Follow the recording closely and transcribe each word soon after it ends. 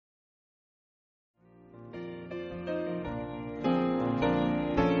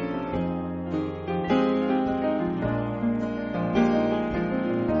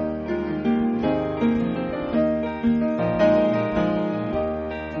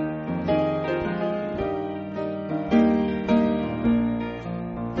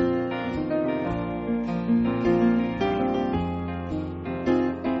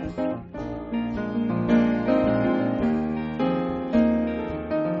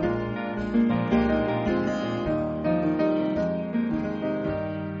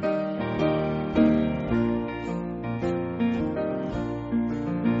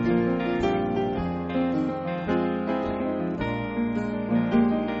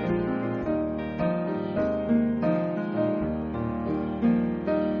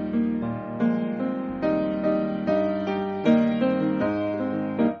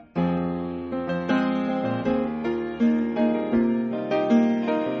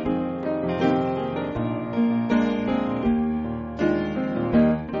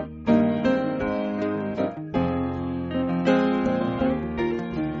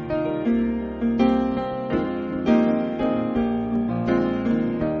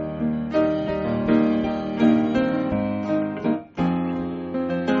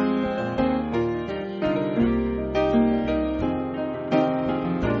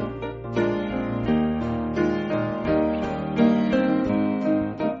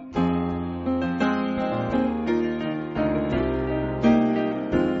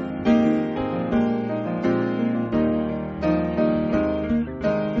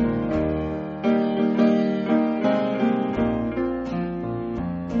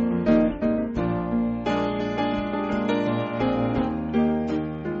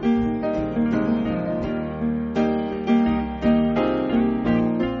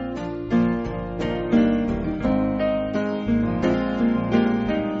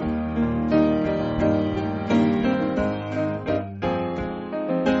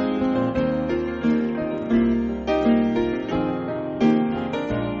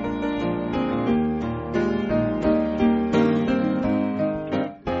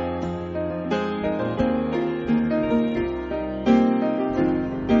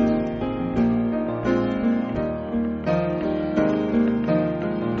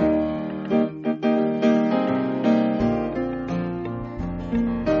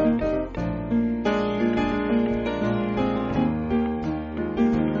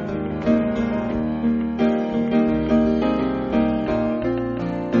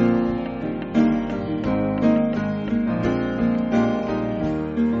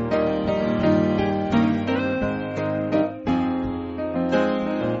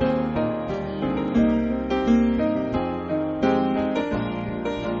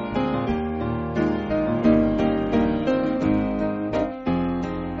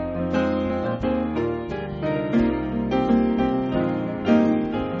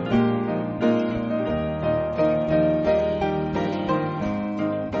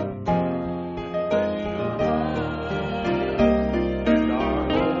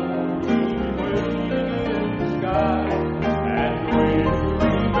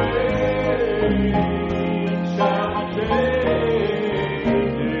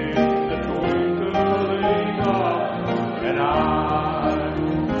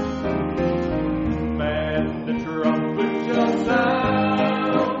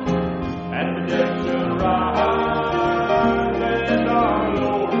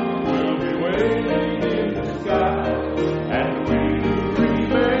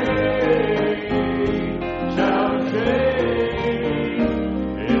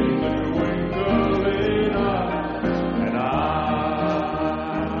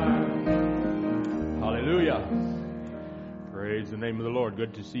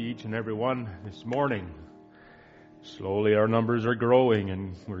to see each and every one this morning. Slowly our numbers are growing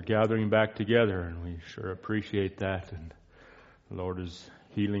and we're gathering back together, and we sure appreciate that. And the Lord is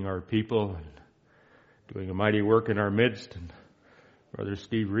healing our people and doing a mighty work in our midst. And Brother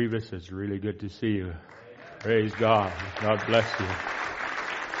Steve Rivas, it's really good to see you. Praise God. God bless you.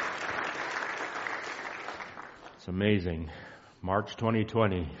 It's amazing. March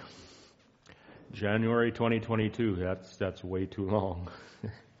 2020. January 2022. That's way too long.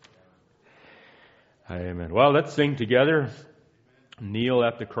 Amen. Well, let's sing together. Kneel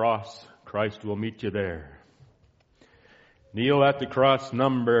at the cross. Christ will meet you there. Kneel at the cross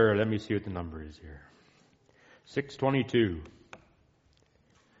number. Let me see what the number is here. 622.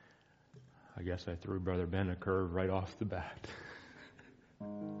 I guess I threw Brother Ben a curve right off the bat.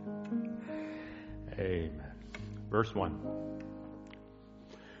 Amen. Verse 1.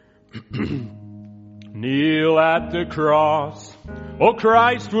 Kneel at the cross. Oh,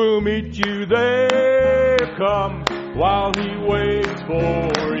 Christ will meet you there. Come while He waits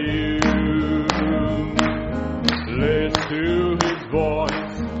for you. Listen to His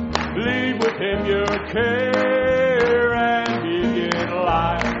voice. Leave with Him your care and begin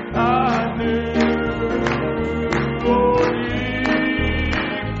life anew. Oh,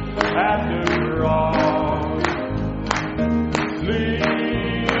 kneel at the cross. Leave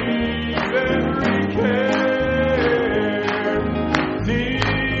every care.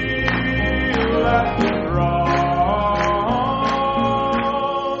 Kneel at the cross.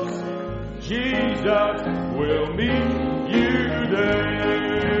 Jesus will meet you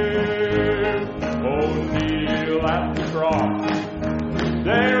there. Oh, kneel at the cross.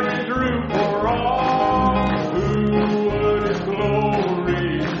 There is room for all who would His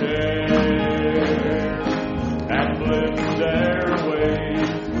glory share and bless their ways.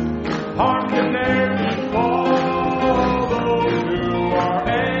 Harm can never befall those who are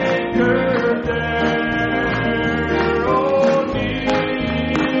anchored there. Oh,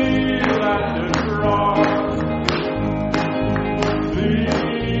 kneel at the cross.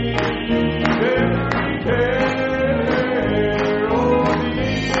 Leave every care. Oh,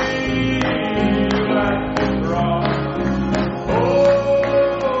 kneel at the cross.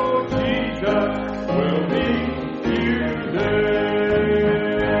 Oh, Jesus will meet you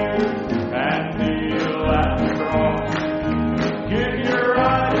there. And kneel at the cross. Give your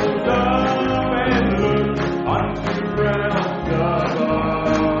eyes up and look unto realms above.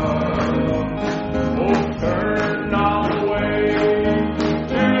 Oh, turn not away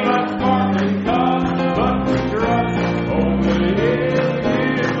to life's sparkling cup, but we trust only in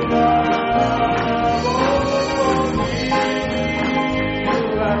His love. Oh,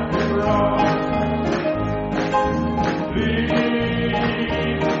 kneel at the cross.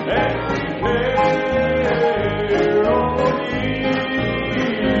 Leave every care. Oh,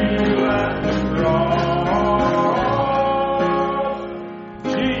 kneel at the cross.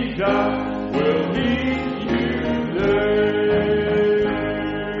 Jesus will meet you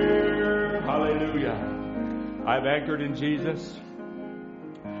there. Hallelujah. I've anchored in Jesus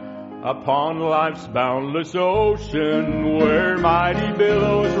upon life's boundless ocean where mighty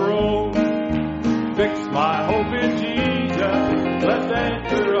billows roll. Fix my hope in Jesus. Let's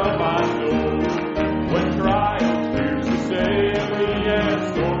anchor up my soul. When trials fears to sail me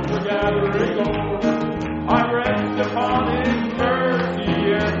and storms are gathering o'er, I rest upon His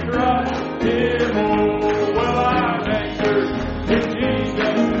mercy and trust Him. Oh, well, I'm anchored in Jesus.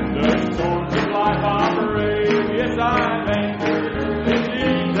 The storms of life operate. Yes, I'm anchored in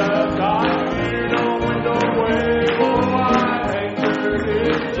Jesus. I fear no wind or wave. Oh, I'm anchored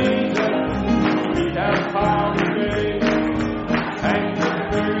in Jesus. He has power to save. Anchored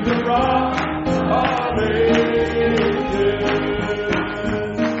through the rock of ages.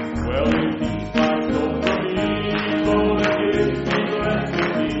 Well, in peace my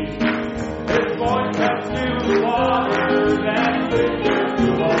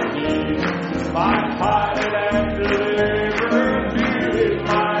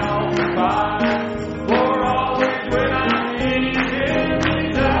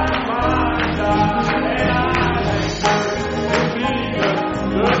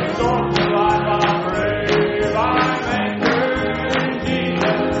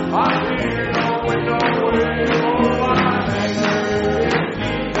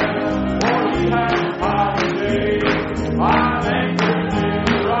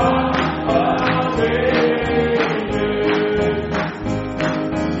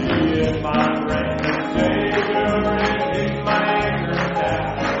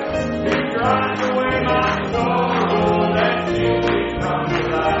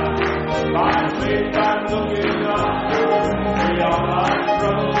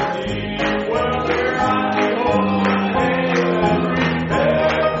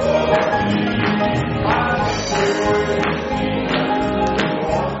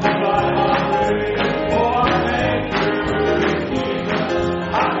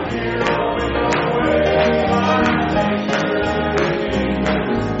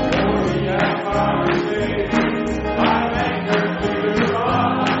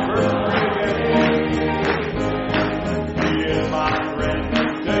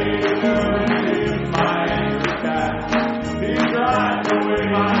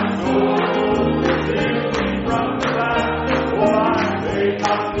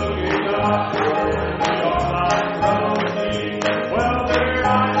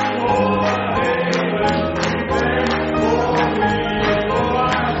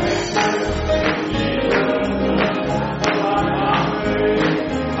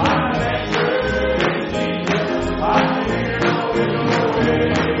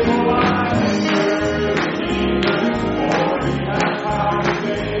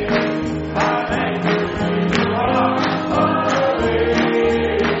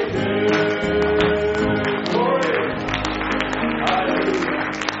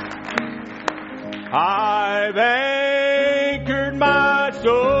I've anchored my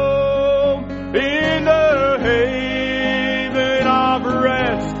soul in the haven of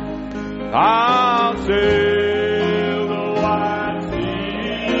rest. I'll sail the wide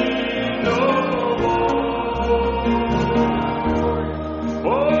sea no more.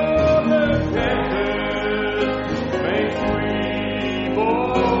 Oh, the tempest may sweep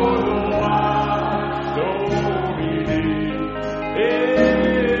o'er the wide stormy deep. In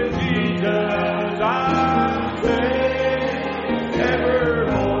Jesus I'm safe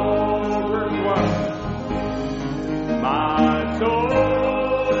evermore.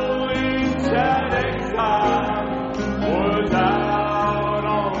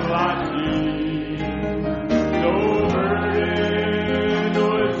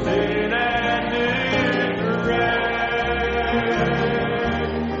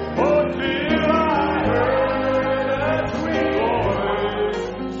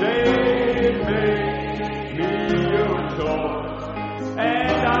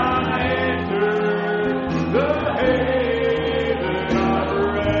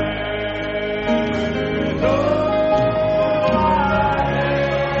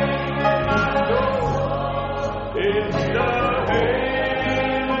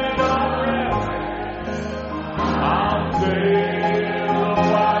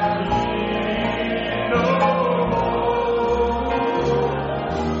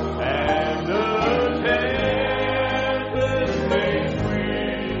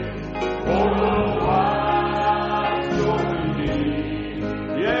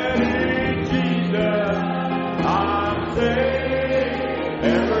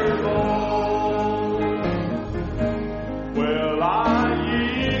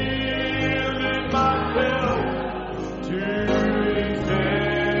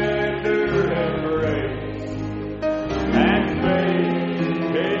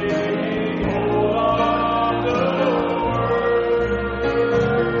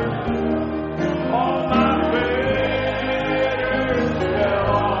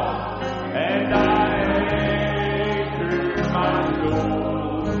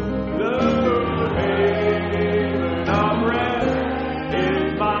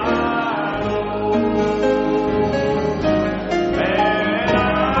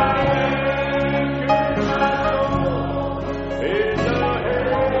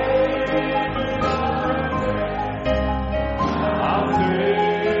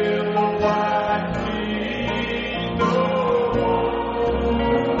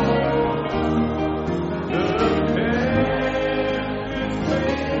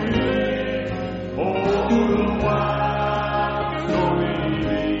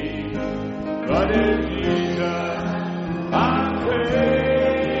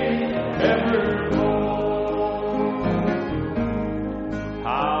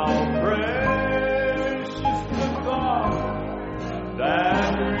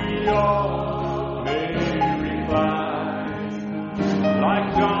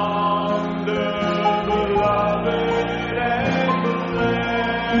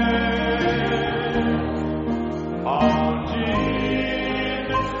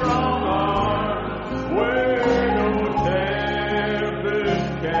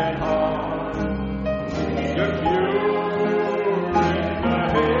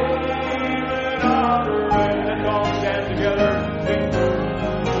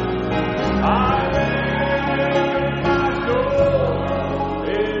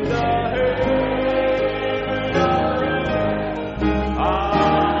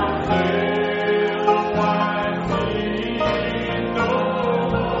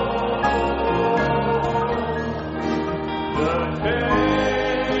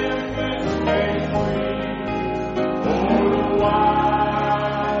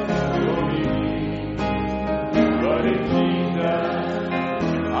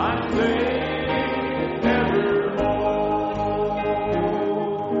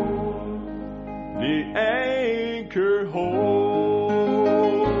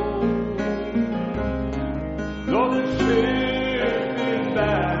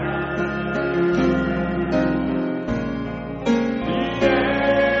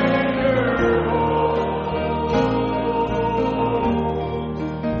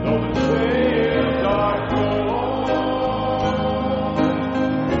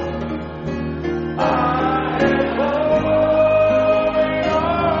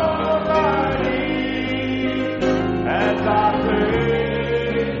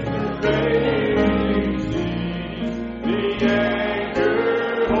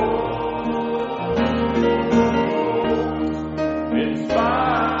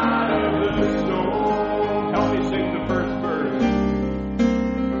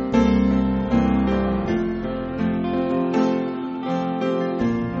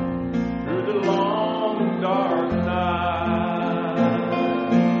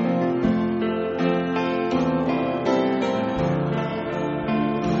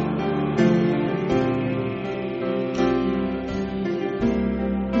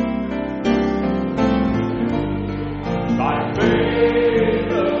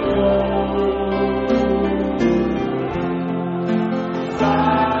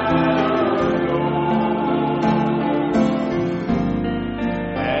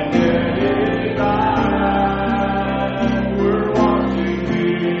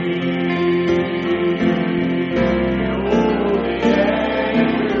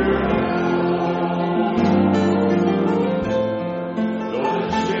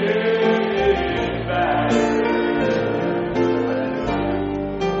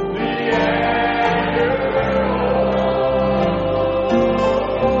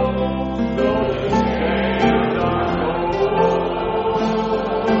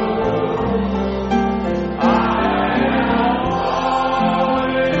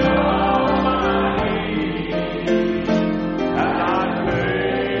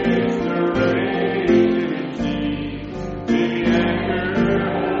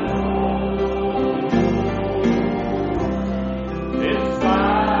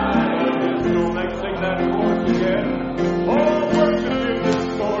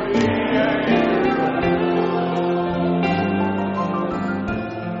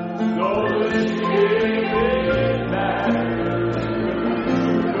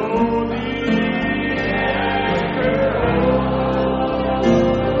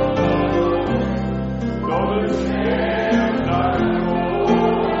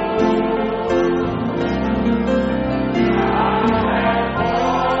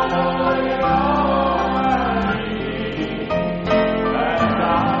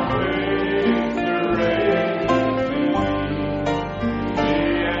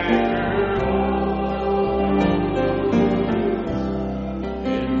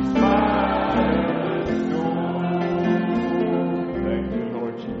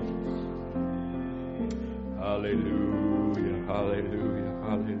 Hallelujah, hallelujah,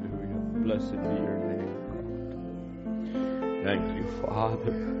 hallelujah. Blessed be your name, God. Thank you,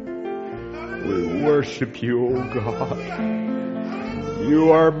 Father. We worship you, O God.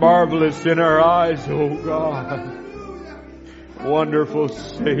 You are marvelous in our eyes, O God. Wonderful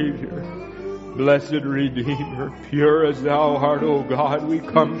Savior, blessed Redeemer, pure as thou art, O God. We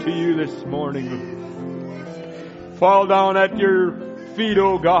come to you this morning. Fall down at your feet,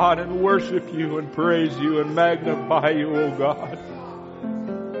 O God, and worship you and praise you and magnify you, O God.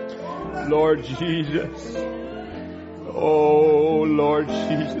 Lord Jesus. Oh, Lord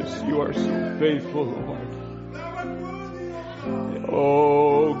Jesus, you are so faithful, Lord.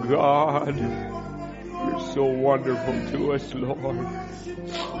 Oh, God, you're so wonderful to us, Lord.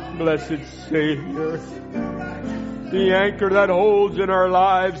 Blessed Savior, the anchor that holds in our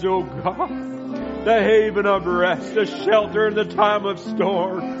lives, oh God, the haven of rest, the shelter in the time of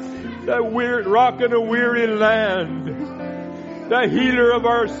storm, the rock in a weary land, the healer of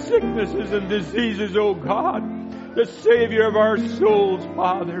our sicknesses and diseases, oh God, the Savior of our souls,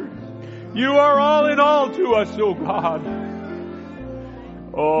 Father. You are all in all to us, oh God.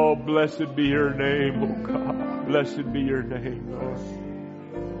 Oh, blessed be your name, oh God. Blessed be your name, Lord.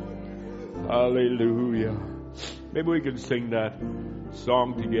 Hallelujah. Maybe we can sing that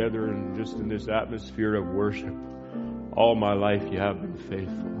song together and just in this atmosphere of worship. All my life you have been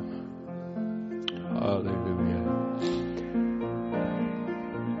faithful. Hallelujah.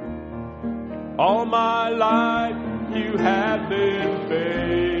 All my life you have been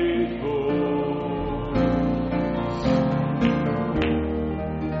faithful.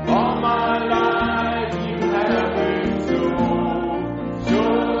 All my life you have been so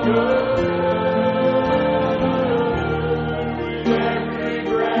good.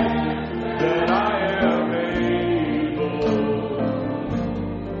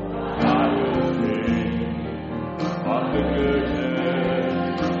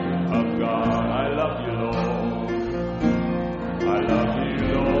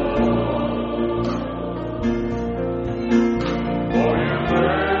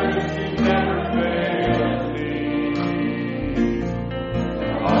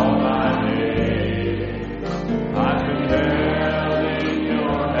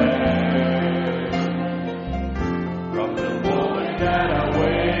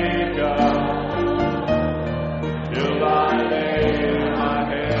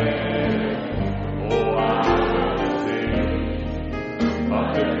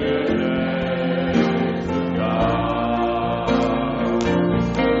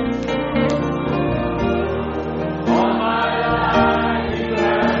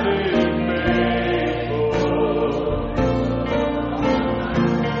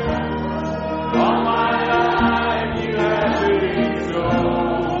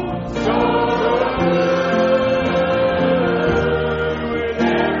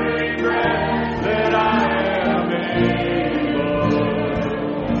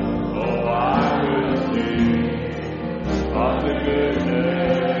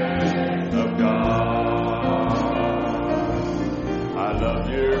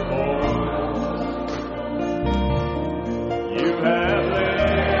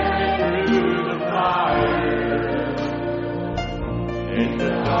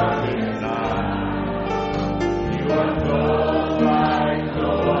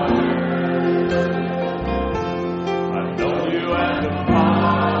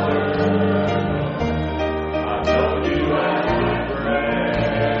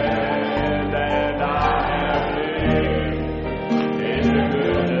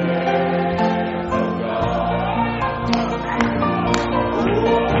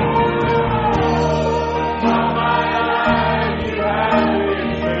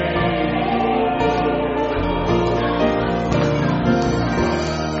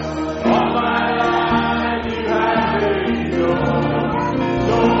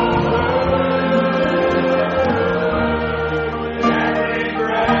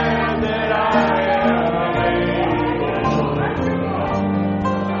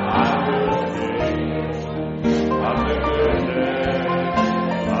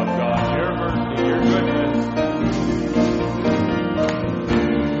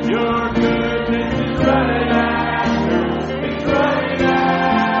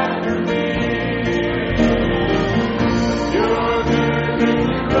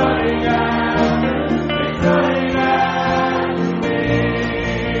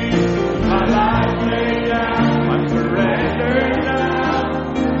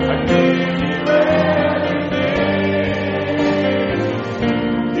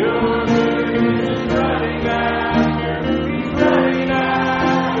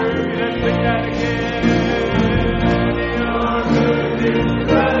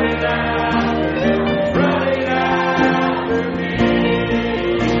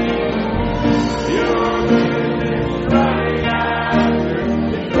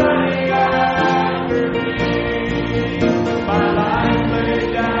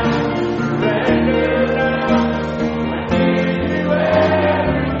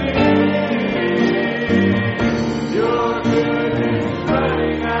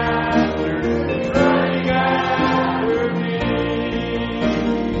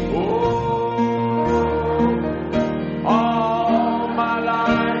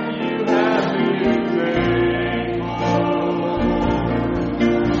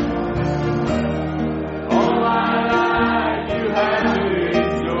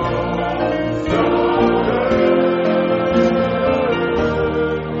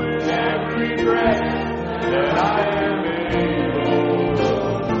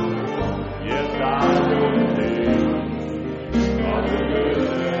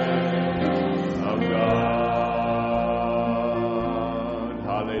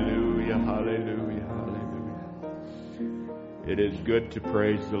 good to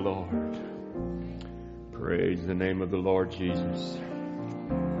praise the Lord. Praise the name of the Lord Jesus.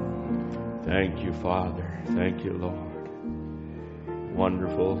 Thank you, Father. Thank you, Lord.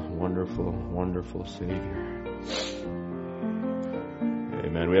 Wonderful, wonderful, wonderful Savior.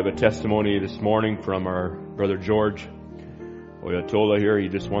 Amen. We have a testimony this morning from our brother George Oyatola here. He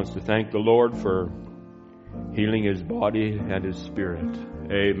just wants to thank the Lord for healing his body and his spirit.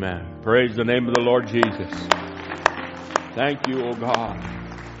 Amen. Praise the name of the Lord Jesus. Thank you, O God.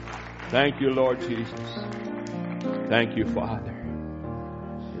 Thank you, Lord Jesus. Thank you, Father.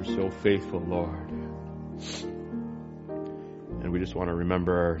 You're so faithful, Lord. And we just want to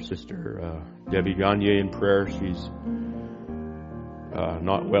remember our sister Debbie Gagne in prayer. She's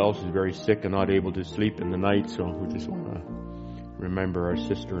not well. She's very sick and not able to sleep in the night. So we just want to remember our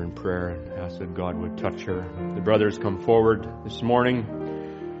sister in prayer and ask that God would touch her. The brothers come forward this morning.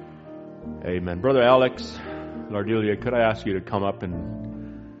 Amen. Brother Alex Lardelia, could I ask you to come up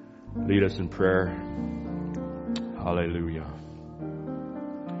and lead us in prayer? Hallelujah.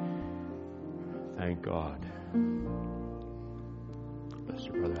 Thank God. Bless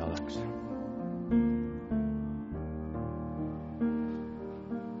you, Brother Alex.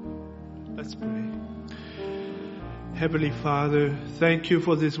 Let's pray. Heavenly Father, thank you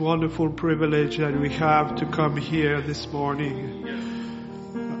for this wonderful privilege that we have to come here this morning.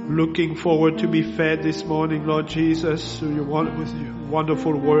 Looking forward to be fed this morning, Lord Jesus, with your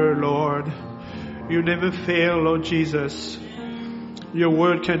wonderful word, Lord. You never fail, Lord Jesus. Your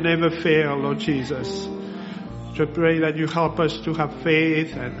word can never fail, Lord Jesus. So I pray that you help us to have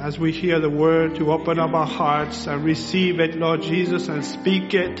faith, and as we hear the word, to open up our hearts and receive it, Lord Jesus, and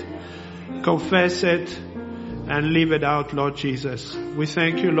speak it, confess it, and live it out, Lord Jesus. We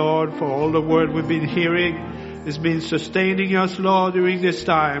thank you, Lord, for all the word we've been hearing. It's been sustaining us, Lord, during this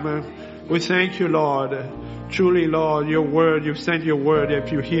time. We thank you, Lord. Truly, Lord, your word, you've sent your word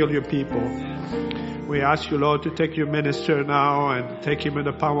if you heal your people. We ask you, Lord, to take your minister now and take him in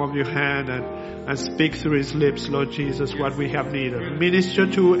the palm of your hand and speak through his lips, Lord Jesus, what we have needed. Minister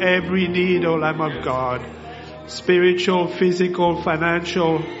to every need, O Lamb of God. Spiritual, physical,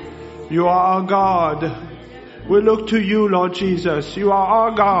 financial. You are our God. We look to you, Lord Jesus. You are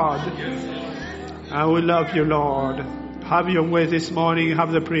our God. And we love you, Lord. Have your way this morning.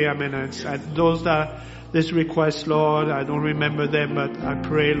 Have the preeminence. And those that this request, Lord, I don't remember them, but I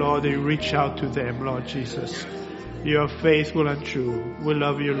pray, Lord, that you reach out to them, Lord Jesus. You are faithful and true. We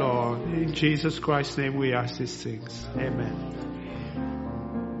love you, Lord. In Jesus Christ's name we ask these things. Amen.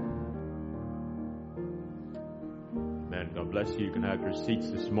 Amen. God bless you. You can have your seats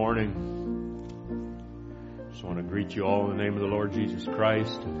this morning. Just want to greet you all in the name of the Lord Jesus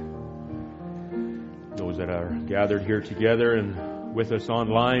Christ. Those that are gathered here together and with us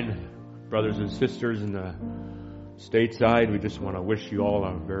online, brothers and sisters in the stateside, we just want to wish you all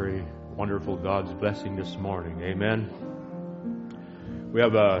a very wonderful God's blessing this morning. Amen. We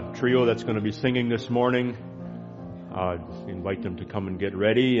have a trio that's going to be singing this morning. Invite them to come and get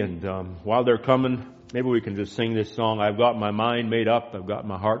ready. And while they're coming, maybe we can just sing this song. I've got my mind made up. I've got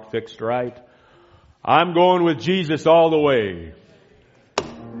my heart fixed right. I'm going with Jesus all the way.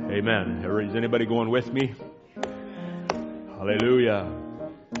 Amen. Is anybody going with me? Hallelujah.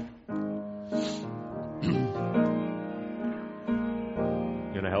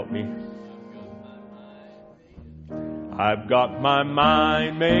 Gonna help me? I've got my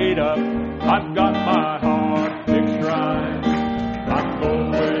mind made up. I've got my heart fixed right. I'm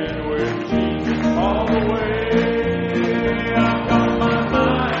going with Jesus all the way. I've got my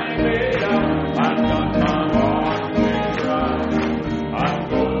mind made up. I've got my heart fixed right. I'm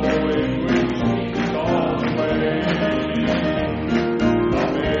going with Jesus all the way.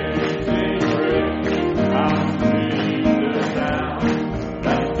 Amazing grace, how sweet the sound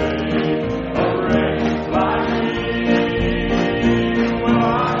that saved a wretch like me. Well, I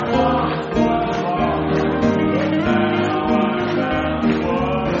once was lost,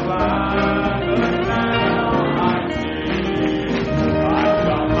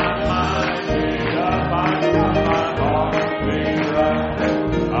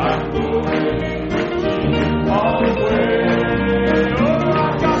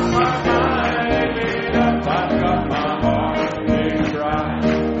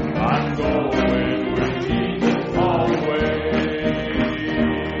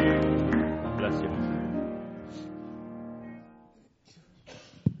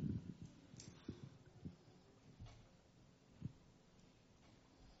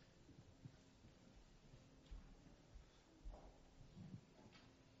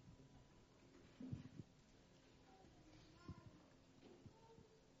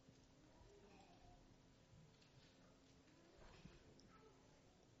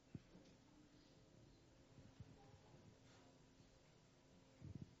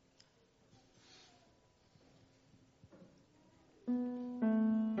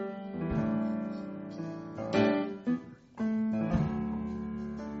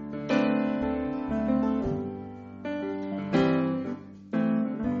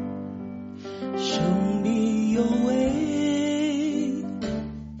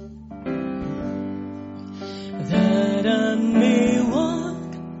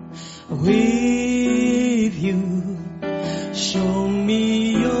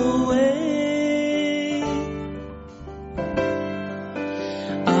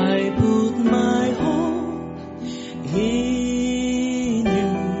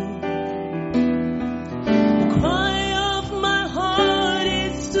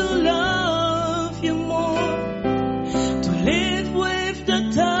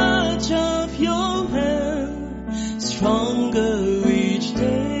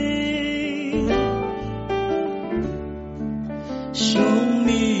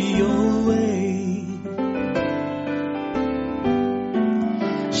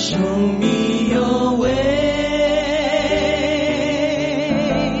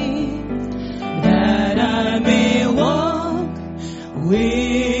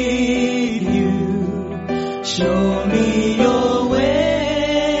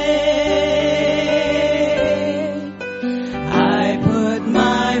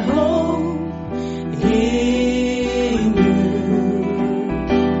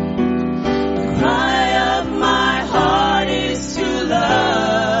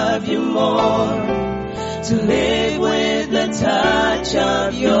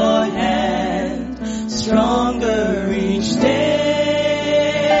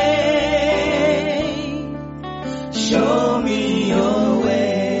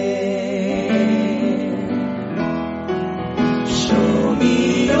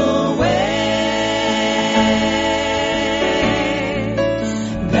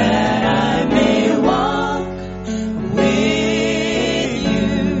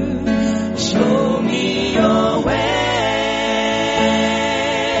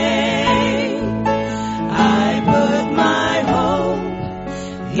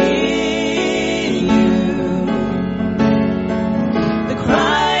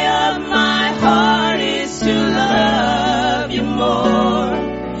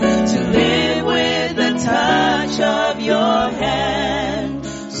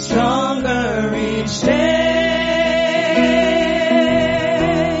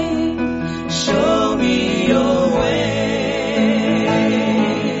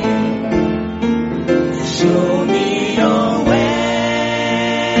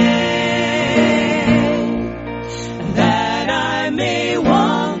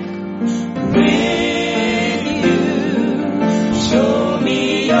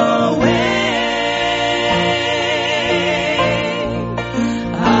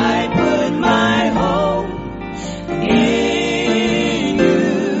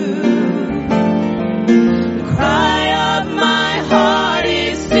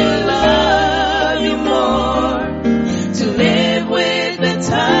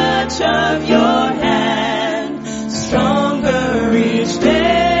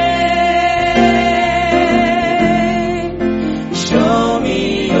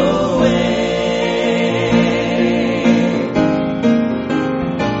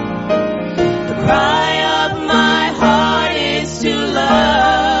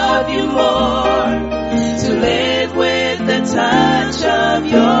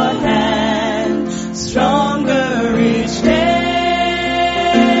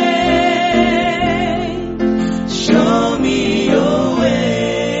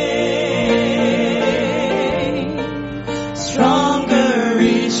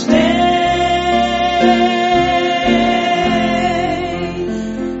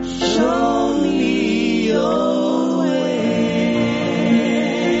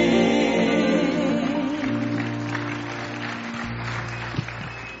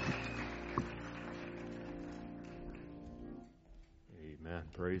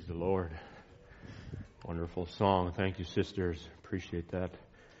 Praise the Lord. Wonderful song. Thank you, sisters. Appreciate that.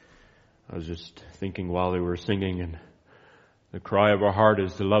 I was just thinking while they were singing, and the cry of our heart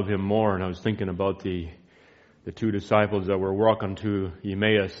is to love Him more. And I was thinking about the two disciples that were walking to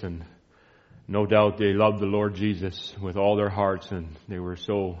Emmaus, and no doubt they loved the Lord Jesus with all their hearts, and they were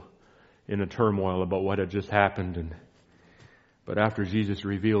so in a turmoil about what had just happened. But after Jesus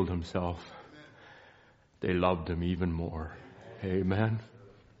revealed Himself, they loved Him even more. Amen.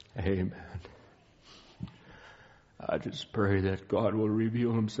 Amen. I just pray that God will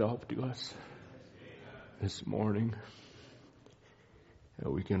reveal Himself to us this morning,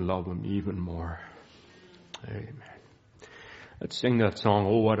 that we can love Him even more. Amen. Let's sing that song,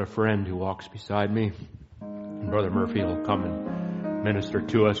 "Oh, What a Friend Who Walks Beside Me." Brother Murphy will come and minister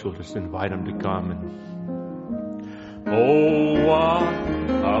to us. We'll just invite him to come. And oh, what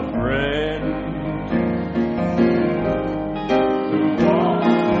a friend who walks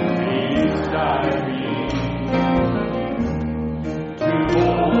beside me, to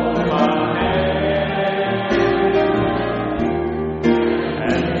hold my hand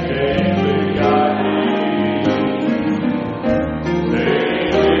and safely guide me.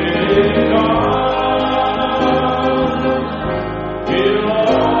 Safely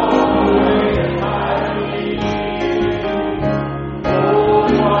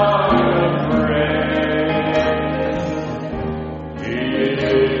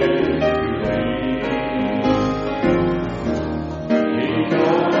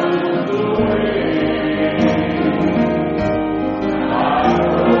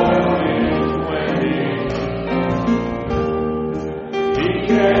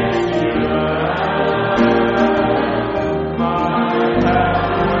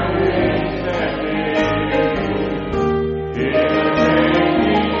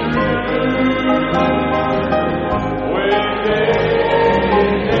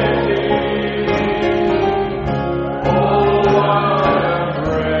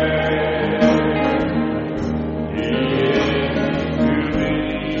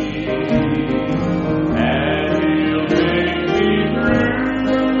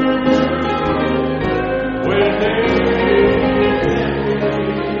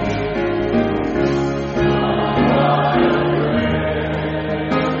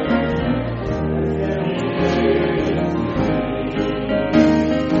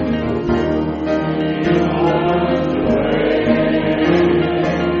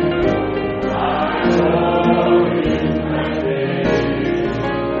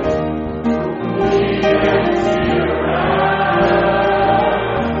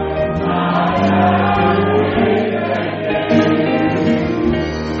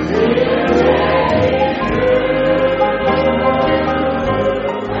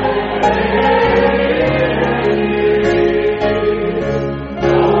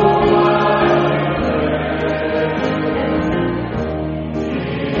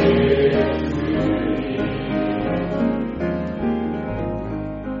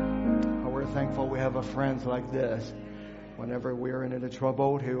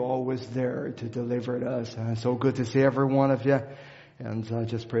troubled, who always there to deliver us. So good to see every one of you. And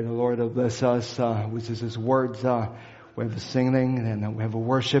just pray the Lord will bless us with His words. We have a singing and we have a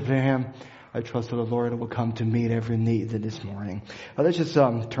worship to Him. I trust that the Lord will come to meet every need this morning. Let's just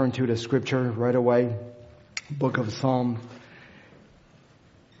turn to the scripture right away. Book of Psalm.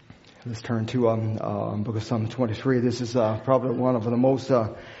 Let's turn to Book of Psalm 23. This is probably one of the most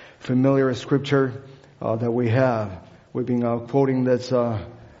familiar scripture that we have. We've been quoting this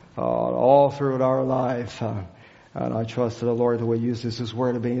all throughout our life. And I trust that the Lord will use this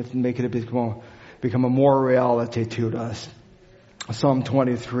word to make it become a more reality to us. Psalm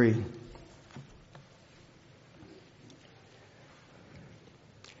 23.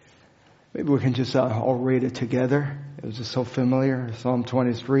 Maybe we can just all read it together. It was just so familiar. Psalm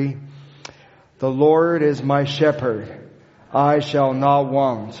 23. The Lord is my shepherd. I shall not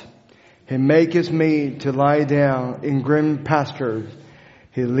want. He maketh me to lie down in green pastures.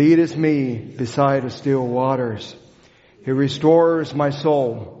 He leadeth me beside the still waters. He restores my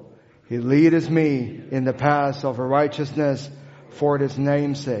soul. He leadeth me in the paths of righteousness for His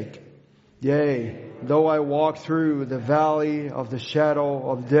name's sake. Yea, though I walk through the valley of the shadow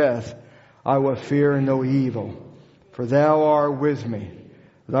of death, I will fear no evil. For Thou art with me.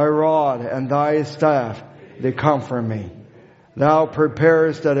 Thy rod and Thy staff, they comfort me. Thou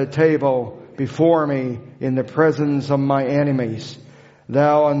preparest at a table before me in the presence of my enemies.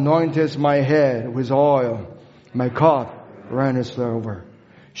 Thou anointest my head with oil. My cup runneth over.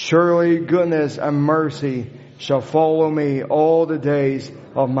 Surely goodness and mercy shall follow me all the days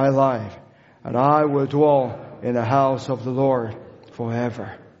of my life, and I will dwell in the house of the Lord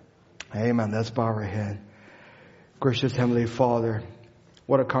forever. Amen. Let's bow our head. Gracious Heavenly Father,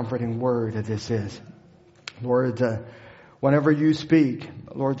 what a comforting word that this is. Lord, whenever you speak,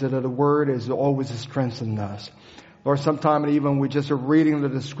 Lord, that the word is always strengthening us. Lord, sometimes even we just are reading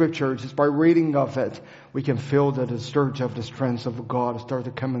the scripture, just by reading of it, we can feel that the surge of the strength of God start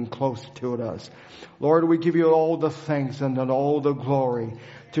to come in close to us. Lord, we give you all the thanks and all the glory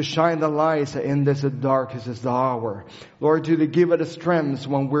to shine the light in this darkest hour. Lord, to give it the strength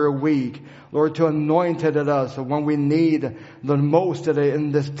when we're weak. Lord, to anoint it at us when we need the most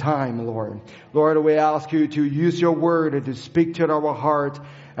in this time, Lord. Lord, we ask you to use your word to speak to our heart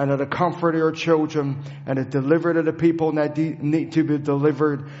and to comfort your children and to deliver to the people that need to be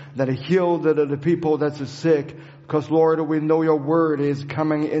delivered, that heal to the people that's the sick. Because, Lord, we know your word is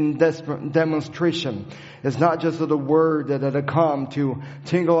coming in demonstration. It's not just the word that come to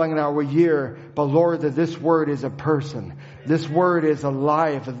tingling in our ear, but, Lord, that this word is a person. This word is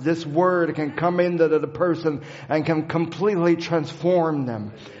alive. This word can come into the person and can completely transform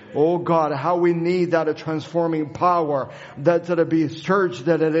them. Oh God, how we need that transforming power that to be surged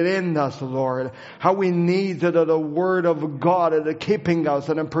in us, Lord. How we need the word of God keeping us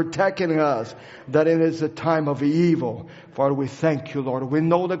and protecting us, that it is a time of evil. Father, we thank you, Lord. We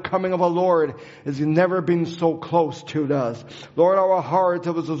know the coming of our Lord has never been so close to us. Lord, our heart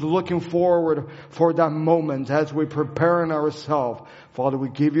was just looking forward for that moment as we preparing ourselves. Father, we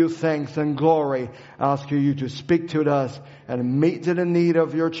give you thanks and glory, asking you to speak to us and meet the need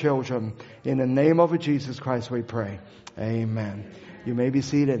of your children. In the name of Jesus Christ we pray. Amen. You may be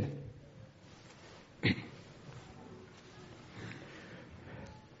seated.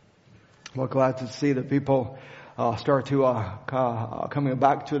 We're glad to see the people start to coming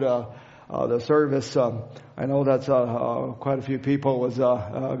back to the service. I know that quite a few people was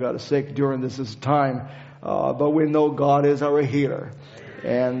got sick during this time, but we know God is our healer.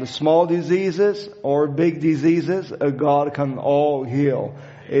 And the small diseases or big diseases, God can all heal.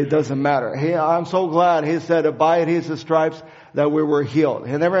 It doesn't matter. I'm so glad He said by His stripes that we were healed.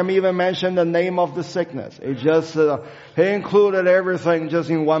 He never even mentioned the name of the sickness. It just, He included everything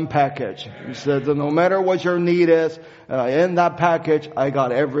just in one package. He said that no matter what your need is, in that package, I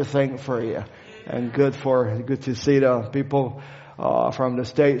got everything for you. And good to see the people from the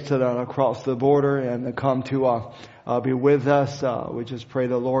States that are across the border and come to be with us. We just pray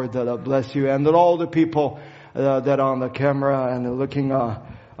the Lord that bless you, and that all the people that are on the camera and looking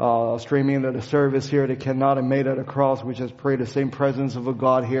streaming the service here that cannot have made it across, we just pray the same presence of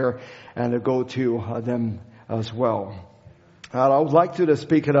God here and to go to them as well. I would like to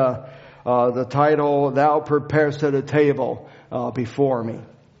speak at the title, Thou Preparest the Table Before Me.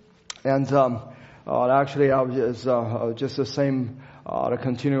 And actually I was just the same to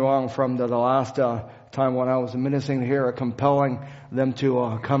continue on from the last time when I was ministering here, compelling them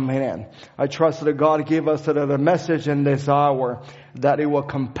to come in. I trust that God gave us the message in this hour that it will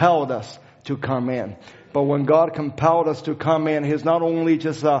compel us to come in. But when God compelled us to come in, He's not only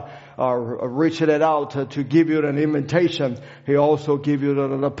just reaching it out to give you an invitation, He also give you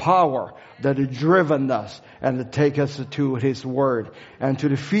the power that has driven us and to take us to His Word and to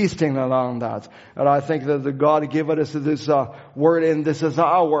the feasting along that. And I think that the God given us this Word in this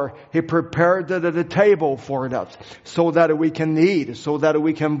hour, He prepared the table for us so that we can eat, so that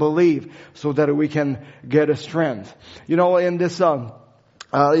we can believe, so that we can get a strength. You know, in this time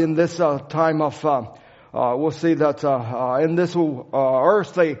of we'll see that in this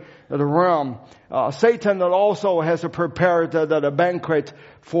earthly realm, Satan also has prepared the banquet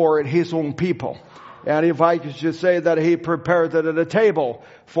for his own people. And if I could just say that he prepared the table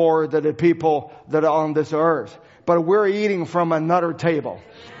for the people that are on this earth. But we're eating from another table.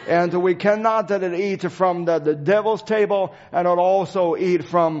 And we cannot eat from the devil's table and also eat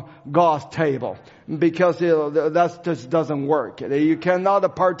from God's table. Because that just doesn't work. You cannot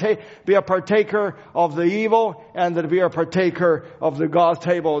be a partaker of the evil and be a partaker of the God's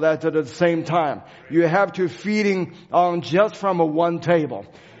table at the same time. You have to feeding on just from one table.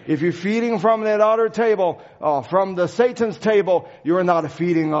 If you're feeding from that other table, from the Satan's table, you're not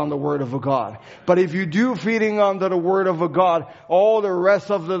feeding on the Word of God. But if you do feeding on the Word of God, all the rest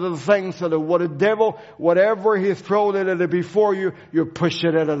of the things, what the devil, whatever he throws it before you, you push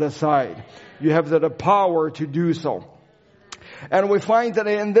it at the side. You have the power to do so. And we find that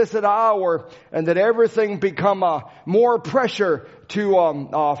in this hour, and that everything become more pressure to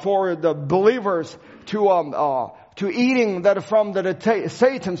for the believers to eating that from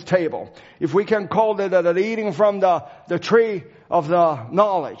Satan's table. If we can call it that eating from the tree of the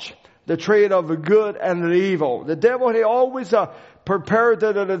knowledge, the tree of the good and the evil. The devil, he always prepared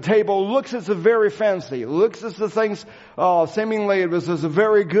at the table, looks as very fancy, looks as the things seemingly it was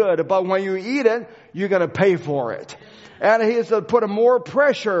very good, but when you eat it, you're going to pay for it. And he's put more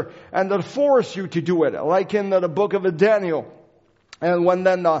pressure and to force you to do it, like in the book of Daniel. And when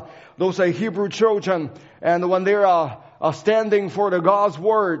then those Hebrew children, and when they're standing for the God's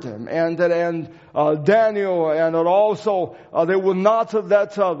word, and Daniel, and also they will not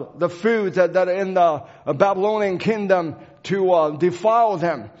let the food that in the Babylonian kingdom to defile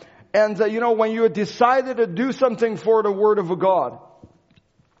them. And when you decided to do something for the Word of God,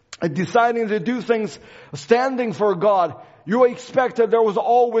 deciding to do things standing for God, you expect that there was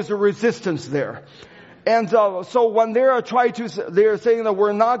always a resistance there. And so when they're saying that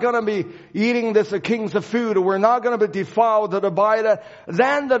we're not going to be eating this king's food, we're not going to be defiled by that,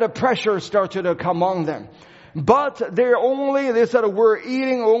 then the pressure started to come on them. But they said we're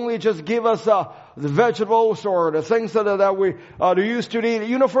eating only just give us the vegetables or the things that we used to eat.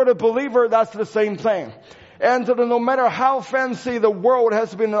 You know, for the believer, that's the same thing. And no matter how fancy the world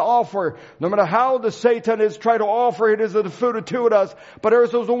has been offered, no matter how the Satan is trying to offer it as the food to us, but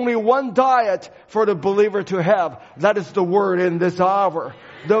there's only one diet for the believer to have. That is the word in this hour.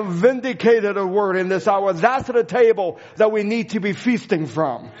 The vindicated word in this hour. That's the table that we need to be feasting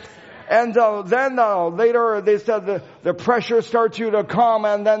from. And then later they said the pressure started to come,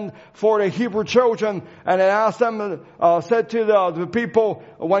 and then for the Hebrew children, and they asked them, said to the people,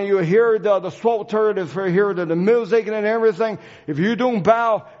 when you hear the psalter, if you hear the music and everything, if you don't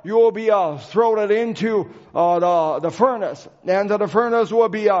bow, you will be thrown into the furnace, and the furnace will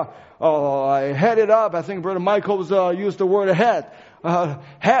be headed up. I think Brother Michael's used the word head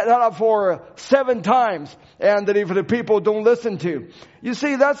up for 7 times, and that if the people don't listen to. You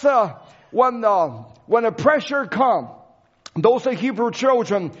see, that's when the pressure comes, those Hebrew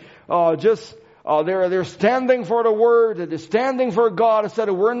children they're standing for the word, they're standing for God,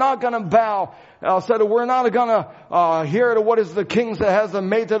 said we're not going to bow, said we're not going to hear what is the king that has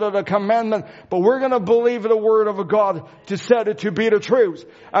made it the commandment, but we're going to believe the word of God to set it to be the truth.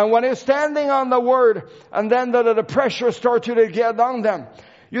 And when they're standing on the word, and then the pressure started to get on them.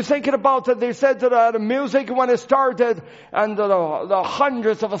 You're thinking about that they said that the music when it started, and the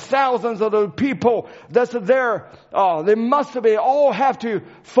hundreds of thousands of the people that's there, they must be all have to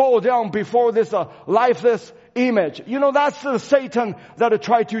fall down before this lifeless image. You know, that's the Satan that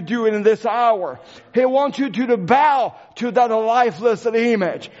tried to do it in this hour. He wants you to bow to that lifeless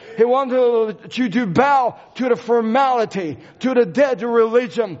image. He wants you to bow to the formality, to the dead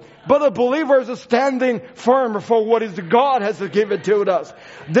religion. But the believers are standing firm for what is God has given to us.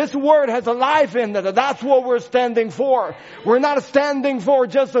 This word has a life in it. That's what we're standing for. We're not standing for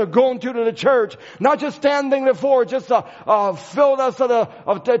just going to the church. Not just standing for just fill us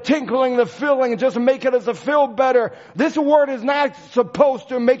of tinkling the feeling, just make it us feel better. This word is not supposed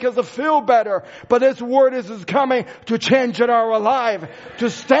to make us feel better, but this word is coming to change our life. To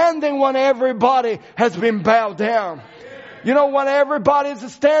standing when everybody has been bowed down. You know, when everybody's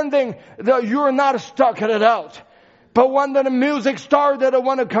standing, you're not stuck at it out. But when the music started,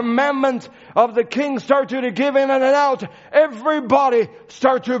 when the commandment of the king started to give in and out, everybody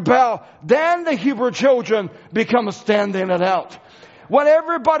started to bow. Then the Hebrew children become standing it out. When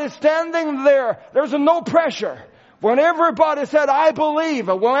everybody's standing there, there's no pressure. When everybody said, I believe,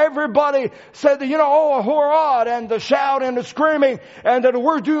 when everybody said, oh, hurrah, and the shout and the screaming, and that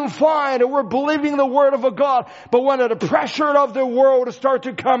we're doing fine, and we're believing the word of God. But when the pressure of the world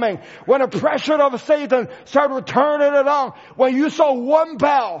started coming, when the pressure of Satan started turning it on, when you saw one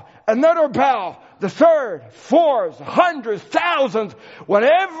bow, another bow, the third, fourth, hundreds, thousands, when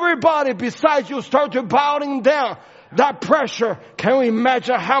everybody besides you started bowing down, that pressure, can we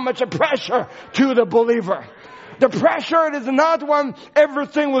imagine how much pressure to the believer? The pressure is not when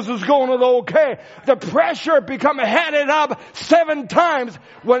everything was just going okay. The pressure become headed up 7 times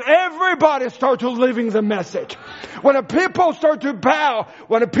when everybody starts to living the message. When the people start to bow,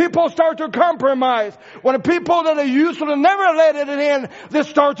 when the people start to compromise, when the people that are used to never let it in, they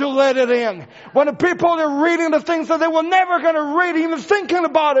start to let it in. When the people are reading the things that they were never going to read, even thinking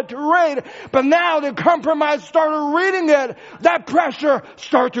about it to read, but now they compromise, started reading it, that pressure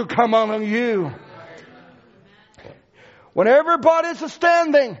start to come on you. When everybody's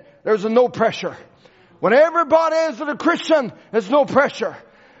standing, there's no pressure. When everybody is a Christian, there's no pressure.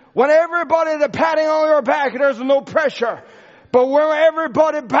 When everybody is patting on your back, there's no pressure. But when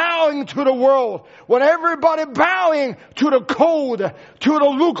everybody bowing to the world, when everybody bowing to the cold, to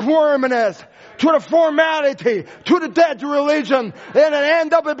the lukewarmness, to the formality, to the dead religion, then it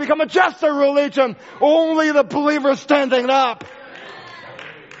end up it become just a religion. Only the believer standing up.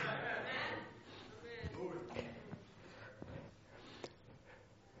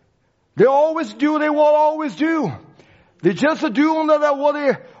 They always do, they will always do. They just do what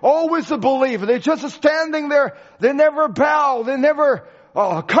they always believe. They're just standing there. They never bow. They never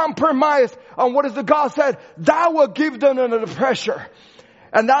compromise on what is the God said. That will give them the pressure.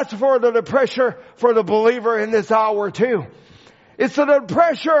 And that's for the pressure for the believer in this hour too. It's the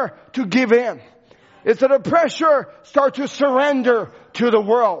pressure to give in. It's the pressure start to surrender to the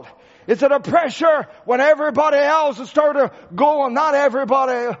world. It's the pressure when everybody else started going. Not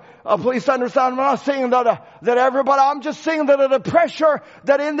everybody, please understand, I'm not saying that everybody, I'm just saying that the pressure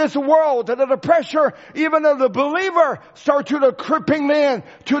that in this world, that the pressure even of the believer start to creeping in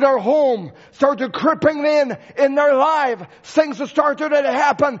to their home, start to creeping in their life. Things start to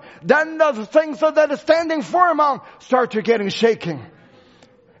happen. Then the things that are standing firm on start to getting shaking.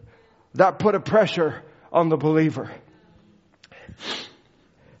 That put a pressure on the believer.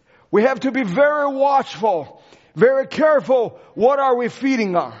 We have to be very watchful, very careful. What are we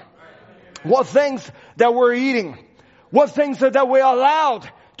feeding on? What things that we're eating? What things that we allowed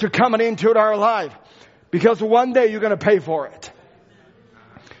to come into our life? Because one day you're going to pay for it.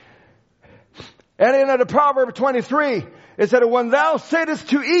 And in the Proverbs 23, it said, when thou sittest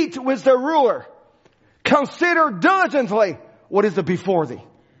to eat with the ruler, consider diligently what is before thee.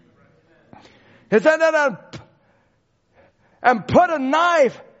 It said that, and put a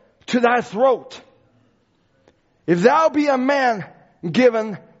knife to thy throat, if thou be a man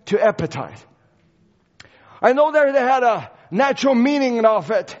given to appetite. I know that they had a natural meaning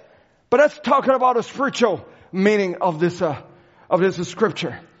of it, but let's talk about a spiritual meaning of this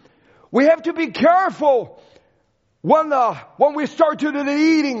scripture. We have to be careful when we start to do the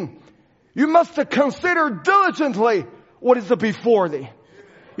eating. You must consider diligently what is before thee.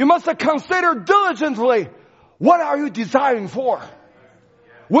 You must consider diligently what are you desiring for.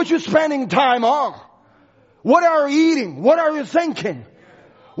 What you spending time on? What are you eating? What are you thinking?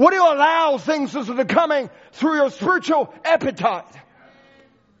 What do you allow things to coming through your spiritual appetite?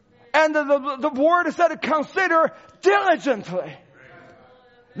 And the word said to consider diligently.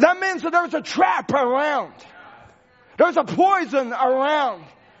 That means that there's a trap around. There's a poison around.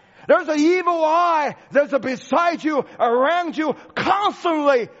 There's an evil eye that's beside you, around you,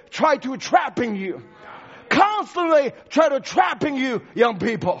 constantly try to trapping you. Constantly try to trapping you, young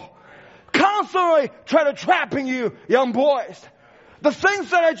people. Constantly try to trapping you, young boys. The things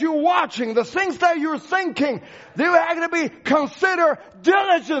that you're watching, the things that you're thinking, they have to be considered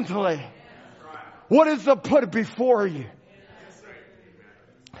diligently. What is put before you?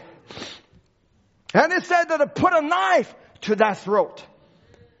 And it said that to put a knife to that throat.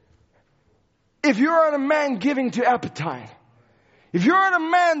 If you're a man giving to appetite, if you're a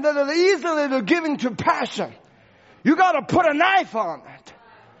man that is easily giving to passion, you got to put a knife on it.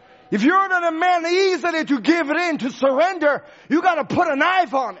 If you're not a man easily to give it in, to surrender, you got to put a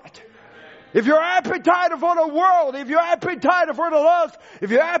knife on it. If your appetite for the world, if your appetite for the lust,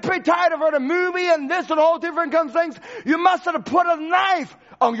 if your appetite for the movie and this and all different kinds of things, you must have put a knife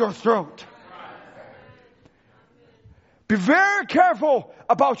on your throat. Be very careful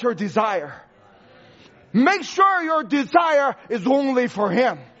about your desire. Make sure your desire is only for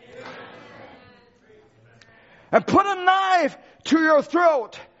Him. And put a knife to your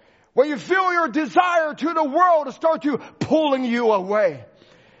throat when you feel your desire to the world start to pulling you away.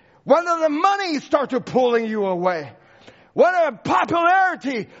 When the money start to pulling you away. When the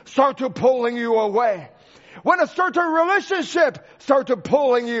popularity start to pulling you away. When a certain relationship start to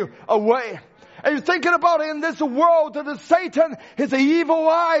pulling you away. And you're thinking about it in this world that Satan, his evil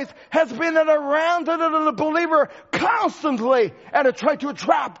eyes, has been around the believer constantly and try to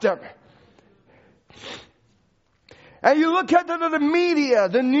trap them. And you look at the media,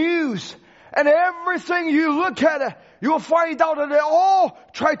 the news, and everything you look at, you'll find out that they all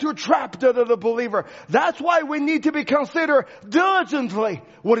try to trap the believer. That's why we need to be considered diligently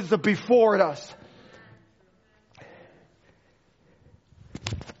what is before us.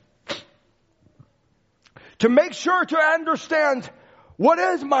 To make sure to understand what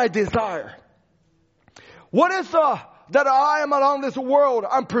is my desire. What is that I am along this world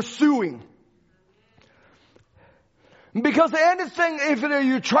I'm pursuing. Because anything, if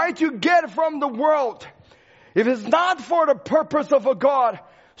you try to get from the world, if it's not for the purpose of a God,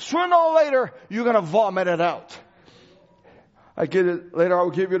 sooner or later, you're going to vomit it out. Later I'll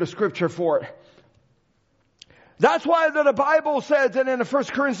give you the scripture for it. That's why the Bible says, and in 1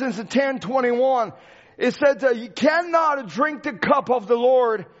 Corinthians 10:21, it said that you cannot drink the cup of the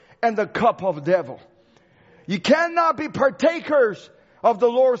Lord and the cup of the devil. You cannot be partakers of the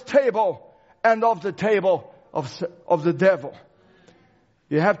Lord's table and of the table of the devil.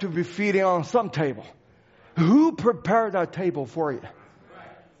 You have to be feeding on some table. Who prepared that table for you?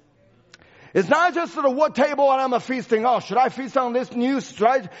 It's not just what table I'm feasting on. Should I feast on this news? Should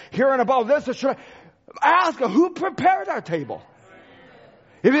I hearing about this? Or should I ask who prepared that table?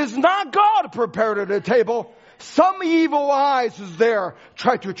 If it's not God prepared the table, some evil eyes is there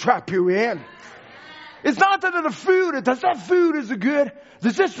try to trap you in. It's not that the food, does that food is good?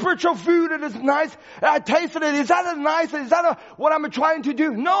 Does this spiritual food is nice? I tasted it. Is that nice? Is that what I'm trying to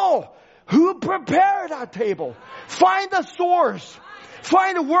do? No. Who prepared that table? Find the source.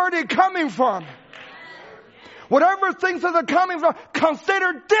 Find where they're coming from. Whatever things that are coming from,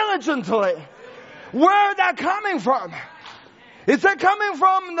 consider diligently where they're coming from. Is it coming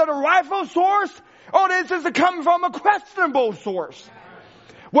from the rightful source? Or is it coming from a questionable source?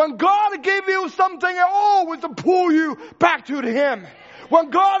 When God gave you something, it always pull you back to Him. When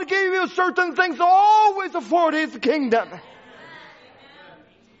God gave you certain things, always for His kingdom.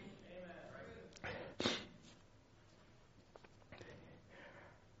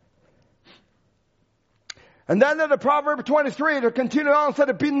 And then in the Proverbs 23, to continue on,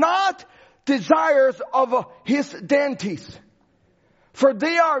 said, be not desires of his dainties, for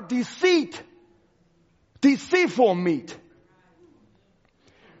they are deceitful meat.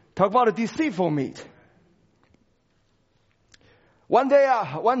 Talk about a deceitful meat. One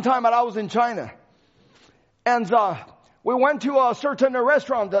time I was in China, and we went to a certain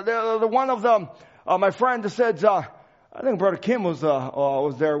restaurant. One of them, my friend said, I think Brother Kim was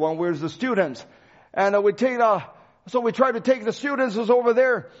there when we were the students, and we tried to take the students over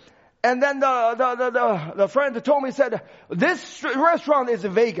there, and then the friend told me, said, this restaurant is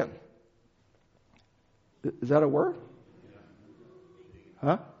vegan. Is that a word?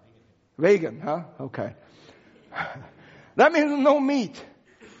 Huh? Vegan, huh? Okay. That means no meat.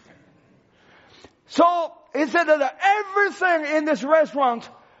 So, he said that everything in this restaurant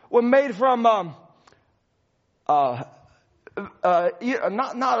was made from, not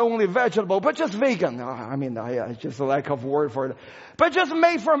only vegetable, but just vegan. It's just a lack of word for it. But just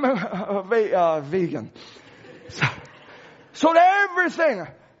made from vegan. So everything.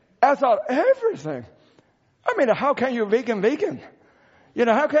 I thought, everything. How can you vegan?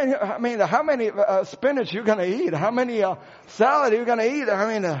 How many spinach you gonna eat? How many salad you gonna eat?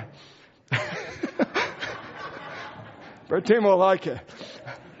 Brother Tim will like it.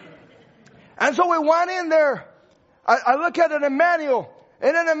 And so we went in there. I look at the menu,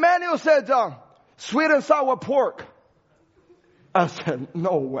 and then the menu said sweet and sour pork. I said,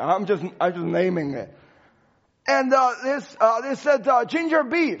 no way. I'm just naming it. And they said ginger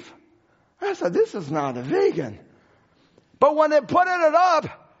beef. I said, this is not a vegan. But when they put it up,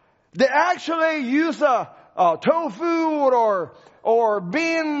 they actually use tofu or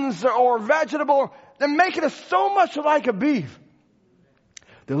beans or vegetable. They make it so much like a beef.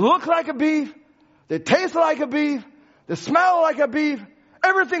 They look like a beef. They taste like a beef. They smell like a beef.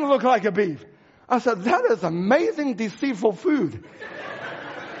 Everything looks like a beef. I said, that is amazing deceitful food.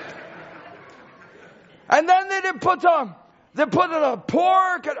 And then they put a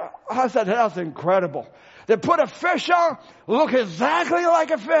pork. I said, that's incredible. They put a fish on, look exactly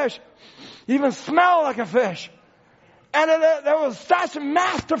like a fish, even smell like a fish. And there was such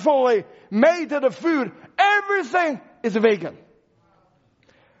masterfully made to the food. Everything is vegan.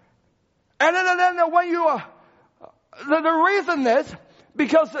 And then when you, the reason is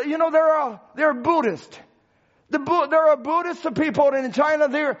because, there are Buddhists. There are Buddhist people in China.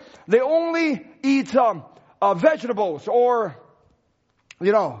 They only eat vegetables or,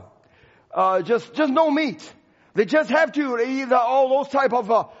 just no meat. They just have to eat all those type of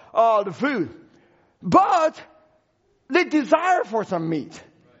the food. But they desire for some meat.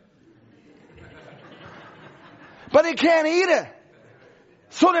 But they can't eat it.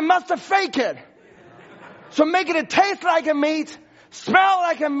 So they must fake it. So making it taste like a meat, smell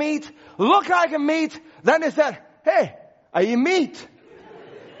like a meat, look like a meat. Then they said, hey, I eat meat.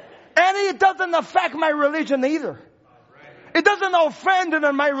 And it doesn't affect my religion either. It doesn't offend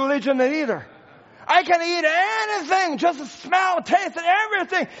in my religion either. I can eat anything, just smell, taste, and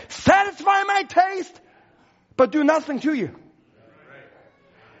everything. Satisfy my taste, but do nothing to you.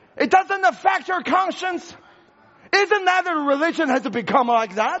 It doesn't affect your conscience. Isn't that the religion has become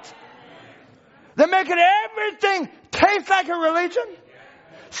like that? They make it everything taste like a religion,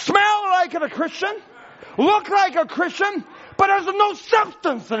 smell like a Christian, look like a Christian, but there's no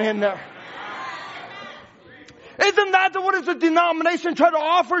substance in there. Isn't that what is the denomination trying to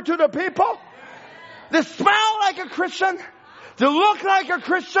offer to the people? They smell like a Christian. They look like a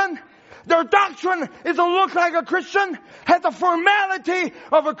Christian. Their doctrine is to look like a Christian. Has the formality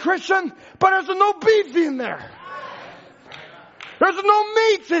of a Christian. But there's no beef in there. There's no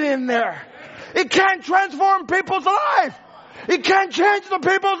meat in there. It can't transform people's life. It can't change the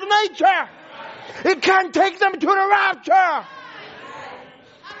people's nature. It can't take them to the rapture.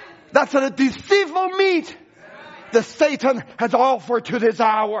 That's a deceitful meat that Satan has offered to this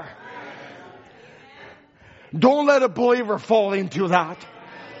hour. Don't let a believer fall into that.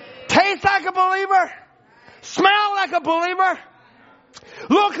 Taste like a believer. smell like a believer,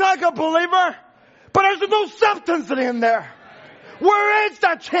 look like a believer, but there's no substance in there. Where is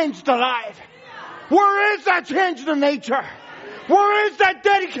that change to life? Where is that change to nature? Where is that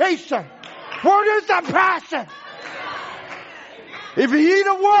dedication? Where is that passion? If you eat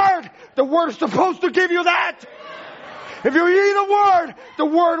the word is supposed to give you that. If you eat the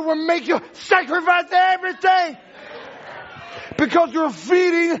word will make you sacrifice everything. Because you're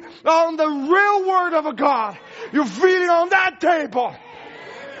feeding on the real word of God. You're feeding on that table.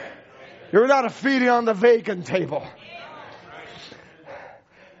 You're not feeding on the vacant table.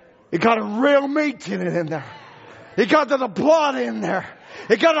 You got a real meat in it in there. You got the blood in there.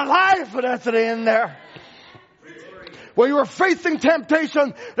 You got a life that's in there. When you are facing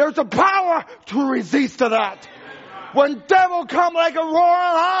temptation, there's a power to resist to that. When devil come like a roaring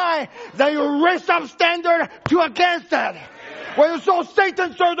lion, then you raise up standard to against that. When you saw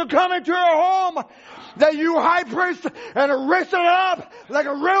Satan start to come into your home, then you high priest and raise it up like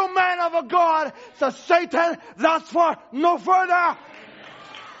a real man of a God. So Satan, thus far, no further.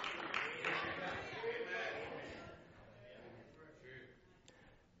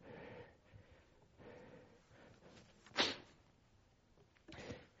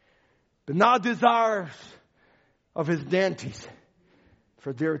 But not desires of his dainties,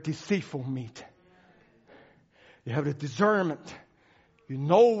 for they're deceitful meat. You have the discernment. You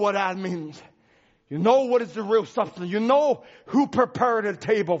know what that means. You know what is the real substance. You know who prepared a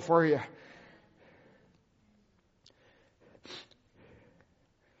table for you.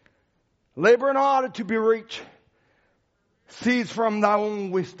 Labor not to be rich. Cease from thy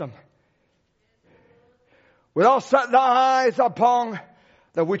own wisdom. Without set thy eyes upon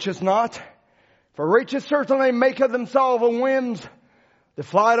that which is not. For riches certainly maketh themselves a whims. They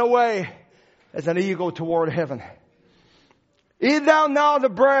fly away as an eagle toward heaven. Eat thou now the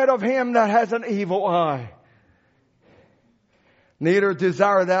bread of him that has an evil eye. Neither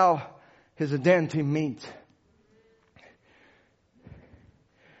desire thou his dainty meat.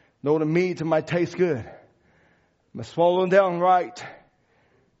 Though the meat might taste good, must swallow down right.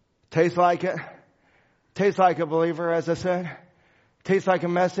 Taste like it. Taste like a believer, as I said. Tastes like a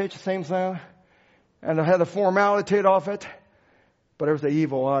message, same thing. And I had the formality of it. But there's an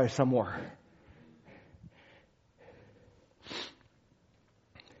evil eye somewhere.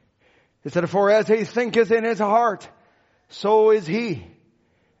 He said, for as he thinketh in his heart, so is he.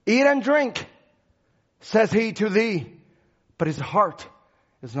 Eat and drink, says he to thee. But his heart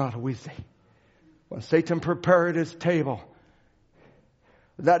is not with thee. When Satan prepared his table,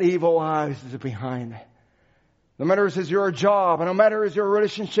 that evil eye is behind it. No matter if it's your job, and no matter if it's your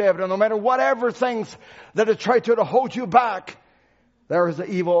relationship, and no matter whatever things that have tried to hold you back, there is the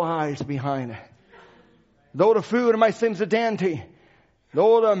evil eyes behind it. Though the food might seem so dainty,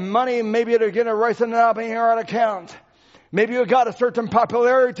 though the money maybe they're getting rising up in your account, maybe you got a certain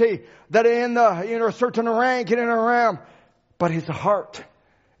popularity that in the a certain rank in and around, but his heart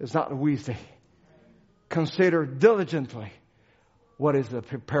is not with thee. Consider diligently what is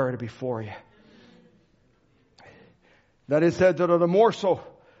prepared before you. That is said, that the morsel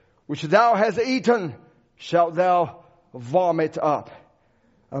which thou hast eaten shalt thou vomit up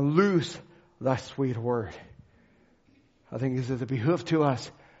and lose thy sweet word. I think this is a behoof to us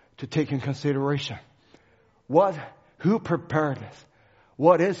to take in consideration. Who prepared us?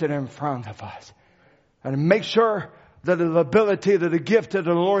 What is it in front of us? And make sure that the ability, that the gift that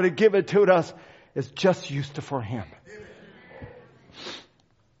the Lord has given to us is just used for him.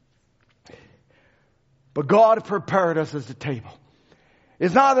 But God prepared us as a table.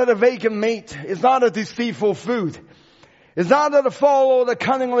 It's not that a vacant meat. It's not a deceitful food. It's not that to follow the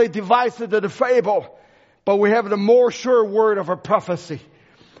cunningly devised of the fable. But we have the more sure word of a prophecy.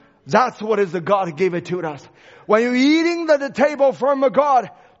 That's what is the God gave it to us. When you're eating at the table from a God,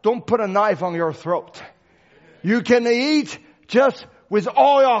 don't put a knife on your throat. You can eat just with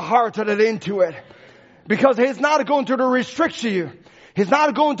all your heart into it. Because He's not going to restrict you. He's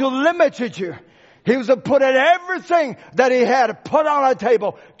not going to limit you. He was to put in everything that He had put on a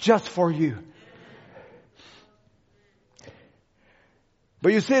table just for you.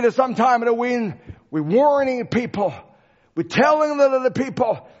 But you see that sometime we're warning people. We're telling the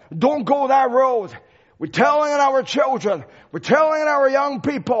people, don't go that road. We're telling our children. We're telling our young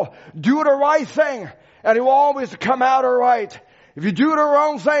people, do the right thing. And it will always come out all right. If you do the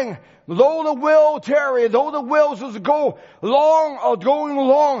wrong thing, though the will tarry, though the wills is go long or going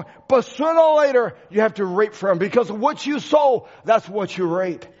long, but sooner or later you have to reap from, because what you sow, that's what you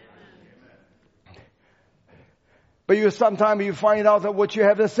reap. But sometimes you find out that what you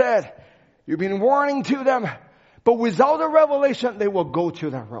have said, you've been warning to them, but without a revelation, they will go to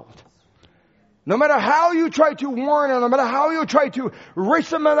that road. No matter how you try to warn them, no matter how you try to raise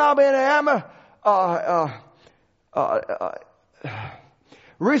them up in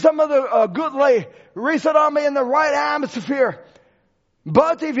raise them up good lay, raise them in the right atmosphere.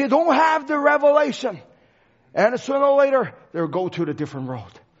 But if you don't have the revelation, and sooner or later, they'll go to the different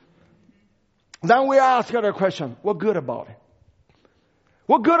road. Then we ask another question, what good about it?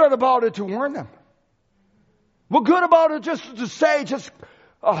 What good about it to warn them? What good about it just to say, just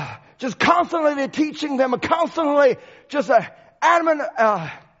constantly teaching them, constantly just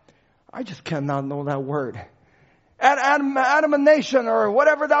I just cannot know that word. Admonition or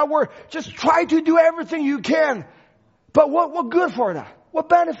whatever that word. Just try to do everything you can. But what good for that? What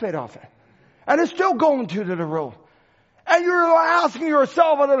benefit of it? And it's still going to the road. And you're asking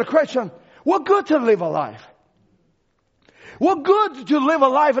yourself another question. What good to live a life? What good to live a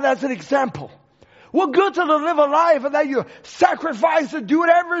life as an example? What good to live a life that you sacrifice to do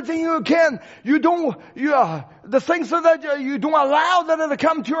everything you can? The things that you don't allow that to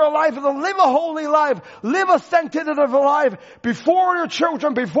come to your life, to live a holy life, live a sanctified life before your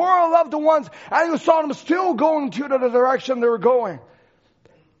children, before your loved ones, and you saw them still going to the direction they were going.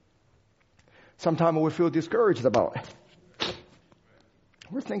 Sometimes we feel discouraged about it.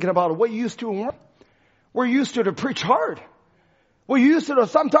 We're thinking about what used to. We're used to preach hard. We're used to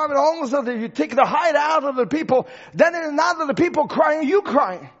sometimes almost that you take the height out of the people, then it's not the people crying, you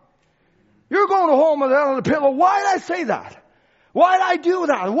crying. You're going home and on the pillow. Why did I say that? Why did I do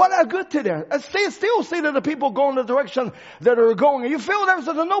that? What is good to them? And still see that the people go in the direction that they're going. And you feel there's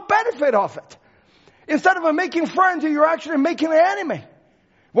no benefit of it. Instead of making friends, you're actually making an enemy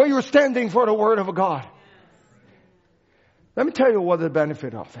when you're standing for the word of God. Let me tell you what the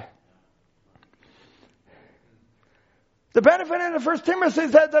benefit of it. The benefit in the First Timothy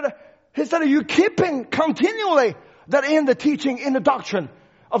is that you keeping continually that in the teaching, in the doctrine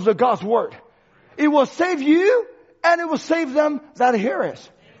of the God's word. It will save you and it will save them that hear it.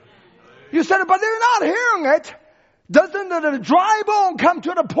 You said, but they're not hearing it. Doesn't the dry bone come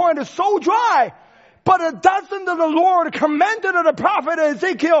to the point it's so dry? But it doesn't the Lord commended to the prophet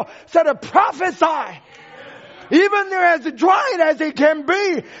Ezekiel said to prophesy. Even there as dry as it can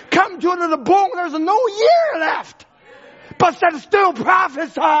be, come to the bone, there's no year left. But said still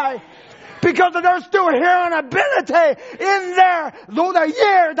prophesy. Because there's still hearing ability in there. Though the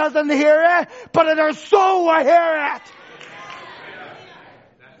ear doesn't hear it, but their soul will hear it.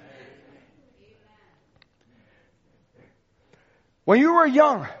 When you were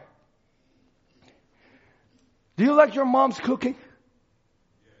young, do you like your mom's cooking?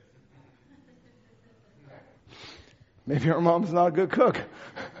 Maybe your mom's not a good cook.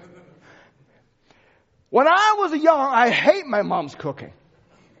 When I was young, I hate my mom's cooking.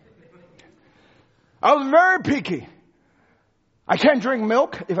 I was very picky. I can't drink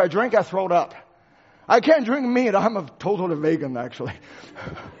milk. If I drink, I throw it up. I can't drink meat. I'm a total vegan, actually.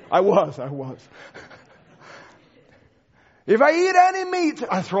 I was. If I eat any meat,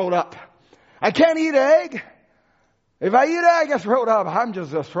 I throw it up. I can't eat egg. If I eat egg, I throw it up. I'm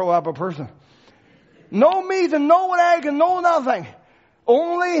just a throw up a person. No meat and no egg and no nothing.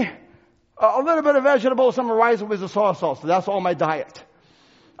 Only a little bit of vegetables, some rice with the soy sauce. That's all my diet.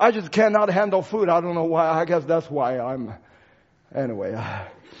 I just cannot handle food. I don't know why. I guess that's why I'm... Anyway.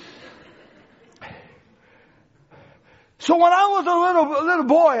 So when I was a little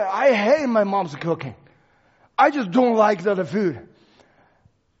boy, I hated my mom's cooking. I just don't like the food.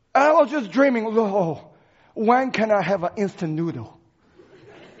 And I was just dreaming, when can I have an instant noodle?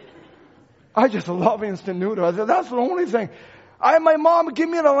 I just love instant noodle. I said, that's the only thing. My mom give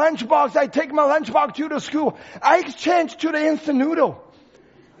me the lunchbox. I take my lunchbox to the school. I exchange to the instant noodle.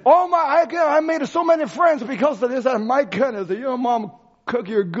 I made so many friends because of this. And my goodness, your mom cook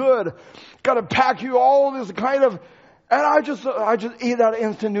you good. Got to pack you all this kind of, and I just eat that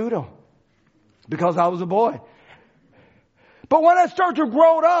instant noodle because I was a boy. But when I start to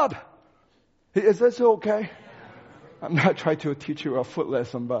grow up, is this okay? I'm not trying to teach you a foot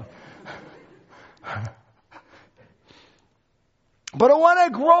lesson, but when I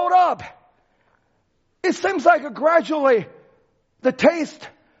growed up, it seems like gradually the taste,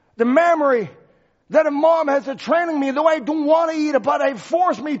 the memory that a mom has training me, though I don't want to eat it, but they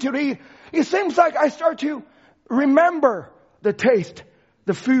force me to eat. It seems like I start to remember the taste,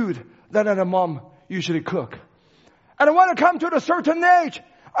 the food that a mom usually cook. And when I come to a certain age,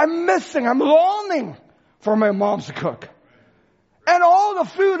 I'm longing for my mom's to cook. And all the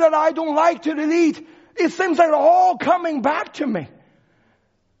food that I don't like to eat, it seems like all coming back to me.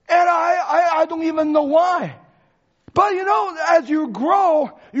 And I don't even know why. But as you grow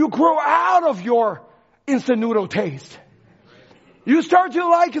out of your instant noodle taste. You start to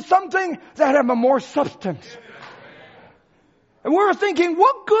like something that has more substance. And we're thinking,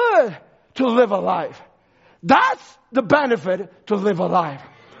 what good to live a life? That's the benefit to live a life.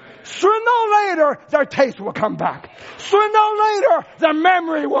 Sooner or later, their taste will come back. Sooner or later, their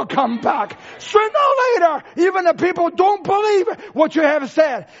memory will come back. Sooner or later, even the people don't believe what you have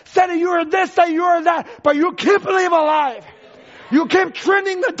said. Said you are this, say you are that, but you keep living alive. You keep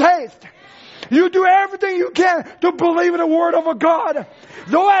training the taste. You do everything you can to believe in the word of God.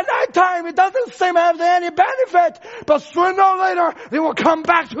 Though at that time it doesn't seem to have any benefit, but sooner or later they will come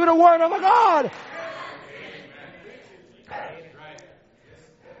back to the word of God.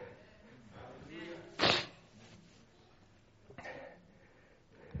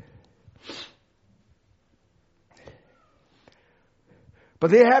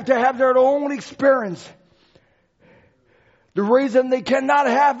 But they have to have their own experience. The reason they cannot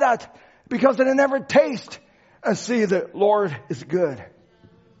have that, because they never taste and see that Lord is good.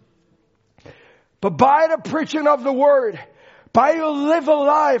 But by the preaching of the word, by you live a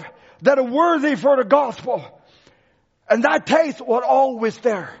life that are worthy for the gospel, and that taste was always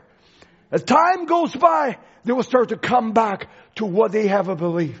there. As time goes by, they will start to come back to what they have a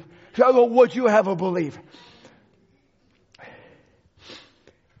belief. What you have a belief.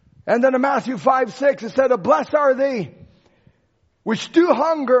 And then in Matthew 5:6 it said, blessed are they which do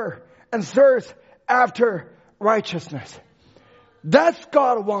hunger and thirst after righteousness. That's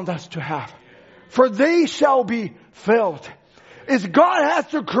God wants us to have. For they shall be filled. Is God has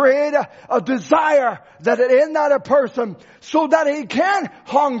to create a desire that in that person so that he can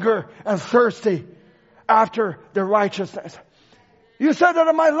hunger and thirsty after the righteousness. You said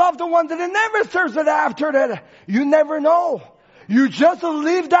that my loved one that never thirsted after that. You never know. You just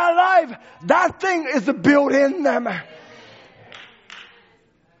live that life. That thing is built in them.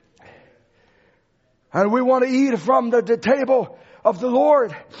 And we want to eat from the table of the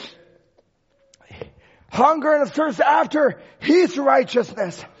Lord. Hunger and thirst after His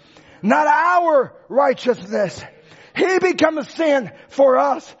righteousness. Not our righteousness. He becomes sin for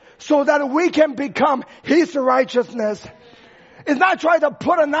us so that we can become His righteousness. It's not trying to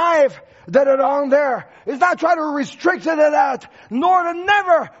put a knife that is on there. It's not trying to restrict it at that. Nor to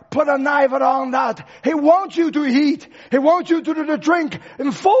never put a knife on that. He wants you to eat. He wants you to drink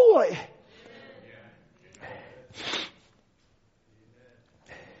in fully.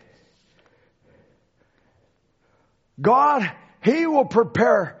 God, He will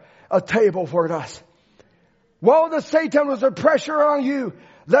prepare a table for us. While the Satan was a pressure on you,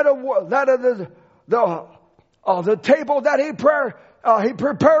 the table that he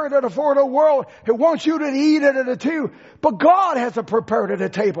prepared it for the world. He wants you to eat it too. But God has prepared it a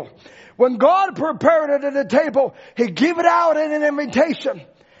table. When God prepared it at the table, He gave it out in an invitation.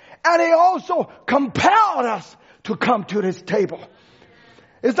 And He also compelled us to come to this table.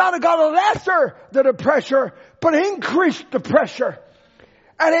 It's not God lesser than the pressure, but increased the pressure.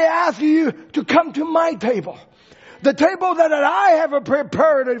 And He asks you to come to my table. The table that I have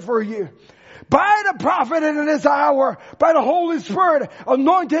prepared for you. By the prophet in this hour, by the Holy Spirit,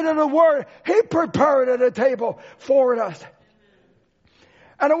 anointed in the Word, He prepared at a table for us.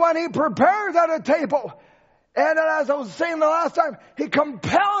 And when He prepares at a table, and as I was saying the last time, He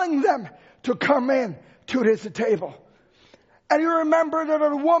compelling them to come in to this table. And you remember that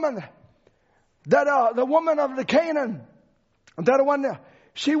the woman of the Canaan, that one,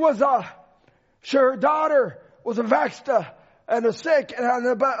 she was her daughter was vexed and sick and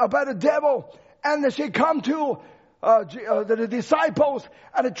about a devil, and she come to the disciples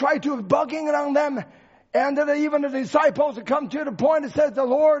and they tried to bugging it on them, and then even the disciples come to the point and said, the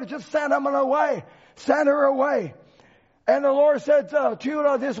Lord just send them away, send her away. And the Lord said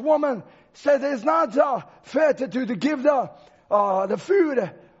to this woman, said it's not fit to give the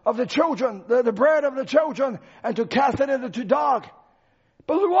food of the children, the bread of the children, and to cast it into dog.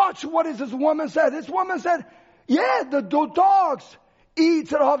 But watch what is this woman said. This woman said, yeah, the dogs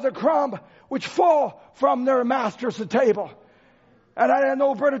eat of the crumb which fall from their master's table. And I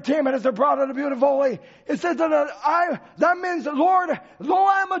know Brother Tim has brought it beautifully. It says that means, Lord, though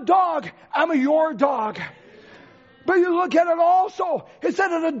I'm a dog, I'm your dog. But you look at it also, it said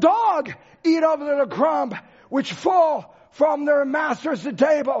that a dog eat of the crumb which fall from their master's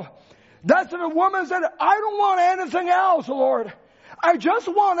table. That's what the woman said, I don't want anything else, Lord. I just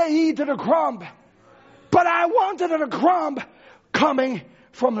want to eat the crumb. But I wanted the crumb coming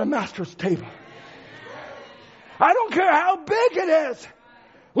from the master's table. I don't care how big it is.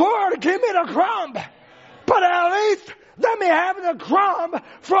 Lord, give me the crumb. But at least let me have the crumb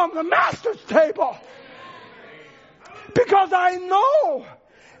from the master's table. Because I know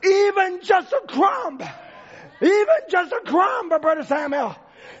even just a crumb Even just a crumb, Brother Samuel.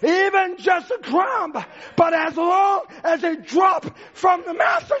 Even just a crumb. But as long as it drops from the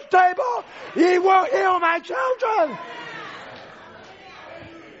master's table, he will heal my children.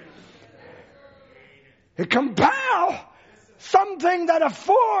 It compels something that is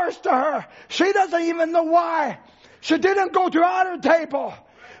forced to her. She doesn't even know why. She didn't go to other table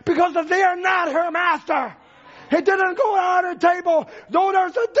because they are not her master. He didn't go to other table, though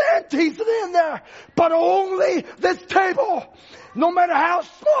there's a dentist in there, but only this table. No matter how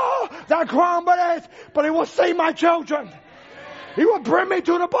small that crumb is, but it will save my children. He will bring me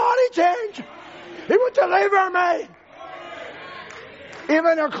to the body change. He will deliver me.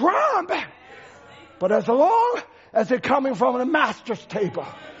 Even a crumb. But as long as it's coming from the master's table.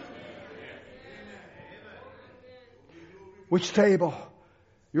 Which table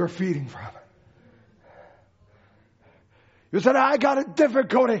you're feeding from? You said, I got a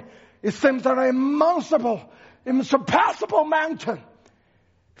difficulty. It seems an insurpassable mountain.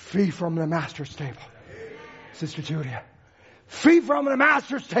 Feed from the master's table. Sister Julia. Feed from the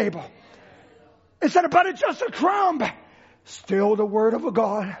master's table. It said, but it's just a crumb. Still the word of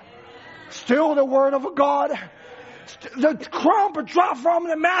God. Still the word of God. The crumb dropped from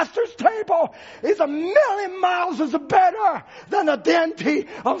the master's table is 1,000,000 miles better than the dainty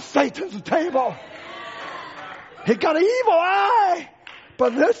of Satan's table. He got an evil eye,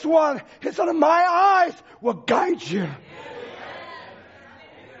 but this one, he said, my eyes will guide you.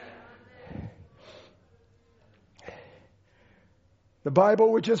 The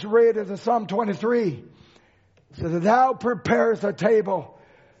Bible we just read is in Psalm 23. It says, thou preparest a table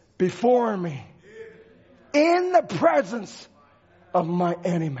before me in the presence of my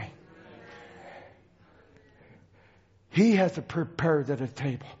enemy. He has prepared at a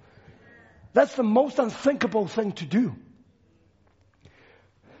table. That's the most unthinkable thing to do.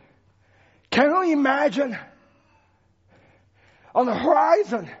 Can you imagine on the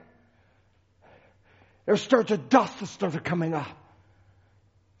horizon there starts a dust that starts coming up.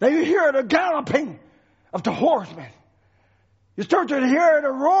 Then you hear the galloping of the horsemen. You start to hear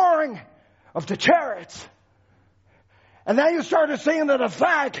the roaring of the chariots. And then you start to sing to the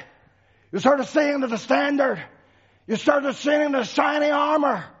flag. You start to sing to the standard. You start to sing the shining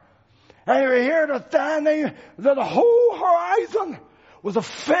armor. And you hear the whole horizon was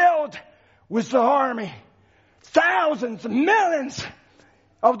filled with the army. Thousands, millions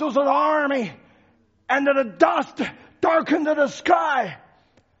of those in the army. And then the dust darkened the sky.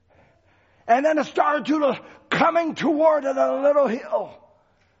 And then it started coming toward a little hill.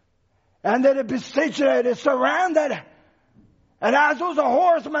 And then it besieged it, it surrounded. And as those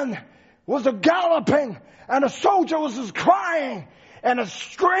horsemen was galloping, and the soldier was crying, and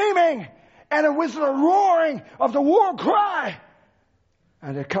screaming, and it was the roaring of the war cry.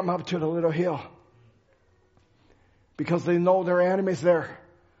 And they come up to the little hill. Because they know their enemy's there.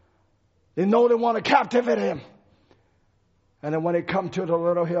 They know they want to captivate him. And then when they come to the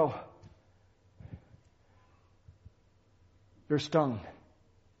little hill, they're stung.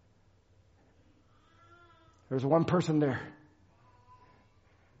 There's one person there.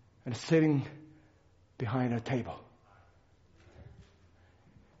 And sitting behind a table.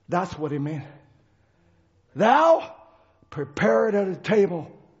 That's what he meant. Thou prepared at a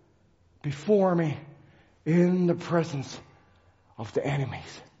table before me in the presence of the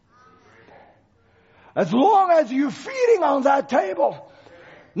enemies. As long as you're feeding on that table,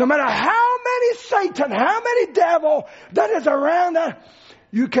 no matter how many Satan, how many devil that is around that,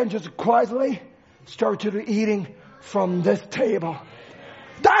 you can just quietly start to eating from this table.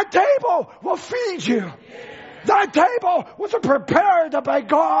 That table will feed you. That table was prepared by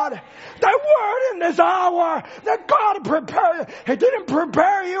God. That word in this hour that God prepared. He didn't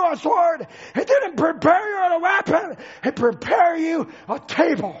prepare you a sword. He didn't prepare you a weapon. He prepared you a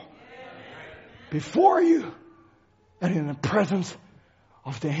table before you and in the presence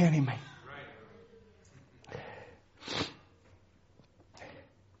of the enemy.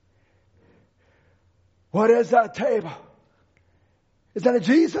 What is that table? Is that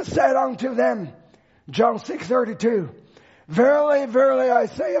Jesus said unto them, John 6:32, verily, verily, I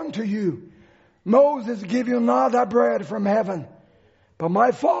say unto you, Moses gave you not that bread from heaven, but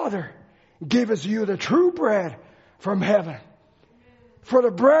my Father giveth you the true bread from heaven. For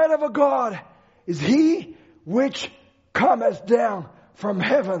the bread of God is he which cometh down from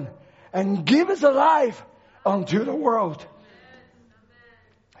heaven and giveth life unto the world.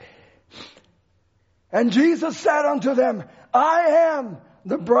 And Jesus said unto them, I am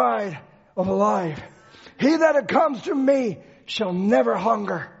the bread of life. He that comes to me shall never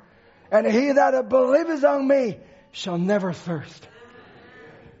hunger, and he that believeth on me shall never thirst.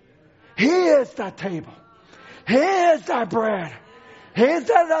 He is that table. He is that bread. He is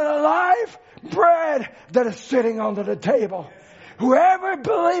that alive bread that is sitting under the table. Whoever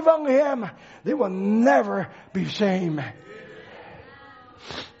believes on Him, they will never be shamed.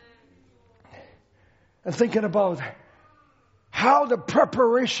 And thinking about how the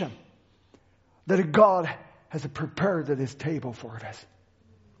preparation that God has prepared at His table for us.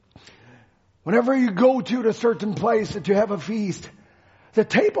 Whenever you go to a certain place that you have a feast, the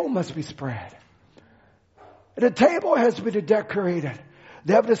table must be spread. The table has to be decorated.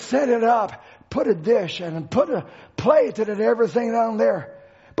 They have to set it up, put a dish and put a plate and everything on there.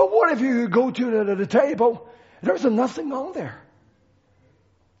 But what if you go to the table, there's nothing on there?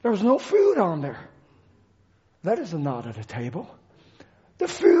 There's no food on there. That is not at the table. The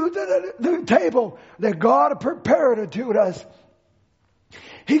food, the table that God prepared to us,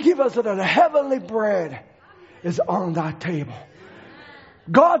 He gave us that the heavenly bread is on that table.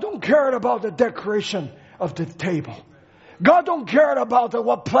 God don't care about the decoration of the table. God don't care about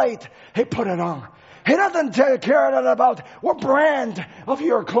what plate He put it on. He doesn't care about what brand of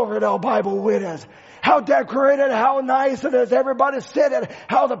your Cloverdale Bible with is. How decorated, how nice it is, everybody sitting,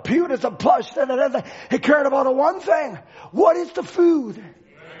 how the pew is plush and it is. He cared about the one thing. What is the food?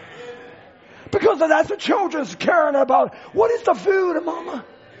 Because that's what children's caring about. What is the food, Mama?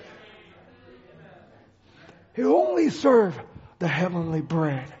 He only served the heavenly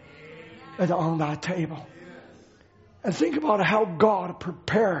bread on that table. And think about how God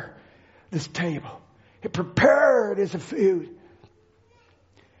prepared this table. He prepared His food.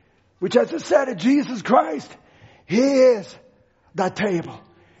 Which, as I said, Jesus Christ, He is that table.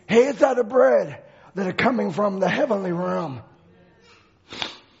 He is that bread that are coming from the heavenly realm.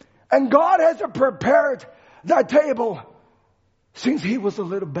 And God has prepared that table since He was a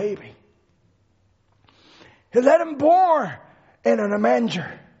little baby. He let Him born in a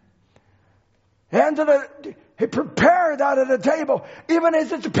manger. And He prepared that at the table. Even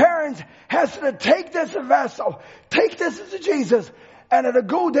as His parents has to take this vessel, take this as Jesus, and it'll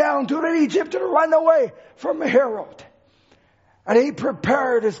go down to Egypt to run away from Herod. And He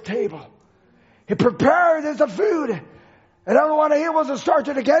prepared His table. He prepared His food. And I don't want to hear was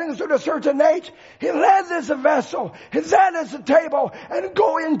started getting to a certain age. He led this vessel. He led this table and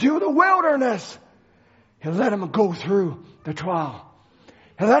go into the wilderness. He let Him go through the trial.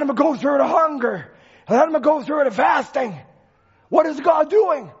 He let Him go through the hunger. He let Him go through the fasting. What is God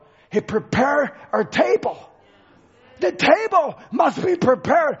doing? He prepared our table. The table must be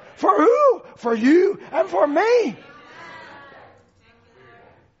prepared for who? For you and for me.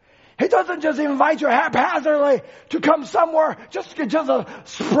 He doesn't just invite you haphazardly to come somewhere just to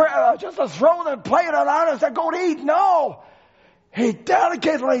throw the plate on us and go to eat. No. He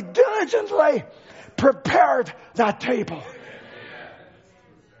delicately, diligently prepared that table.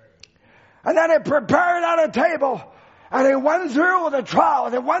 And then He prepared on a table. And He went through the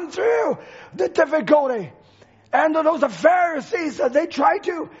trial. He went through the difficulty. And those Pharisees, they tried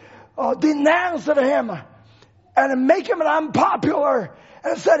to denounce Him and make Him unpopular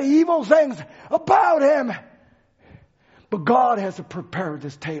and said evil things about Him. But God has prepared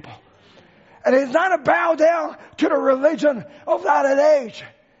this table. And He's not a bow down to the religion of that age.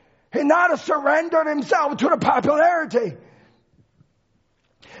 He not surrendered Himself to the popularity.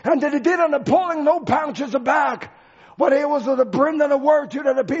 And that He didn't pulling no punches back when He was bringing the word to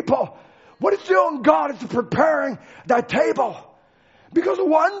the people. What He's doing, God is preparing that table. Because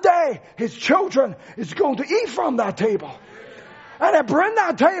one day His children is going to eat from that table. And they bring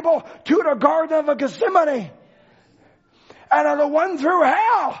that table to the Garden of Gethsemane. And they went through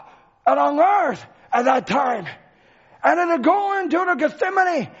hell and on earth at that time. And then they go into the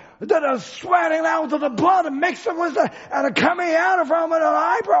Gethsemane that are sweating out of the blood and mixing with and coming out from an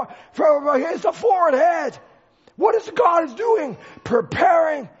eyebrow, from his forehead. What is God doing?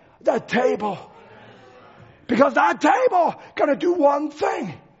 Preparing that table. Because that table gonna do one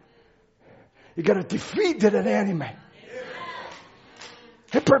thing. You're gonna defeat an enemy.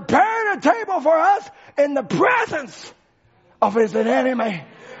 He prepared a table for us in the presence of His enemy.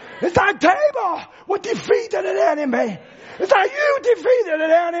 It's that table what defeated an enemy. It's that you defeated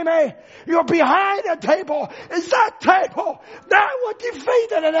an enemy. You're behind the table. It's that table that what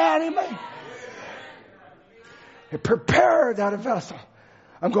defeated an enemy. He prepared that vessel.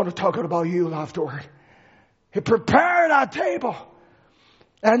 I'm going to talk about you afterward. He prepared that table.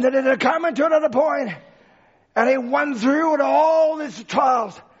 And then it coming to another point. And He went through all these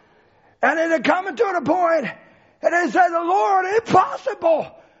trials. And then it coming to the point. And He said, Lord, if possible,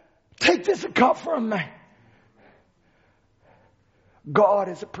 take this cup from me. God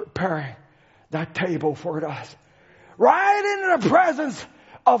is preparing that table for us. Right in the presence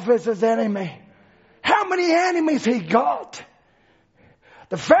of His enemy. how many enemies he got.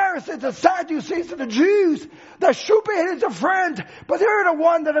 The Pharisees, the Sadducees, and the Jews that should be his friend, but they're the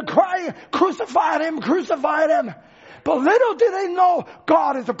one that are crying, crucified him, crucified him. But little did they know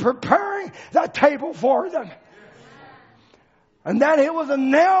God is preparing that table for them. And then he was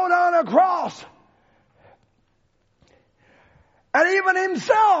nailed on a cross. And even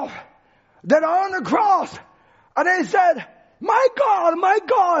himself, that on the cross, and he said, my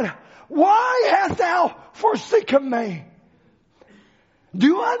God, why hast thou forsaken me? Do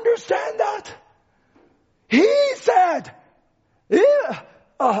you understand that? He said, Eli,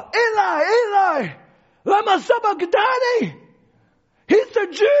 Eli, lama sabachthani. He's a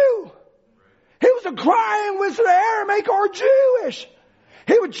Jew. He was crying with the Aramaic or Jewish.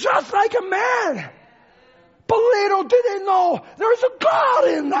 He was just like a man. But little did they know there's a God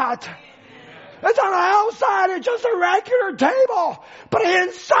in that. It's on the outside, it's just a regular table. But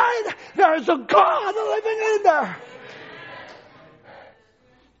inside, there's a God living in there.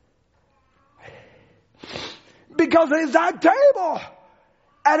 Because it's that table.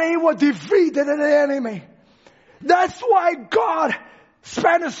 And he was defeated in the enemy. That's why God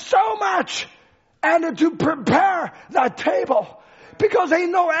spent so much and to prepare that table. Because he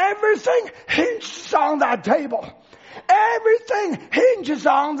knows everything hinges on that table. Everything hinges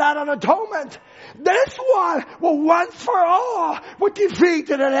on that atonement. This one will once for all will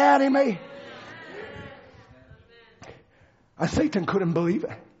defeated an enemy. And Satan couldn't believe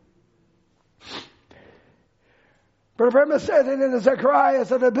it. Brother Bremer said it in Zechariah,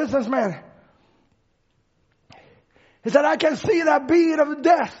 said a businessman. He said, I can see that bead of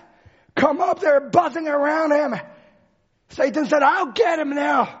death come up there buzzing around him. Satan said, I'll get him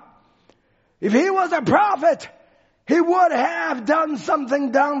now. If he was a prophet, he would have done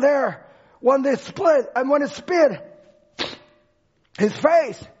something down there when they split and when it spit his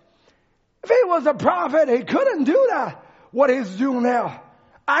face. If he was a prophet, he couldn't do that, what he's doing now.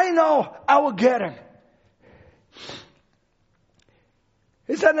 I know I will get him.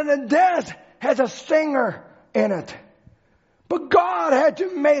 He said that the death has a stinger in it. But God had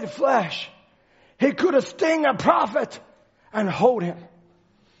to make flesh. He could have sting a prophet and hold him.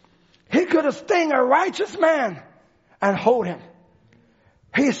 He could have sting a righteous man and hold him.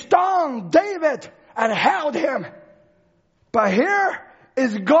 He stung David and held him. But here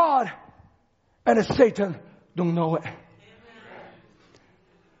is God and Satan don't know it.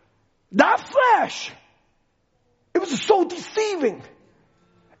 That flesh, it was so deceiving.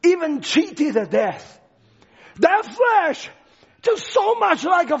 Even cheated to death. That flesh, just so much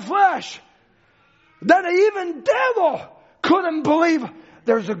like a flesh, that even devil couldn't believe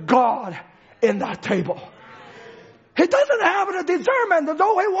there's a God in that table. He doesn't have the discernment,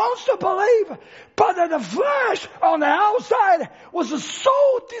 though he wants to believe. But that the flesh on the outside was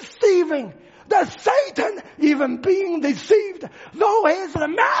so deceiving that Satan, even being deceived, though he is the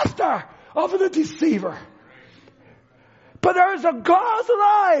master of the deceiver. But there is a God's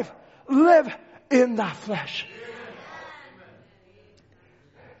life live in that flesh.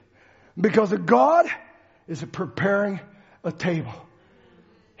 Because God is preparing a table.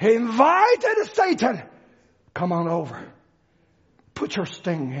 He invited Satan, come on over. Put your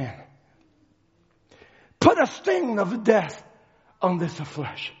sting in. Put a sting of death on this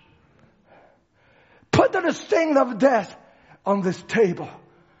flesh. Put the sting of death on this table.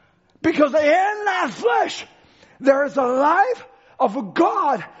 Because in that flesh, there is a life of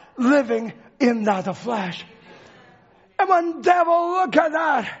God living in that flesh. And when devil look at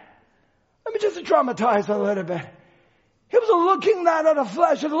that, let me just dramatize a little bit. He was looking at the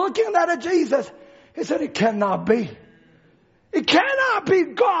flesh and looking at Jesus. He said, it cannot be. It cannot be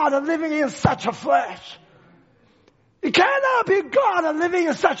God living in such a flesh. It cannot be God living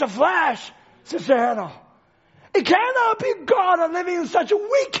in such a flesh, Sister Hannah. It cannot be God living in such a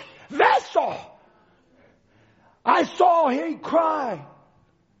weak vessel. I saw him cry.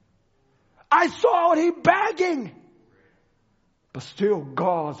 I saw him begging. But still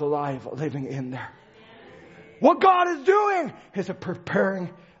God's alive, living in there. What God is doing is preparing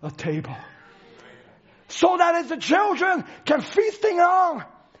a table. So that his children can feasting on.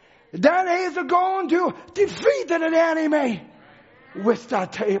 Then he is going to defeat an enemy with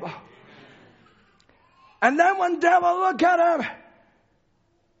that table. And then when devil looked at him,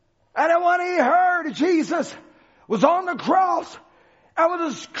 and then when he heard Jesus was on the cross and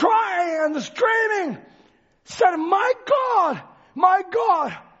was crying and screaming, said, my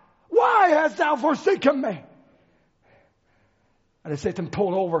God, why hast thou forsaken me? And Satan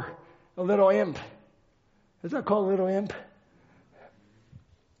pulled over a little imp. Is that called a little imp?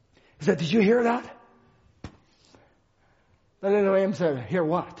 He said, did you hear that? The little imp said, hear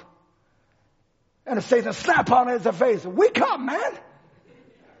what? And Satan slapped on his face. Wake up, man.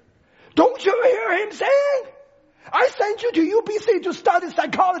 Don't you hear him saying, I sent you to UBC to study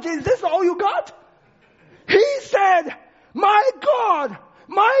psychology. Is this all you got? He said, my God,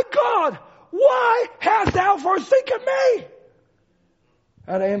 why hast thou forsaken me?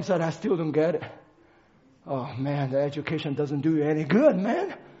 And Aim said, I still don't get it. Oh man, the education doesn't do you any good,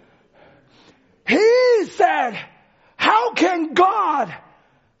 man. He said, how can God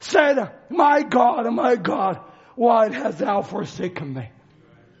said, my God, why hast thou forsaken me?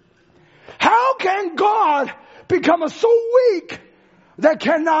 How can God become so weak that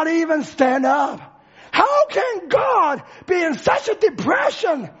cannot even stand up? How can God be in such a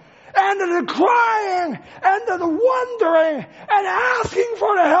depression and the crying and the wondering and asking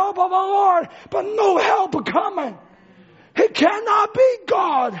for the help of the Lord, but no help coming? He cannot be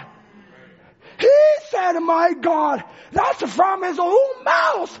God. He said, my God, that's from his own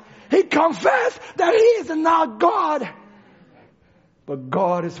mouth. He confessed that he is not God. But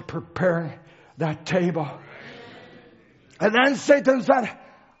God is preparing that table. And then Satan said,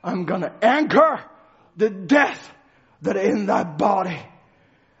 I'm going to anchor the death that is in that body.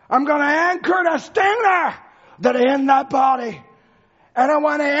 I'm going to anchor the stinger that is in that body. And I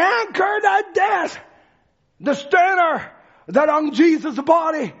want to anchor that death, the stinger that on Jesus'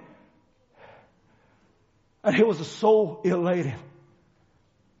 body. And he was so elated.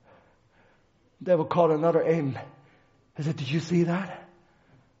 The devil called another Aim. He said, did you see that?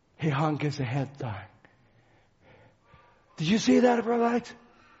 He hung his head down. Did you see that, Brother Alex?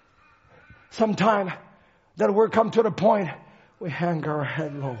 Sometime that we're come to the point we hang our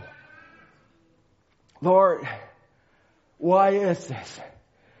head low. Lord, why is this?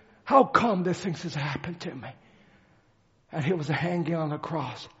 How come these things has happened to me? And he was hanging on the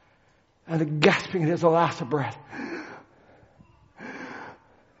cross and gasping in his last breath.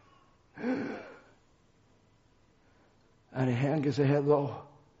 And he hung his head low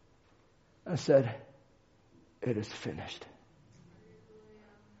and said, it is finished.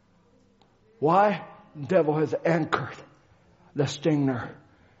 Why? The devil has anchored the stinger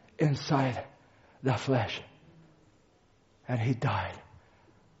inside the flesh. And he died.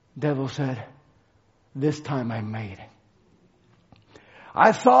 The devil said, this time I made it.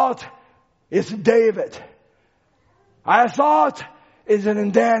 I thought it's David. I thought it's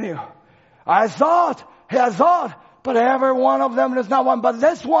in Daniel. I thought, but every one of them is not one. But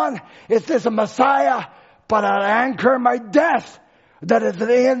this one is this Messiah. But I'll anchor my death that is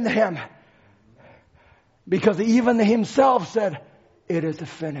in him. Because even himself said, it is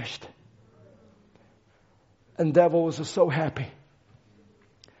finished. And the devil was so happy.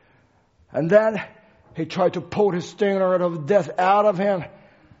 And then he tried to pull his stinger of death out of him.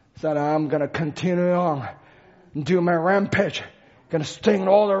 Said, I'm going to continue on and do my rampage. Going to sting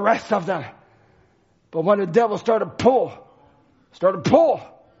all the rest of them. But when the devil started to pull,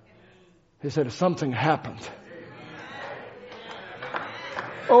 he said, something happened.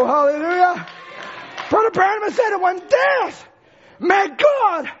 Oh, hallelujah. Brother Branham said, when death, may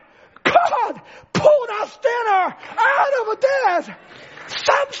God pull that sinner out of death.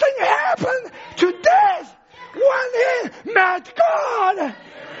 Something happened to death when he met God.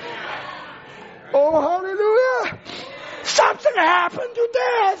 Oh, hallelujah. Something happened to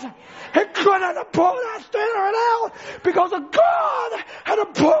death. He couldn't pull that stinger out because God had to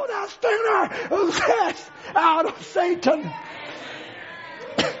pull that stinger of death out of Satan.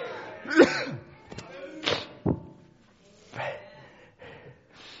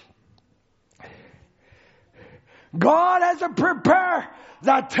 God has to prepare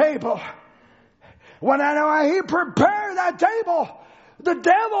that table. When he prepared that table, the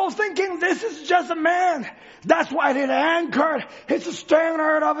devil's thinking this is just a man. That's why it anchored his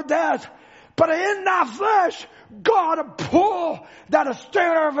stinger of death. But in that flesh, God pulled that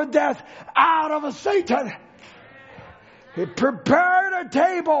stinger of death out of Satan. He prepared a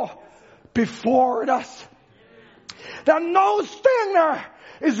table before us. That no stinger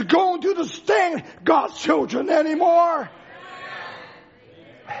is going to sting God's children anymore.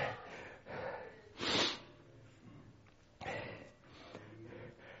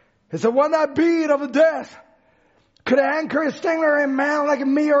 He said, when that bead of death could anchor a stinger in man like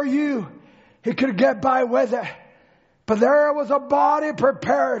me or you, he could get by with it. But there was a body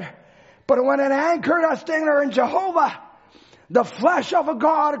prepared. But when it anchored a stinger in Jehovah, the flesh of a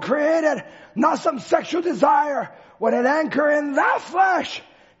God created, not some sexual desire. When it anchored in that flesh,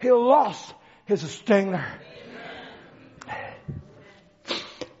 he lost his stinger.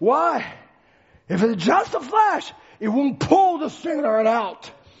 Why? If it's just a flesh, it won't pull the stinger out.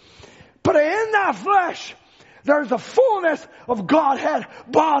 But in that flesh, there's a fullness of Godhead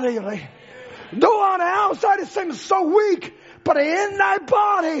bodily. Though on the outside it seems so weak, but in thy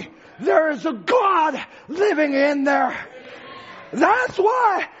body there is a God living in there. That's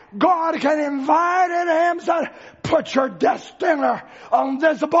why God can invite in him and say, put your death stinger on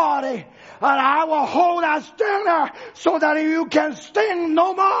this body, and I will hold that stinger so that you can sting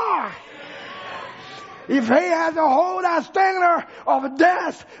no more. If he has a hold that stinger of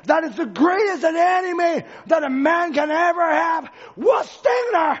death, that is the greatest enemy that a man can ever have. What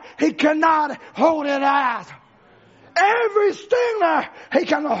stinger he cannot hold it at? Every stinger he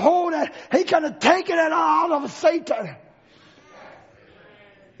can hold it. He can take it out of Satan.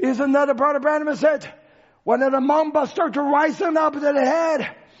 Is another brother Branham said, when the mamba started rising up to the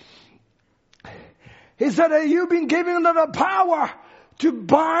head, he said that you've been given the power to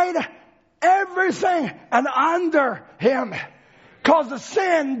bind everything and under him. Cause the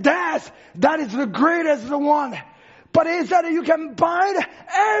sin, death, that is the greatest one. But he said that you can bind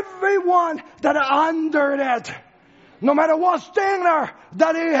everyone that are under it. No matter what stinger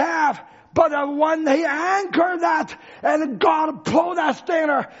that he have. But when he anchored that, and God pulled that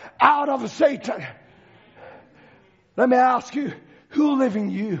stinger out of Satan. Let me ask you, who live in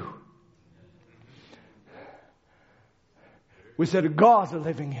you? We said, God's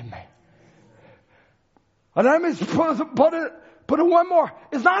living in me. And let me put it one more.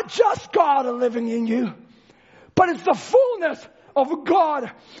 It's not just God living in you, but it's the fullness of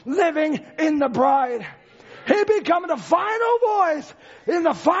God living in the bride. He become the final voice in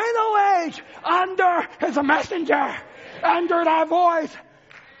the final age under his messenger. Under that voice.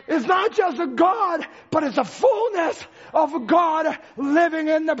 It's not just a God, but it's the fullness of God living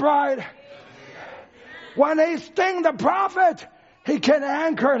in the bride. When he sting the prophet, he can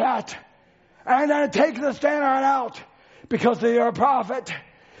anchor that. And then take the stinger out because they're a prophet.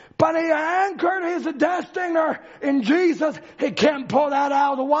 But he anchored his death stinger in Jesus. He can't pull that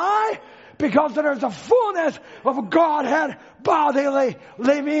out. Why? Because there's a fullness of Godhead bodily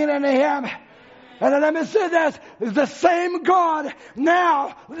living in him. And then let me say this, is the same God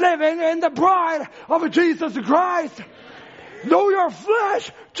now living in the bride of Jesus Christ. Though your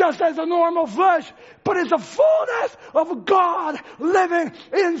flesh just as a normal flesh, but it's the fullness of God living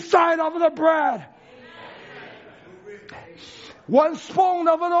inside of the bread. One spoon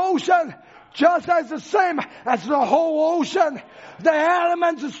of an ocean, just as the same as the whole ocean. The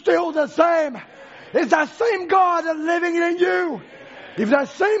elements are still the same. It's that same God living in you. If that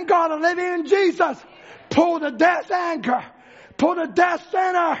same God living in Jesus, pull the death anchor, pull the death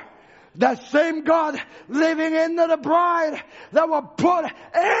center. That same God living into the bride that will put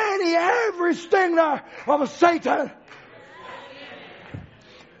every stinger of Satan.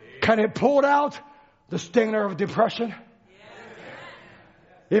 Can he pull out the stinger of depression?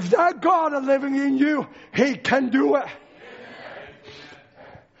 If that God is living in you, he can do it.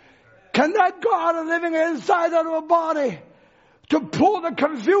 Can that God living inside of a body to pull the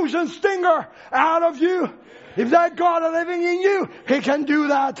confusion stinger out of you? If that God is living in you, he can do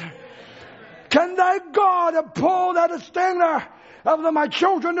that. Can that God pull that stinger of my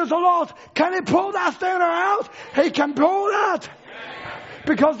children is lost? Can he pull that stinger out? He can pull that.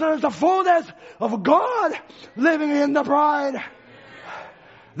 Because there's the fullness of God living in the bride.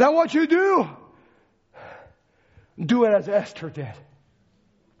 Then what you do it as Esther did.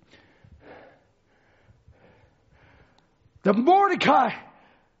 The Mordecai,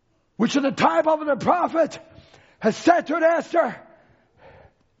 which is the type of the prophet, has said to Esther,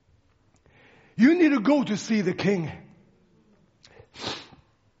 you need to go to see the king.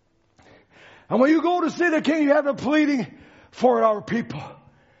 And when you go to see the king, you have a pleading for our people.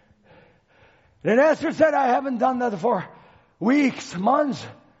 And Esther said, I haven't done that for weeks, months.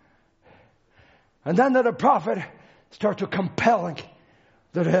 And then the prophet started compelling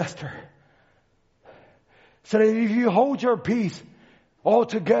the Esther. Said, if you hold your peace all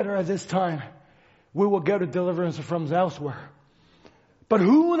together at this time, we will get a deliverance from elsewhere. But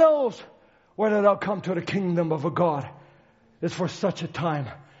who knows whether they'll come to the kingdom of a God. It's for such a time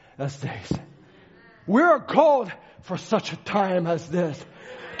as this. We are called for such a time as this.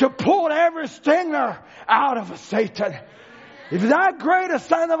 To pull every stinger out of Satan. If that greatest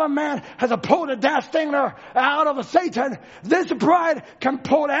son of a man has pulled a death stinger out of Satan, this bride can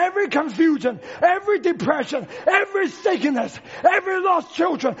pull every confusion, every depression, every sickness, every lost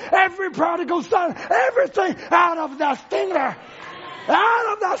children, every prodigal son, everything out of that stinger,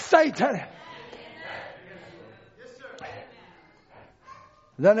 out of that Satan.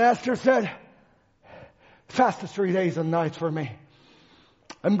 Then Esther said, fast 3 days and nights for me.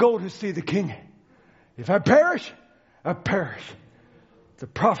 I'm going to see the king. If I perish, I perish. The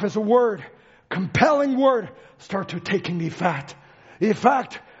prophet's word, compelling word, start to taking effect. In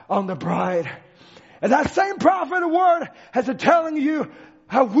fact, on the bride. And that same prophet word has a telling you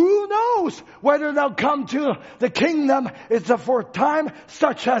how who knows whether they'll come to the kingdom. It's for time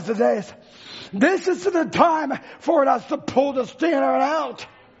such as it is. This is the time for us to pull the stinger out.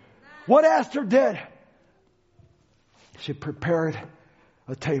 What Esther did, she prepared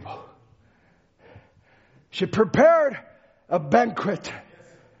a table. She prepared a banquet.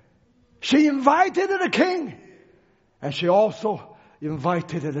 She invited the king. And she also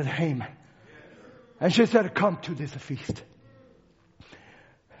invited the Haman. And she said, come to this feast.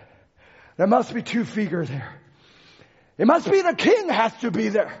 There must be two figures there. It must be the king has to be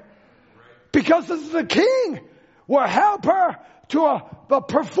there. Because it's the king will help her to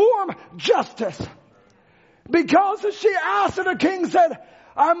perform justice. Because she asked the king, said,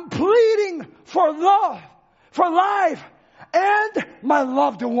 I'm pleading for love, for life, and my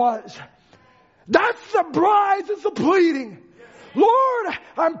loved ones. That's the bride, is the pleading. Lord,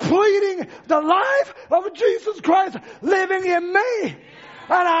 I'm pleading the life of Jesus Christ living in me.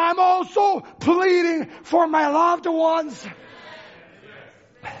 And I'm also pleading for my loved ones.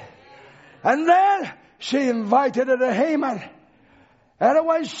 And then she invited the Haman. And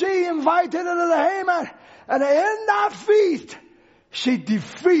when she invited the Haman, and in that feast, she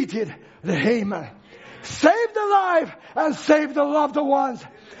defeated the Haman. Saved the life and saved the loved ones.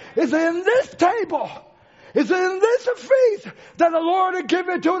 It's in this table, it's in this feast that the Lord has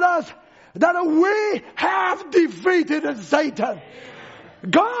given to us, that we have defeated Satan.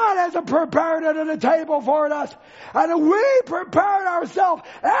 God has prepared it at the table for us. And we prepared ourselves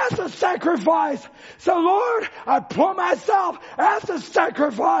as a sacrifice. So Lord, I put myself as a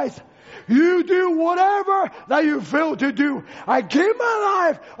sacrifice. You do whatever that you feel to do. I give my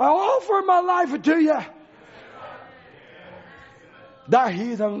life. I offer my life to you. That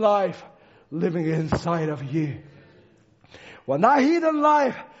hidden life living inside of you. When that hidden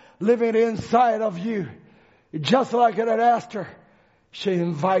life living inside of you, just like it at Esther, she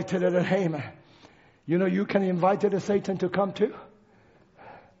invited it at Haman. You know, you can invite it at Satan to come too.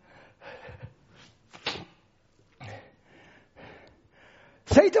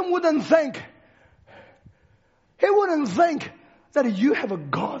 Satan wouldn't think, he wouldn't think that you have a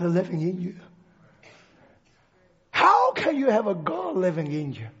God living in you. How can you have a God living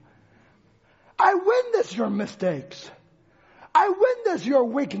in you? I witness your mistakes. I witness your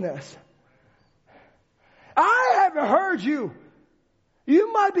weakness. I have heard you.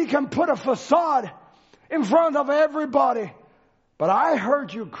 You might can put a facade in front of everybody, but I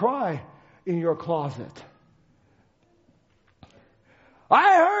heard you cry in your closet.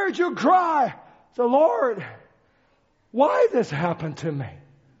 I heard you cry, the Lord, why this happened to me?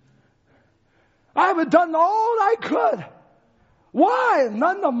 I haven't done all I could. Why?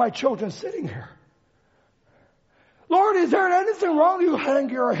 None of my children sitting here. Lord, is there anything wrong? You hang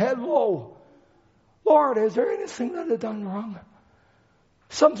your head low. Lord, is there anything that I've done wrong?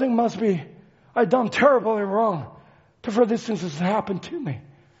 Something must be, I've done terribly wrong for this thing to happen to me.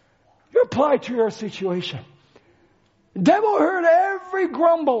 You apply to your situation. The devil heard every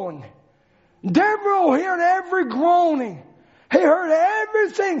grumbling. The devil heard every groaning. He heard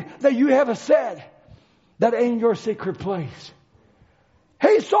everything that you have said that in your secret place.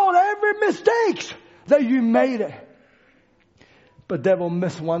 He saw every mistake that you made it. But devil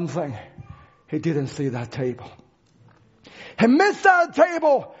missed one thing. He didn't see that table. He missed that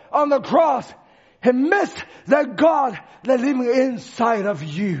table on the cross. He missed that God that living inside of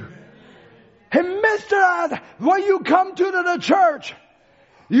you. He missed that when you come to the church.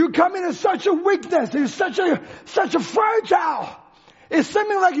 You come in such a weakness. You're such a fragile. It's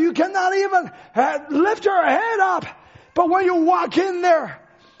something like you cannot even lift your head up. But when you walk in there,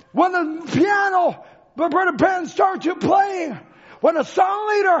 when the piano, Brother Ben start to playing, when the song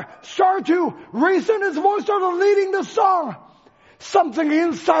leader start to raise his voice, start leading the song, something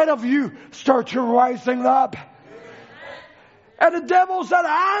inside of you starts to rising up. And the devil said,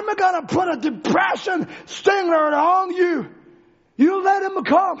 I'm going to put a depression stinger on you. You let him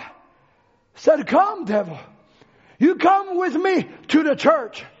come. Said, come, devil. You come with me to the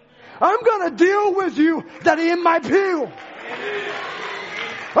church. I'm going to deal with you that in my pew.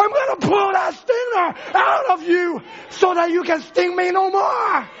 I'm going to pull that stinger out of you so that you can sting me no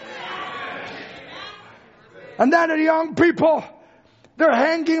more. And then the young people, they're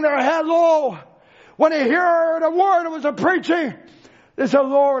hanging their head low. When they hear the word was a preaching, they say,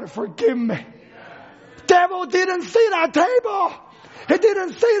 Lord, forgive me. Devil didn't see that table. He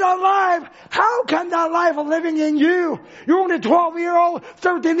didn't see that life. How can that life living in you? You're only 12-year-old,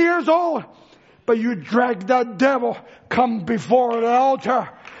 13 years old. But you drag that devil, come before the altar.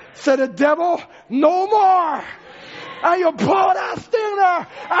 Say, the devil, no more. And you pull that stinger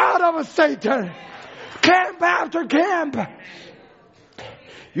out of Satan. Camp after camp.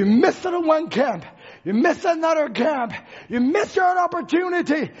 You miss it in one camp. You miss another camp. You miss your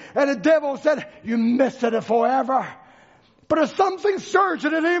opportunity. And the devil said, you missed it forever. But there's something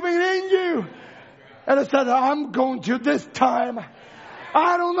surging and living in you. And it said, I'm going to this time.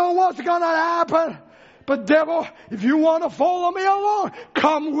 I don't know what's going to happen. But devil, if you want to follow me along,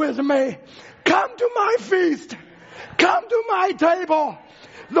 come with me. Come to my feast. Come to my table.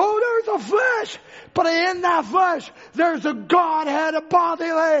 Though there's a flesh, but in that flesh, there's a Godhead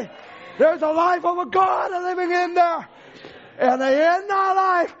bodily. There's a life of a God living in there. And in that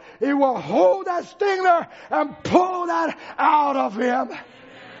life, He will hold that stinger and pull that out of him.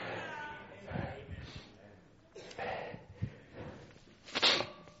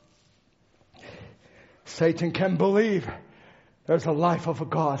 Satan can believe there's a life of a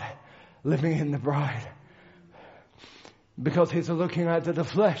God living in the bride. Because he's looking at the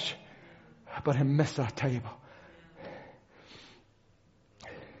flesh, but he missed that table.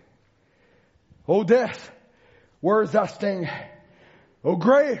 Oh death, where is that sting? Oh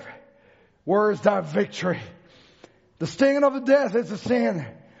grave, where is that victory? The sting of the death is the sin,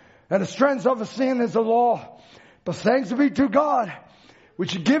 and the strength of the sin is the law. But thanks be to God,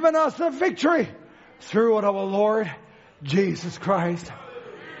 which has given us the victory through our Lord Jesus Christ.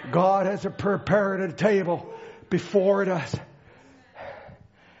 God has prepared a table before us.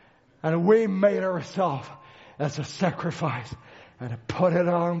 And we made ourselves as a sacrifice and put it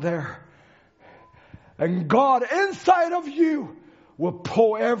on there. And God inside of you will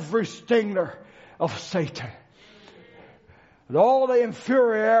pull every stinger of Satan. And all the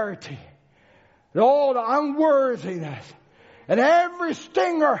inferiority. And all the unworthiness. And every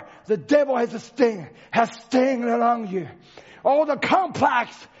stinger the devil has stinged along you. All the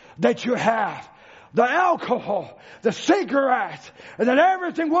complex that you have. The alcohol, the cigarettes, and then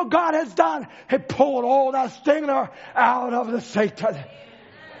everything what God has done, He pulled all that stinger out of the Satan.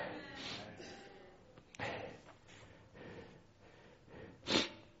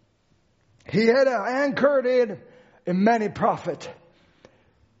 He had anchored it in many prophets.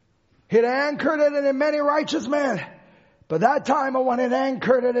 He had anchored it in many righteous men. But that time when He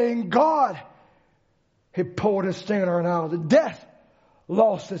anchored it in God, He pulled His stinger out. The death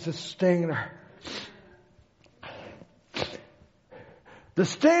lost its stinger. The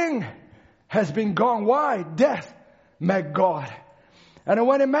sting has been gone. Why? Death met God. And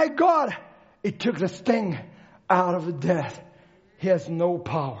when it met God, it took the sting out of the death. He has no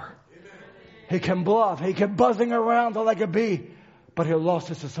power. He can bluff. He can buzzing around like a bee. But he lost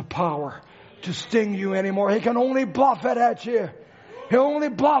his power to sting you anymore. He can only bluff it at you. He only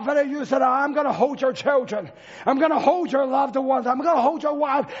bluff it at you. Said, I'm going to hold your children. I'm going to hold your loved ones. I'm going to hold your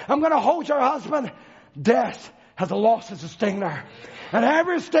wife. I'm going to hold your husband. Death has lost its stinger. And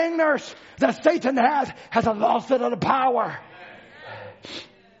every stinger that Satan has lost it of the power.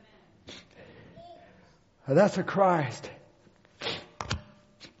 And that's a Christ.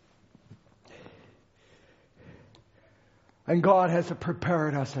 And God has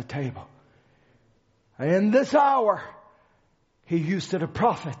prepared us a table. And in this hour, He used a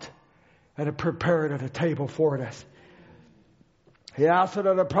prophet and prepared a table for us. He asked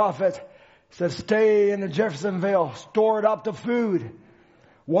the prophet, said, stay in Jeffersonville, stored up the food.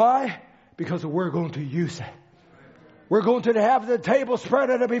 Why? Because we're going to use it. We're going to have the table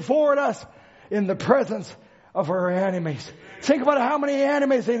spread before us in the presence of our enemies. Think about how many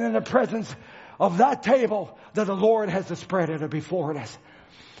enemies in the presence of that table that the Lord has spread before us.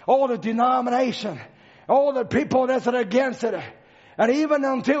 All the denomination, all the people that are against it. And even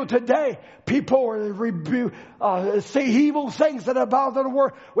until today, people say evil things about the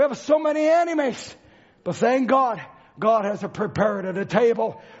world. We have so many enemies. But thank God, God has prepared a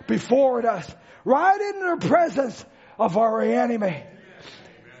table before us, right in the presence of our enemy.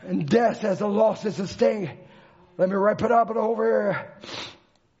 And death has lost its sting. Let me wrap it up over here.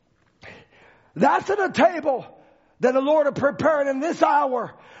 That's the table that the Lord has prepared in this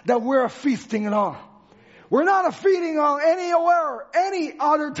hour that we're feasting on. We're not feeding on any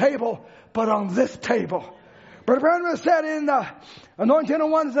other table, but on this table. Brother Branham said in the Anointing of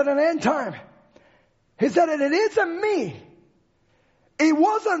Ones at an end time, he said that it isn't me. It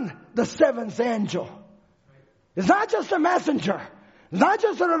wasn't the seventh angel. It's not just a messenger. It's not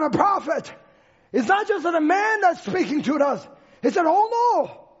just a prophet. It's not just a man that's speaking to us. He said, oh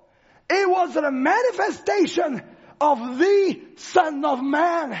no. It was a manifestation of the Son of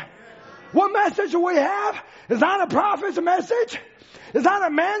Man. What message we have is not a prophet's message. It's not a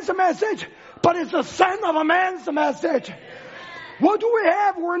man's message, but it's the Son of a man's message. What do we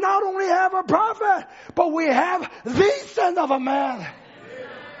have? We not only have a prophet, but we have the Son of a Man.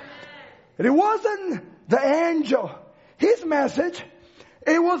 And it wasn't the angel, his message.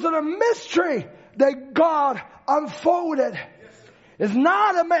 It was a mystery that God unfolded. It's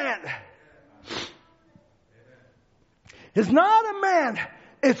not a man. It's not a man.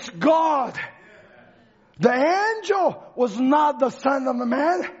 It's God. The angel was not the Son of a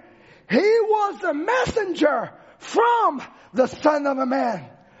Man. He was the messenger from the Son of a Man.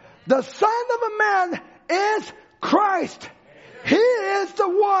 The Son of a Man is Christ. He is the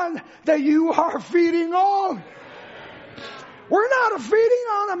one that you are feeding on. We're not feeding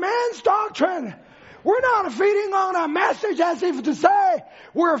on a man's doctrine. We're not feeding on a message as if to say,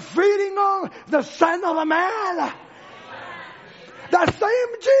 we're feeding on the Son of a Man. That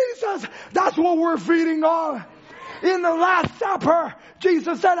same Jesus, that's what we're feeding on. In the Last Supper,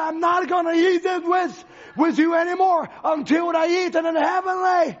 Jesus said, I'm not going to eat it with you anymore until I eat it in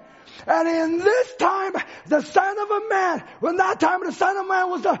heavenly. And in this time, the Son of a Man, when that time the Son of Man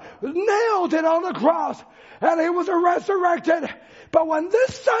was nailed it on the cross, and he was resurrected. But when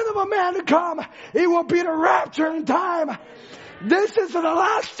this Son of a Man come, it will be the rapture in time. This is the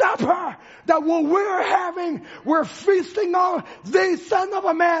Last Supper that what we're having. We're feasting on the Son of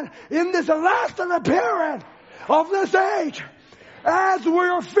a Man in this last appearance of this age. As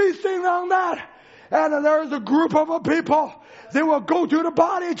we're feasting on that, and there's a group of people, they will go to the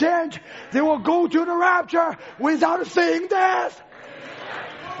body change. They will go to the rapture without seeing death.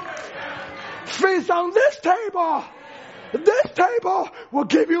 Feast on this table. This table will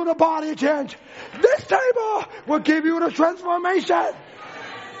give you the body change. This table will give you the transformation.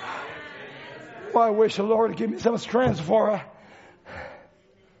 Well, I wish the Lord would give me some strength for it.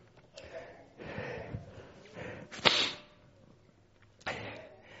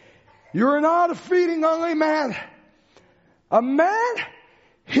 You're not feeding on a man. A man,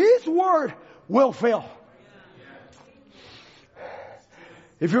 his word will fail.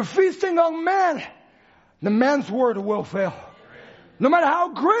 If you're feasting on man, the man's word will fail. No matter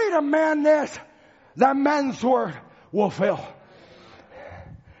how great a man is, that man's word will fail.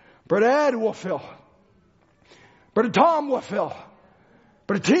 Brother Ed will fail. Brother Tom will fail.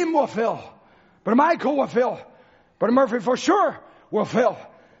 Brother Tim will fail. Brother Michael will fail. Brother Murphy for sure will fail.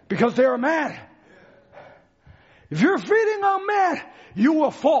 Because they're a man. If you're feeding on man, you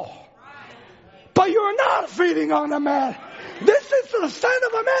will fall. But you're not feeding on a man. This is the Son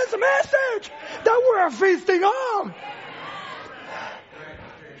of a Man's message that we're feasting on.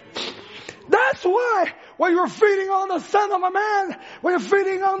 That's why when you're feeding on the Son of a Man, when you're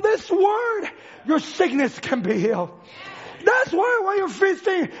feeding on this word, your sickness can be healed. That's why when you're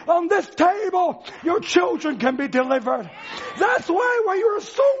feasting on this table, your children can be delivered. That's why when you're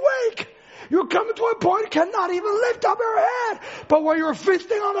so weak, you come to a point you cannot even lift up your head. But when you're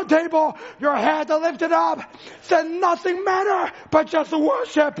feasting on the table, your head is lifted up. Said nothing matter but just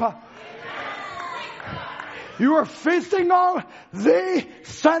worship. You are feasting on the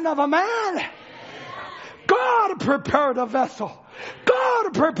Son of a Man. God prepared a vessel.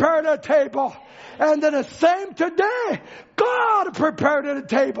 God prepared a table. And then the same today, God prepared a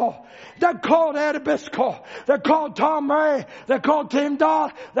table. They called Ed Biscoe. They called Tom Ray. They called Tim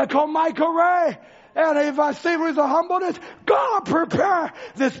Dodd. They called Michael Ray. And if I say with a humbleness, God prepared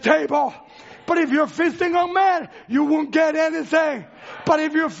this table. But if you're feasting on man, you won't get anything. But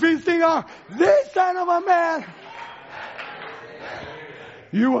if you're feasting on this Son of a Man,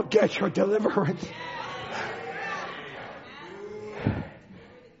 you will get your deliverance.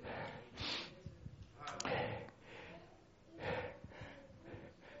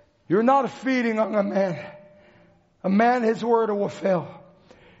 You're not feeding on a man. A man, his word will fail.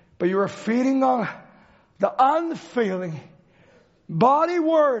 But you are feeding on the unfailing body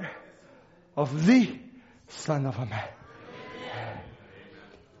word of the Son of a Man.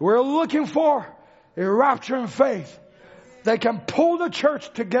 We're looking for a rapturing faith that can pull the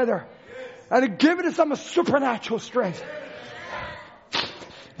church together and give it some supernatural strength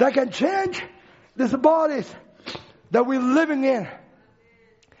that can change these bodies that we're living in.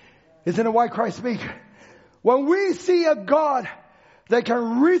 Isn't it why Christ speaks? When we see a God that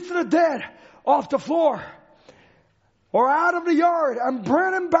can raise the dead off the floor or out of the yard and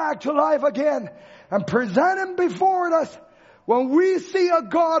bring him back to life again and present him before us, when we see a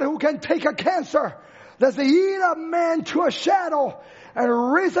God who can take a cancer that's eat a man to a shadow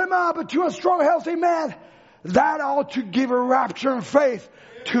and raise him up to a strong, healthy man, that ought to give a rapturing faith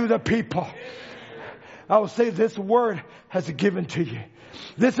to the people. I will say this word has given to you.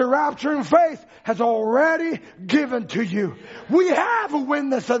 This rapturing faith has already given to you. We have a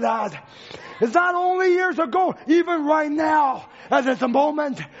witness of that. It's not only years ago, even right now, as it's a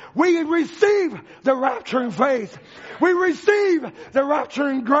moment, we receive the rapturing faith. We receive the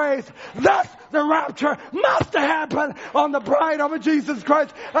rapturing grace. Thus, the rapture must happen on the bride of Jesus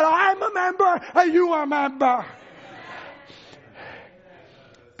Christ. And I'm a member, and you are a member.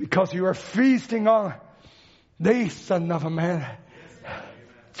 Because you are feasting on the Son of a Man.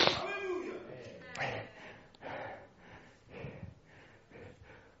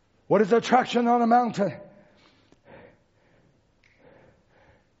 What is the attraction on a mountain?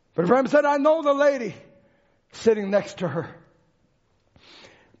 But Abraham said, I know the lady sitting next to her.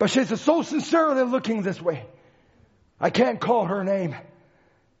 But she's so sincerely looking this way. I can't call her name.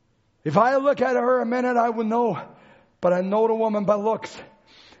 If I look at her a minute, I would know. But I know the woman by looks.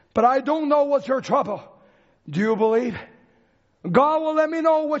 But I don't know what's your trouble. Do you believe? God will let me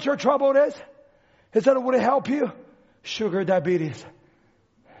know what your trouble is. He said, would it help you? Sugar diabetes.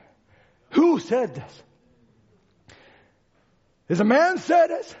 Who said this? Is a man said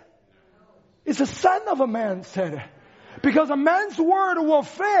this? It's the Son of a Man said it. Because a man's word will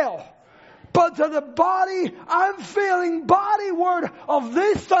fail. But to the body, unfailing body word of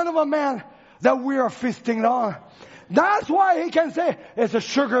this Son of a Man that we are feasting on. That's why he can say it's a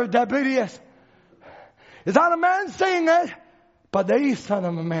sugar diabetes. It's not a man saying it, but the Son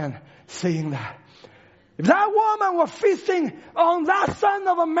of a Man saying that. If that woman were feasting on that Son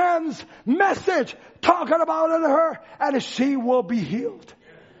of a Man's message, talking about it to her, and she will be healed.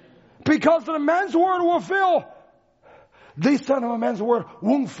 Because the man's word will fail, the Son of a Man's word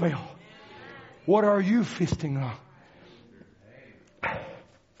won't fail. What are you feasting on?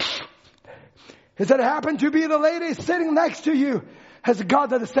 He said, it happened to be the lady sitting next to you. Has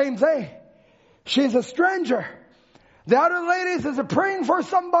God done the same thing? She's a stranger. The other ladies is praying for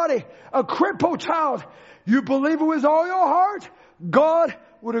somebody, a crippled child. You believe with all your heart, God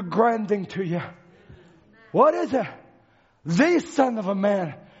would grant it to you. What is it? The Son of a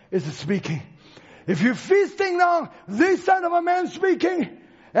Man is speaking. If you're feasting on the Son of a Man speaking,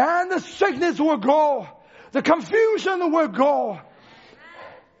 and the sickness will go, the confusion will go.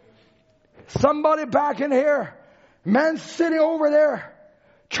 Somebody back in here, man sitting over there,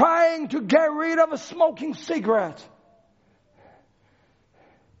 trying to get rid of a smoking cigarette.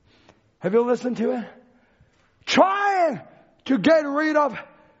 Have you listened to it? Trying to get rid of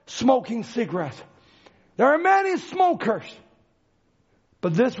smoking cigarettes. There are many smokers,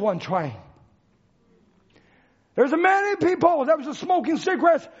 but this one trying. There's many people that was smoking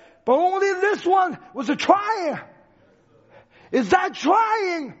cigarettes, but only this one was a trying. Is that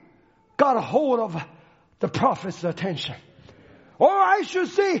trying got a hold of the prophet's attention? Or I should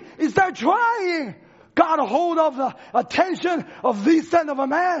say, is that trying got a hold of the attention of the Son of a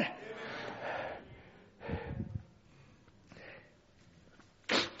Man?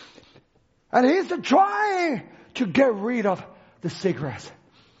 And he's trying to get rid of the cigarettes.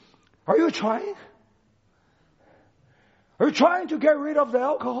 Are you trying? Are you trying to get rid of the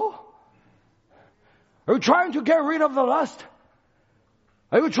alcohol? Are you trying to get rid of the lust?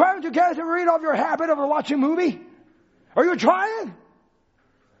 Are you trying to get rid of your habit of watching movie? Are you trying?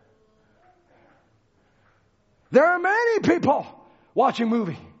 There are many people watching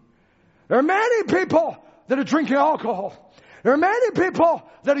movie. There are many people that are drinking alcohol. There are many people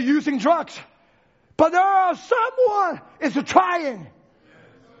that are using drugs. But there are someone is trying.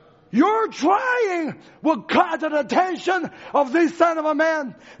 You're trying will catch the attention of this Son of a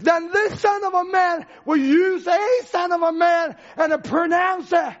Man. Then this Son of a Man will use a Son of a Man and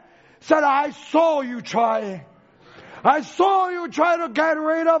pronounce it. Said, I saw you trying. I saw you try to get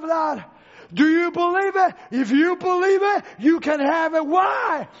rid of that. Do you believe it? If you believe it, you can have it.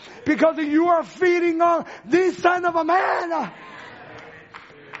 Why? Because you are feeding on this Son of a Man.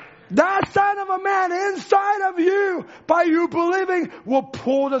 That Son of a Man inside of you, by you believing, will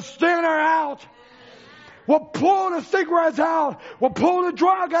pull the sinner out. Will pull the cigarettes out. Will pull the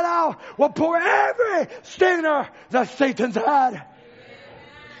drug out. Will pull every sinner that Satan's had.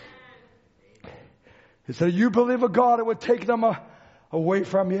 He said, you believe a God that would take them away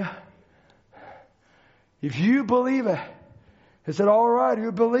from you? If you believe it, he said, all right,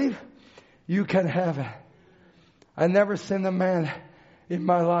 you believe? You can have it. I never seen a man in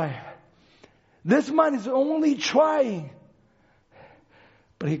my life. This man is only trying.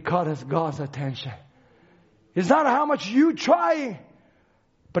 But he caught God's attention. It's not how much you trying,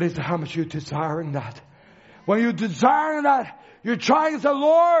 but it's how much you desiring that. When you desire that, you're trying to say,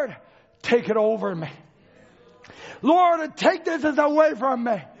 Lord, take it over me. Lord, take this away from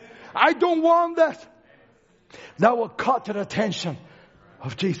me. I don't want this. That will cut the attention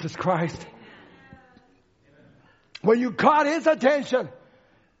of Jesus Christ. When you caught his attention,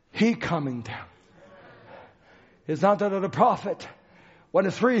 He coming down. It's not that of the prophet. When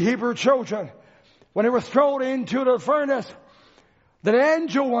the 3 Hebrew children, when they were thrown into the furnace, the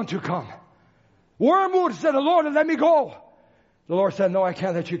angel wanted to come. Wormwood said, the Lord, let me go. The Lord said, no, I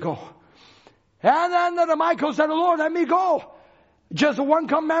can't let you go. And then the Michael said, the Lord, let me go. Just one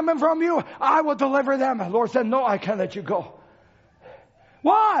commandment from you, I will deliver them. The Lord said, no, I can't let you go.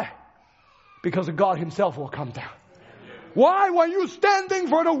 Why? Because God himself will come down. Why? When you're standing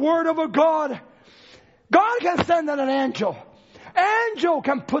for the word of a God, God can send an angel. Angel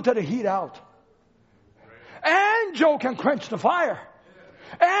can put the heat out. Angel can quench the fire.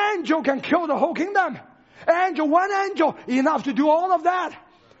 Angel can kill the whole kingdom. One angel, enough to do all of that.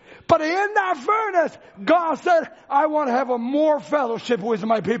 But in that furnace, God said, I want to have a more fellowship with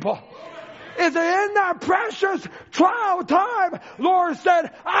my people. Is in that precious trial time, Lord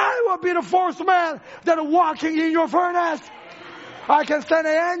said, I will be the first man that is walking in your furnace. I can send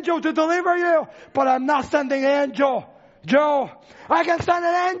an angel to deliver you, but I'm not sending an angel, Joe. I can send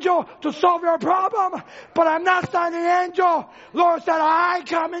an angel to solve your problem, but I'm not sending an angel. Lord said, I'm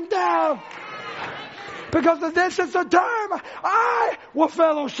coming down. Because this is the time I will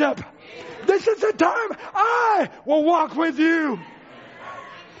fellowship. This is the time I will walk with you.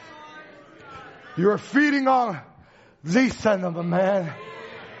 You're feeding on the Son of a Man.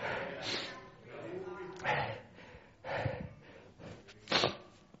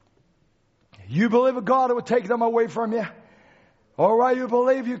 You believe a God who would take them away from you? All right, you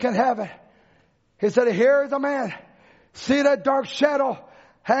believe you can have it. He said, here is a man. See that dark shadow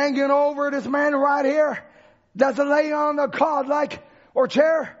hanging over this man right here? That's laying on the cot or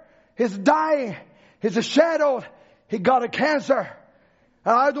chair. He's dying. He's a shadow. He got a cancer.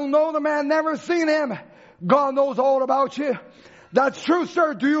 And I don't know the man, never seen him. God knows all about you. That's true,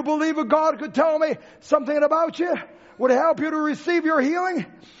 sir. Do you believe a God could tell me something about you? Would help you to receive your healing?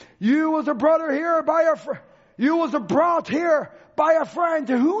 You was a brother here you was brought here by a friend.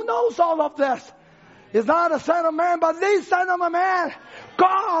 Who knows all of this? It's not a Son of Man, but the Son of a Man.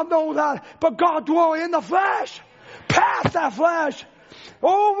 God knows that. But God dwells in the flesh. Past that flesh.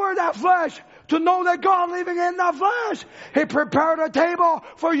 Over that flesh. To know that God living in the flesh. He prepared a table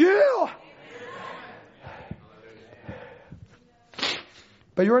for you.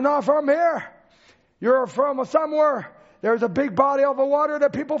 But you're not from here. You're from somewhere. There's a big body of water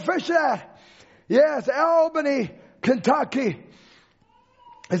that people fish at. Yes, Albany, Kentucky.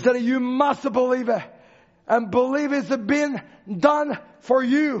 He said, you must believe it. And believe it's been done for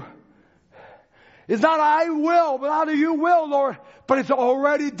you. It's not I will, but how do you will, Lord? But it's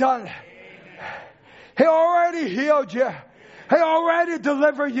already done. He already healed you. He already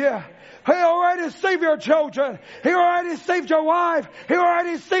delivered you. He already saved your children. He already saved your wife. He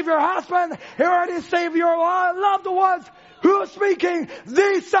already saved your husband. He already saved your loved ones. Who is speaking?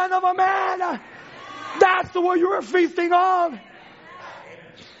 The Son of a Man. That's the one you were feasting on.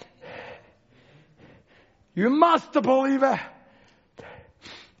 You must believe it.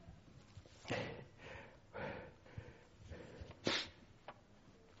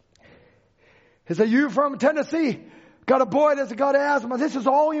 He said, you from Tennessee, got a boy that's got asthma. This is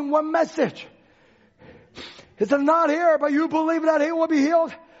all in one message. He said, not here, but you believe that he will be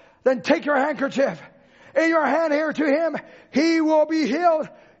healed? Then take your handkerchief in your hand here to him. He will be healed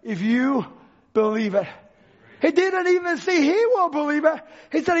if you believe it. He didn't even say he will believe it.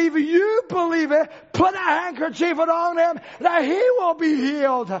 He said, if you believe it, put a handkerchief on him that he will be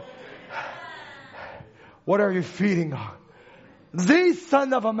healed. What are you feeding on? The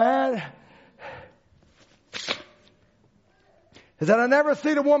Son of a Man. He said, I never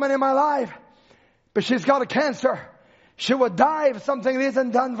seen a woman in my life, but she's got a cancer. She would die if something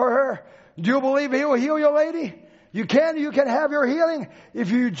isn't done for her. Do you believe he will heal your lady? You can have your healing if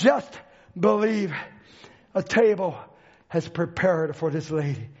you just believe. A table has prepared for this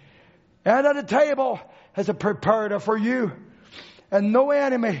lady. And at a table has prepared for you. And no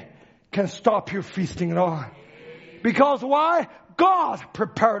enemy can stop you feasting on. Because why? God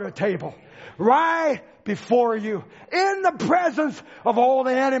prepared a table right before you, in the presence of all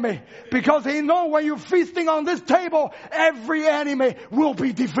the enemy. Because he knows when you're feasting on this table, every enemy will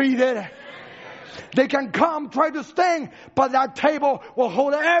be defeated. They can come, try to sting, but that table will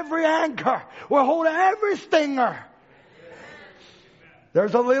hold every anchor, will hold every stinger.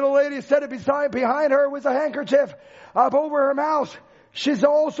 There's a little lady sitting behind her with a handkerchief up over her mouth. She's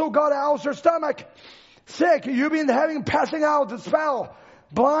also got an ulcer stomach. Sick. You've been passing out the spell.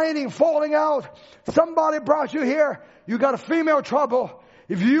 Blinding, falling out. Somebody brought you here. You got a female trouble.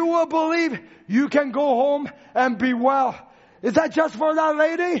 If you will believe, you can go home and be well. Is that just for that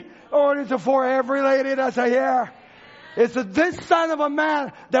lady? Or is it for every lady that's here? It's this son of a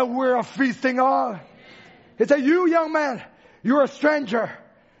man that we're feasting on. He said, you young man, you're a stranger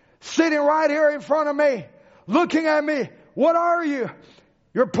sitting right here in front of me, looking at me. What are you?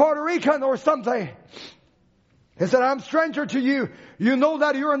 You're Puerto Rican or something. He said, I'm stranger to you. You know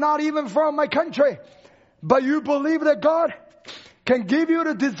that you're not even from my country, but you believe that God can give you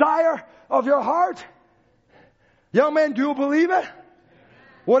the desire of your heart. Young man, do you believe it?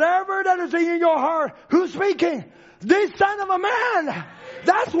 Whatever that is in your heart, who's speaking? This son of a man.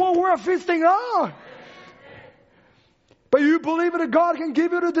 That's what we're feasting on. But you believe that God can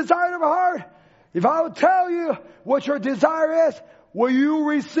give you the desire of your heart? If I would tell you what your desire is, will you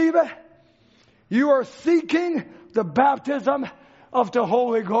receive it? You are seeking the baptism of the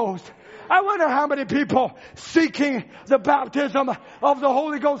Holy Ghost. I wonder how many people seeking the baptism of the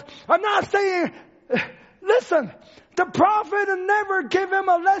Holy Ghost. I'm not saying, listen, the prophet never gave him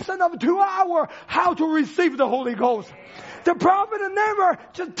a lesson of 2 hours how to receive the Holy Ghost. The prophet never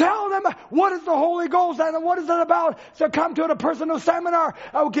just tell them what is the Holy Ghost and what is it about. So come to the personal seminar.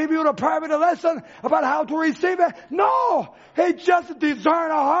 I will give you the private lesson about how to receive it. No, he just discern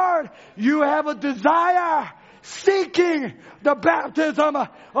a heart. You have a desire seeking the baptism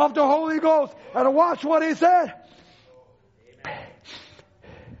of the Holy Ghost. And watch what he said.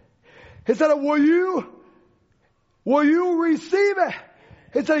 He said, will you receive it?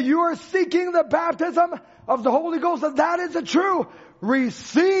 He said, you are seeking the baptism of the Holy Ghost. And that is true.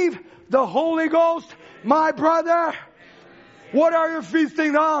 Receive the Holy Ghost, my brother. What are you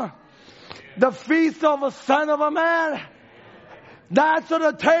feasting on? The feast of a son of a man. That's what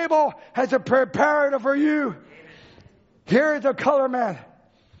the table has prepared for you. Here is a color man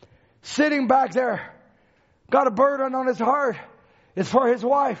sitting back there. Got a burden on his heart. It's for his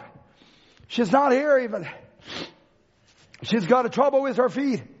wife. She's not here even. She's got a trouble with her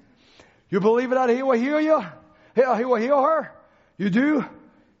feet. You believe that he will heal you? He will heal her? You do?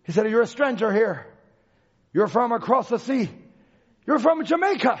 He said, you're a stranger here. You're from across the sea. You're from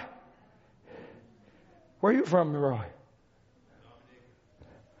Jamaica. Where are you from, Roy?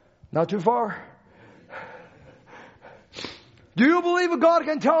 Not too far. Do you believe God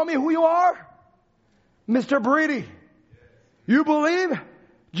can tell me who you are? Mr. Brady. You believe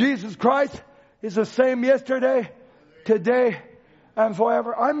Jesus Christ is the same yesterday, today, and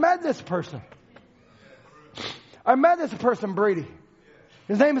forever? I met this person. Brady.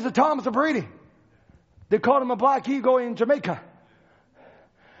 His name is Thomas Brady. They called him a black eagle in Jamaica.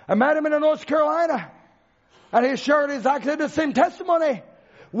 I met him in North Carolina. And he shared exactly the same testimony.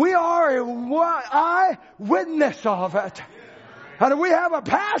 We are an eyewitness of it. And we have a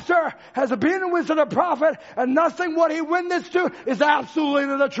pastor has been with the prophet, and nothing what he witnessed to is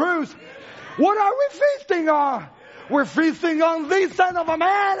absolutely the truth. What are we feasting on? We're feasting on the Son of a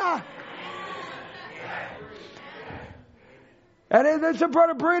Man. And it's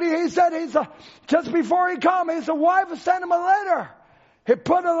Brother Brady, he said, just before he come, his wife sent him a letter. He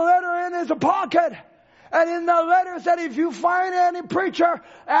put a letter in his pocket. And in the letter said, if you find any preacher,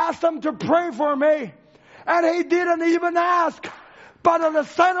 ask them to pray for me. And he didn't even ask. But the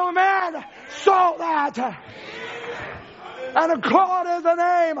Son of Man saw that. And called his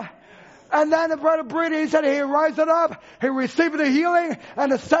name. And then Brother Brady, he said he rised it up. He received the healing.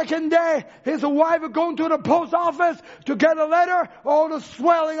 And the second day, his wife going to the post office to get a letter. All the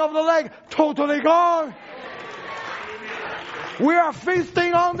swelling of the leg totally gone. We are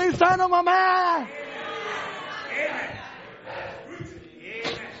feasting on the Son of a Man.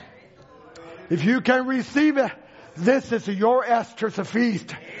 If you can receive it, this is your Esther's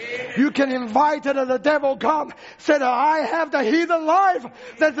feast. You can invite it, and the devil come. Said, I have the heathen life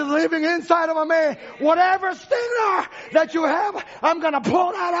that is living inside of me. Whatever stinger that you have, I'm going to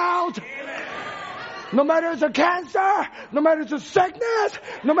pull that out. No matter it's a cancer, no matter it's a sickness,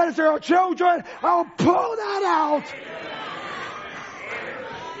 no matter it's your children, I'll pull that out.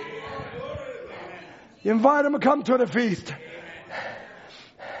 You invite them to come to the feast.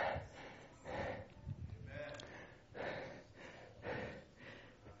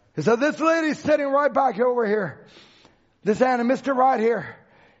 So this lady's sitting right back over here. This Anna, Mr. right here.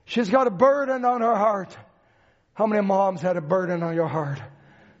 She's got a burden on her heart. How many moms had a burden on your heart?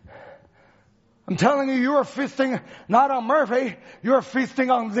 I'm telling you, you are feasting not on Murphy. You're feasting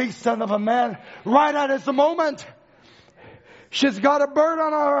on the Son of a Man right at this moment. She's got a burden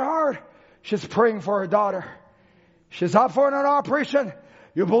on her heart. She's praying for her daughter. She's up for an operation.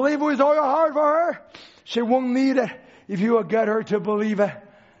 You believe with all your heart for her? She won't need it if you will get her to believe it.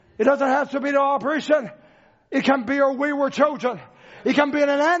 It doesn't have to be the operation. It can be your wayward children. It can be in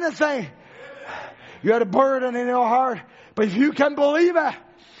anything. You had a burden in your heart. But if you can believe it,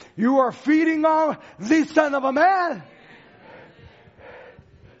 you are feeding on the Son of a Man.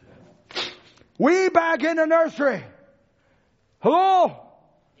 We back in the nursery. Hello?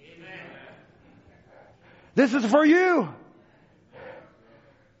 Amen. This is for you.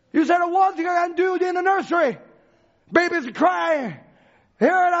 You said, what you can do in the nursery? Baby's crying.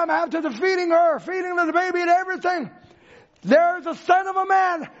 Here I'm after the feeding the baby and everything. There's a son of a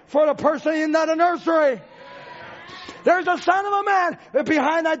man for the person in that nursery. There's a son of a man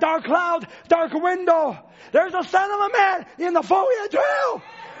behind that dark cloud, dark window. There's a son of a man in the foliage too.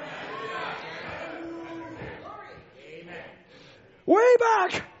 Way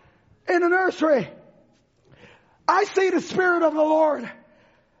back in the nursery, I see the Spirit of the Lord,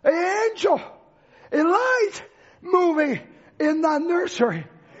 an angel, a light moving in that nursery.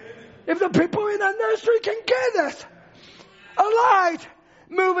 If the people in that nursery can get it, a light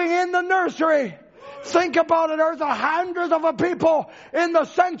moving in the nursery. Think about it. There's hundreds of people in the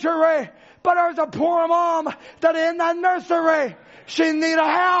sanctuary, but there's a poor mom that in that nursery, she needs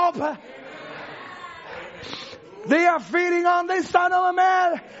help. They are feeding on the Son of a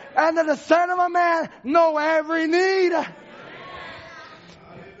Man, and the Son of a Man know every need.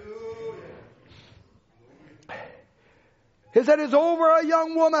 He said it's over a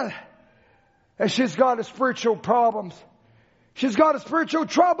young woman, and she's got spiritual problems. She's got a spiritual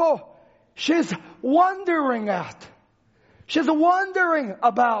trouble. She's wondering at. She's wondering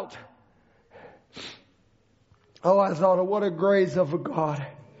about. Oh, I thought, what a grace of a God.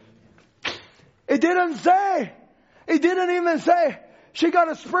 It didn't say. It didn't even say she got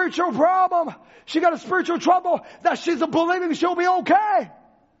a spiritual problem. She got a spiritual trouble that she's believing she'll be okay.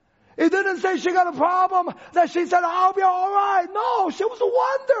 It didn't say she got a problem that she said, I'll be all right. No, she was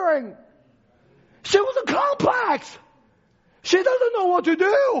wondering. She was complex. She doesn't know what to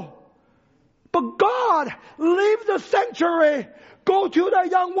do. But God, leave the sanctuary. Go to the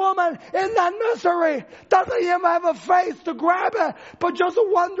young woman in that nursery. Doesn't even have a face to grab it, but just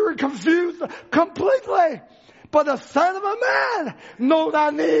wondering, confused completely. But the Son of a Man knows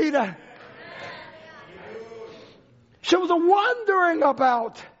that need. She was wondering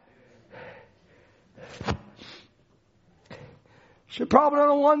about. She probably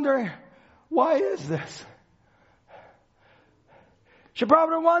was wondering, why is this? She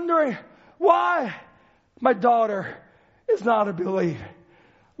probably was wondering, why my daughter is not a believer?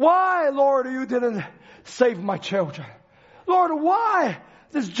 Why, Lord, you didn't save my children? Lord, why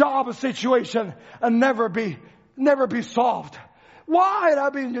this job situation and never be solved? Why had I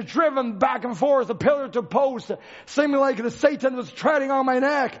been driven back and forth, a pillar to post, seeming like the Satan was treading on my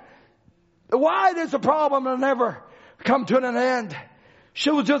neck? Why this a problem and never come to an end? She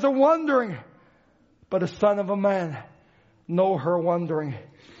was just wondering, but the Son of a Man know her wondering.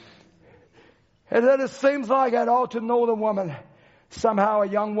 And then it seems like I ought to know the woman. Somehow a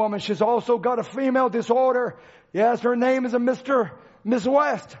young woman. She's also got a female disorder. Yes, her name is Miss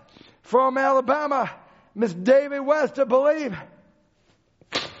West from Alabama. Miss Davy West, I believe.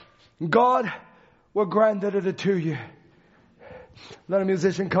 God will grant it to you. Let a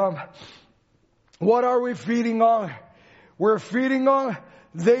musician come. What are we feeding on? We're feeding on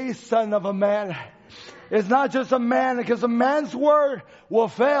the Son of a Man. It's not just a man, because a man's word will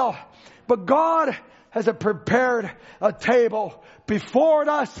fail. But God has prepared a table before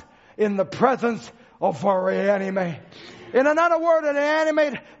us in the presence of our enemy. In another word, an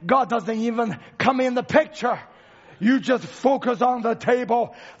enemy, God doesn't even come in the picture. You just focus on the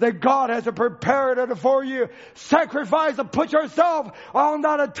table that God has prepared it for you. Sacrifice and put yourself on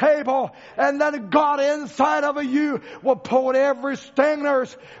that table. And then God inside of you will pull every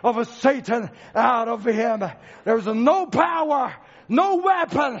stingers of Satan out of him. There's no power, no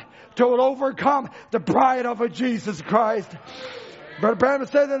weapon to overcome the bride of Jesus Christ. Brother Branham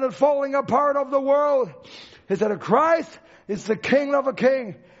said in the falling apart of the world, he said Christ is the King of a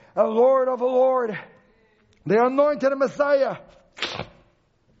king, a Lord of a lord. The anointed Messiah.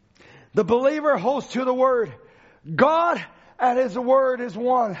 The believer holds to the word. God and his word is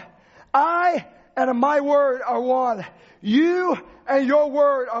one. I and my word are one. You and your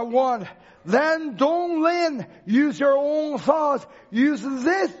word are one. Then don't use your own thoughts. Use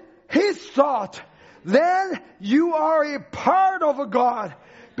his thought. Then you are a part of God.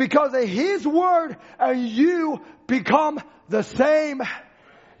 Because his word and you become the same.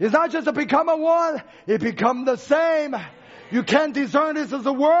 It's not just to become a one, it becomes the same. You can't discern this as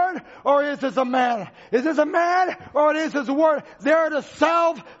a word or is this a man. Is this a man or is this a word? They're the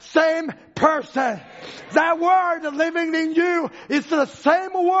same person. That word living in you is the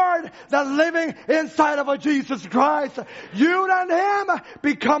same word that living inside of Jesus Christ. You and him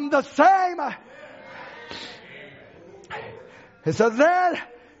become the same. He said, then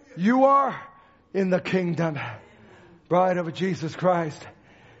you are in the kingdom. Bride of Jesus Christ.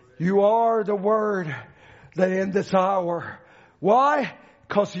 You are the Word that in this hour. Why?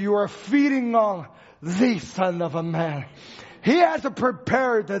 Because you are feeding on the Son of a Man. He has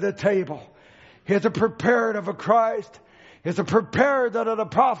prepared the table. He has prepared of a Christ. He has prepared of the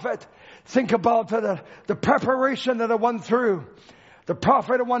prophet. Think about the preparation that I went through. The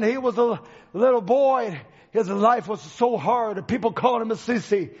prophet, when he was a little boy, his life was so hard. People called him a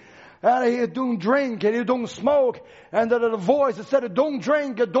sissy. And he don't drink and he don't smoke. And the voice said, don't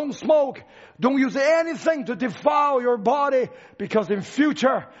drink, don't smoke. Don't use anything to defile your body. Because in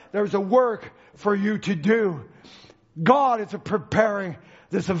future, there's a work for you to do. God is preparing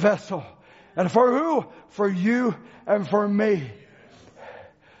this vessel. And for who? For you and for me.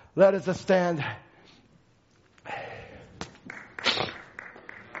 Let us stand.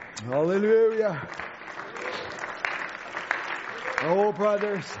 Hallelujah. Oh,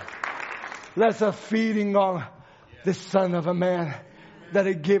 brothers. Let's a feeding on the Son of a Man that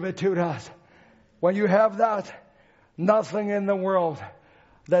He gave it to us. When you have that, nothing in the world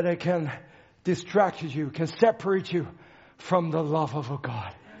that it can distract you, can separate you from the love of a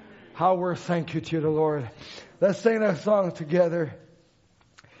God. How we're thank you to the Lord. Let's sing a song together.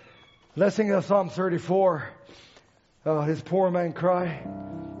 Let's sing the Psalm 34. His poor man cry.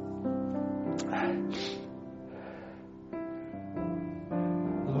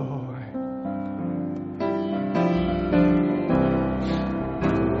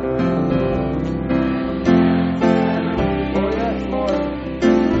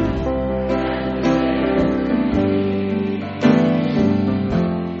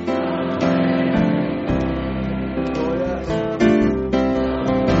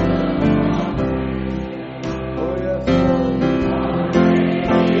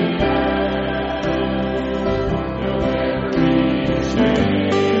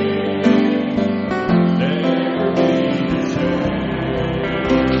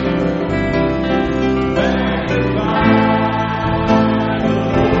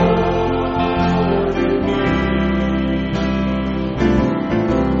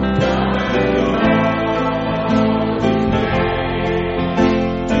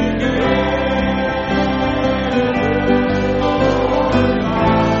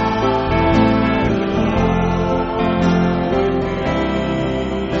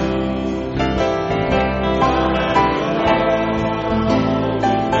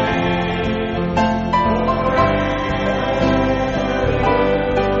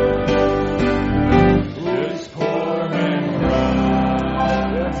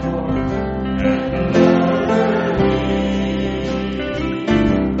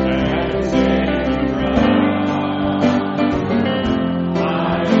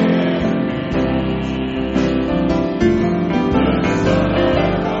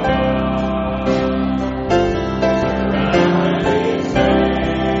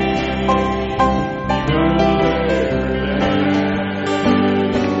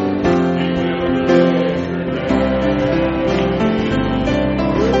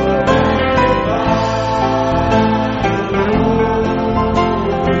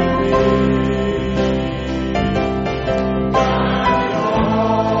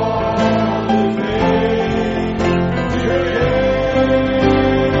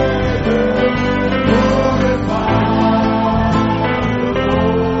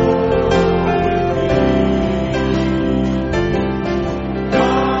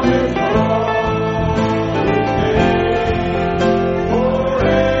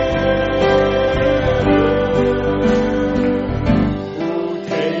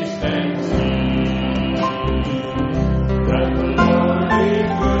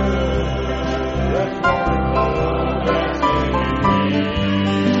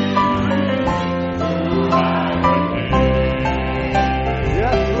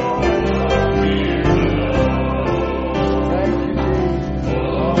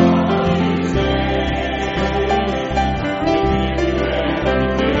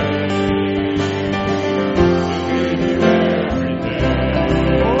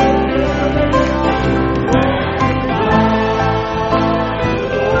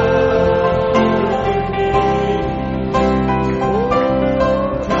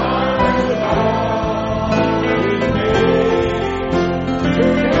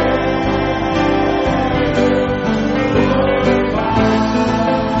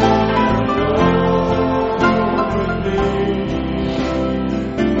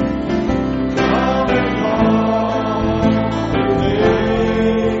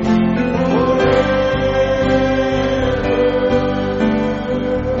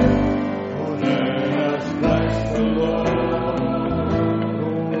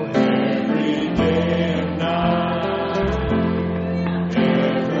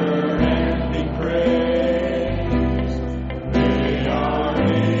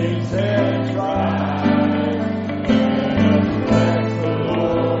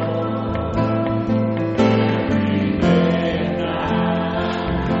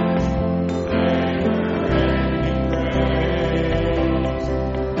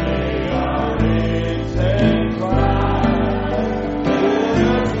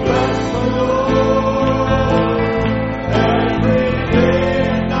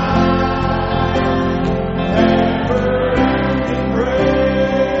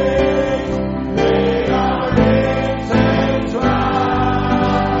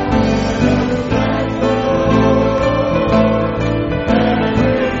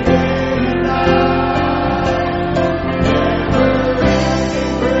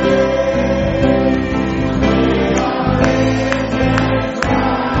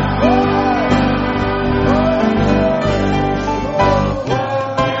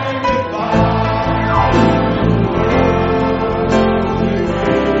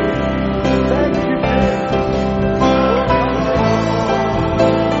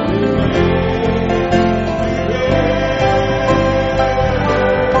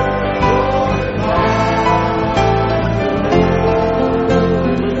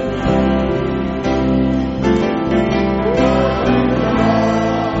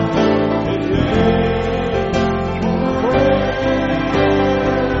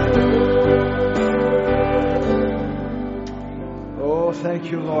 thank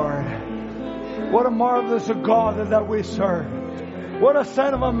you, Lord. What a marvelous God that we serve. What a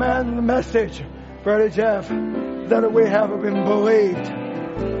son of a man message, Brother Jeff, that we have been believed.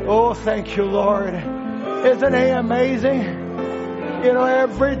 Oh, thank you, Lord. Isn't He amazing? You know,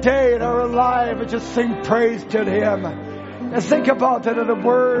 every day in our life, we just sing praise to Him. And think about it, the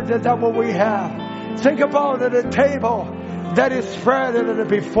word that what we have. Think about it, the table that is spread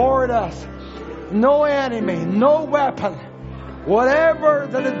before us. No enemy, no weapon, whatever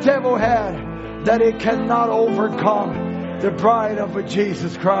that the devil had, that it cannot overcome the bride of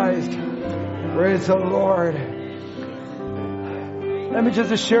Jesus Christ. Praise the Lord. Let me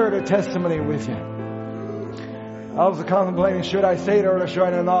just share the testimony with you. I was contemplating, should I say it or should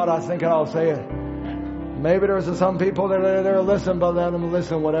I not? I was thinking I'll say it. Maybe there's some people that are listening, but let them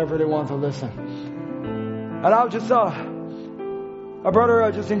listen whatever they want to listen. And I was just a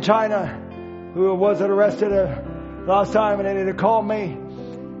brother just in China who was arrested last time, and then he called me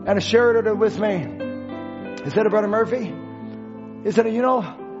and shared it with me. He said, Brother Murphy, he said, you know,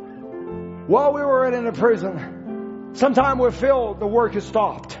 while we were in the prison, sometimes we feel the work is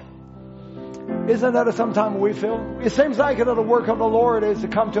stopped. Isn't that sometimes we feel? It seems like the work of the Lord is to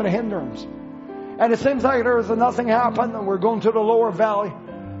come to an hindrance. And it seems like there is nothing happened and we're going to the lower valley.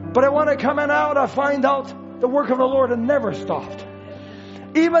 But when I come out, I find out the work of the Lord had never stopped.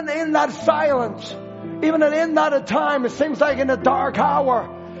 Even in that silence, even in that time, it seems like in the dark hour,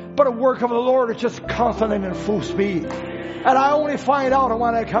 but the work of the Lord is just constant and in full speed. And I only find out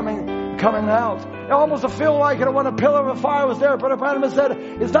when I'm coming out. I almost feel like it when a pillar of fire was there. Brother Branham said,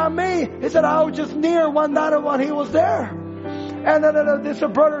 it's not me. He said, I was just near when he was there. And then this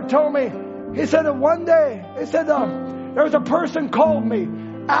brother told me, he said that one day, he said, there was a person called me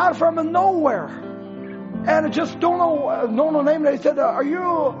out from nowhere. And I just don't know name. He said, are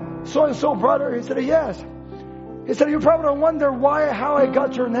you so-and-so brother? He said, yes. He said, you probably don't wonder how I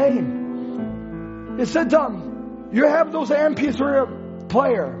got your name. He said, you have those MP3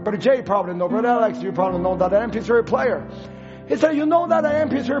 player. Brother Jay probably know. Brother Alex, you probably know that MP3 player. He said, you know that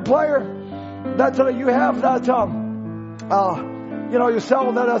MP3 player? That you have that, you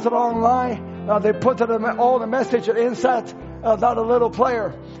sell that as an online. They put all the message inside that little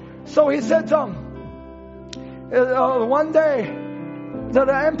player. So he said, one day, the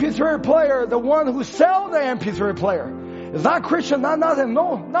MP3 player, the one who sell the MP3 player, is not Christian, not nothing,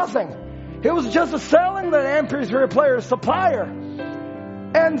 no, nothing. He was just selling the MP3 player supplier.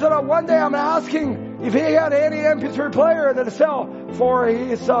 And one day I'm asking if he had any MP3 player that sell for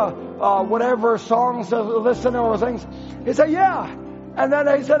his whatever songs, listening or things. He said, yeah. And then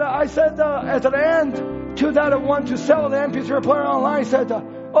I said at the end to that one to sell the MP3 player online, said,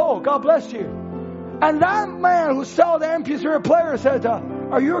 oh, God bless you. And that man who sold the MP3 player said,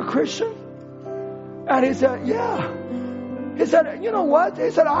 are you a Christian? And he said, yeah. He said, you know what? He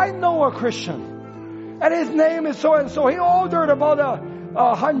said, I know a Christian. And his name is so-and-so. He ordered about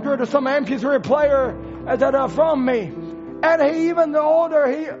 100 or some MP3 player from me. And he even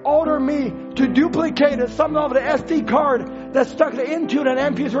ordered me to duplicate some of the SD card that's stuck into an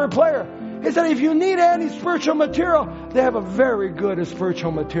MP3 player. He said, if you need any spiritual material, they have a very good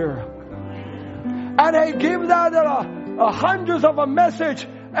spiritual material. And they give that hundreds of a message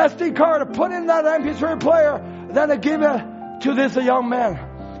SD card to put in that MP3 player. Then they give it to this young man.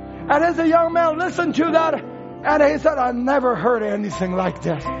 And this young man listened to that. And he said, I never heard anything like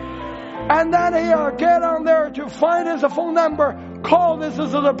this. And then he get on there to find his phone number, call this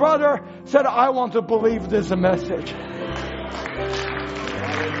as the brother, said, I want to believe this message.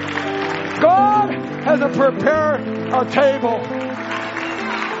 God has prepared a table.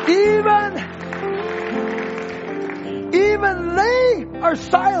 Even they are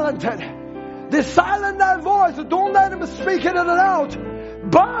silenced. They silent that voice. Don't let them speak it out.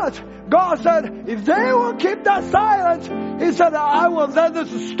 But God said, if they will keep that silence, He said, I will let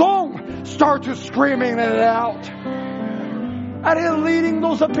this stone start to screaming it out. And He's leading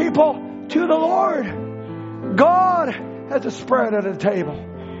those people to the Lord. God has a spread at the table.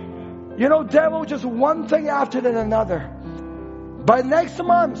 You know, devil, just one thing after another. By next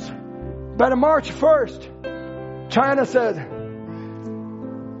month, by the March 1st, China said,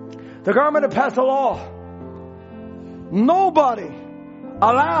 the government had passed a law. Nobody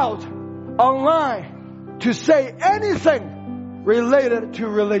allowed online to say anything related to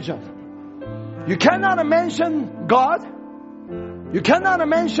religion. You cannot mention God. You cannot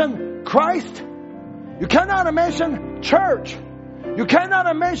mention Christ. You cannot mention church. You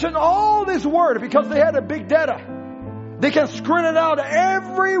cannot mention all this word because they had a big data. They can screen it out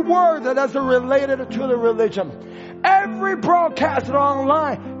every word that is related to the religion. Every broadcast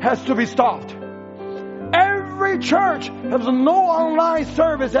online has to be stopped. Every Every church has no online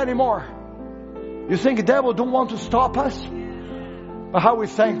service anymore. You think the devil don't want to stop us? But how we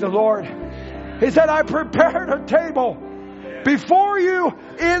thank the Lord. He said, I prepared a table before you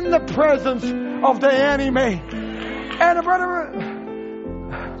in the presence of the enemy. And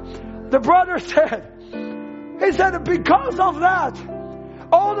the brother said, he said, because of that,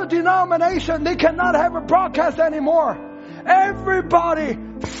 all the denomination, they cannot have a broadcast anymore. Everybody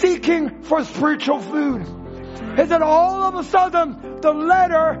seeking for spiritual food. He said, all of a sudden, the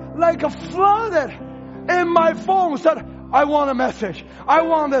letter like a flooded in my phone said, I want a message. I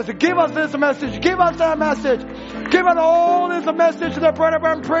want this. Give us this message. Give us that message. Give us all this message that Brother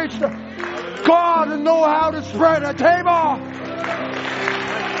Branham preached. God knows how to spread a table.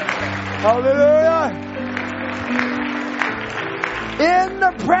 Hallelujah. In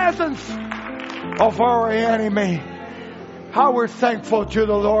the presence of our enemy. How we're thankful to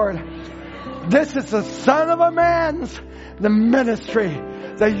the Lord. This is the Son of a Man's, the ministry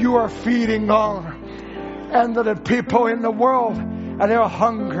that you are feeding on. And the people in the world, and they're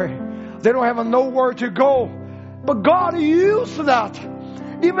hungry. They don't have nowhere to go. But God used that.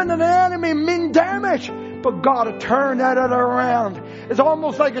 Even an enemy mean damage. But God turned that around. It's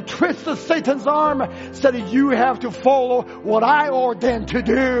almost like a twist of Satan's arm. Said you have to follow what I ordained to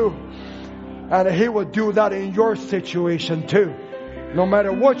do. And He will do that in your situation too. No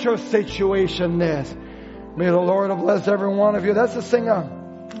matter what your situation is. May the Lord bless every one of you. That's the singer.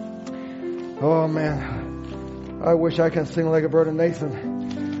 Oh man. I wish I can sing like a Brother Nathan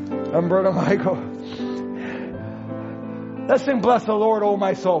and Brother Michael. Let's sing Bless the Lord, oh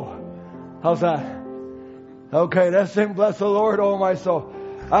my soul. How's that? Okay, let's sing Bless the Lord, oh my soul.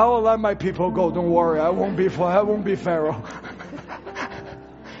 I will let my people go. Don't worry. I won't be Pharaoh.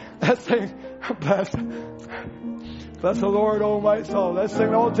 Let's sing Bless the Lord, oh my soul. Let's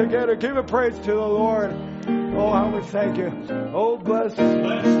sing all together. Give a praise to the Lord. Oh, how we thank you. Oh, bless the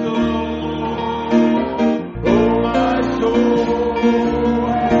Lord. Oh, my soul,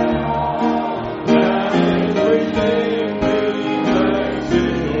 and all that is within me, bless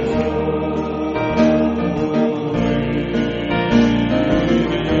His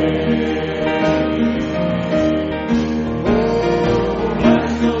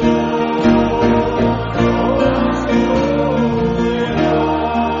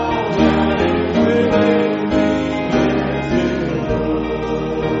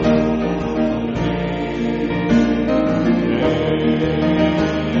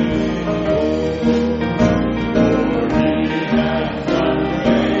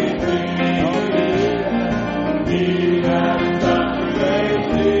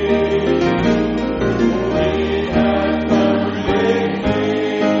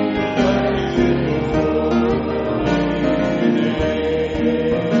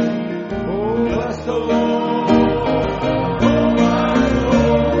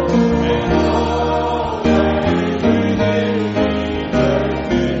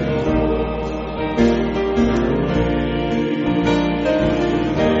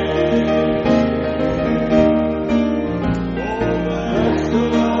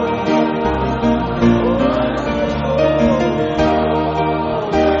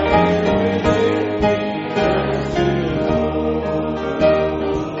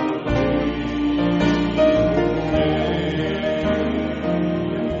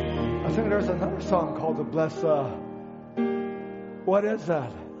What is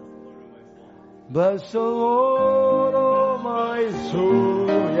that? Bless the Lord, oh my soul.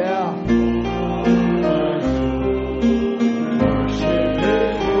 Yeah. Worship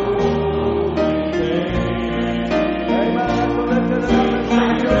His holy name. Amen. So lift it up and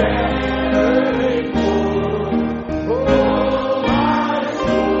sing to Him. Oh my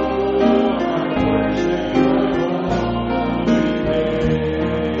soul, I worship Your holy name.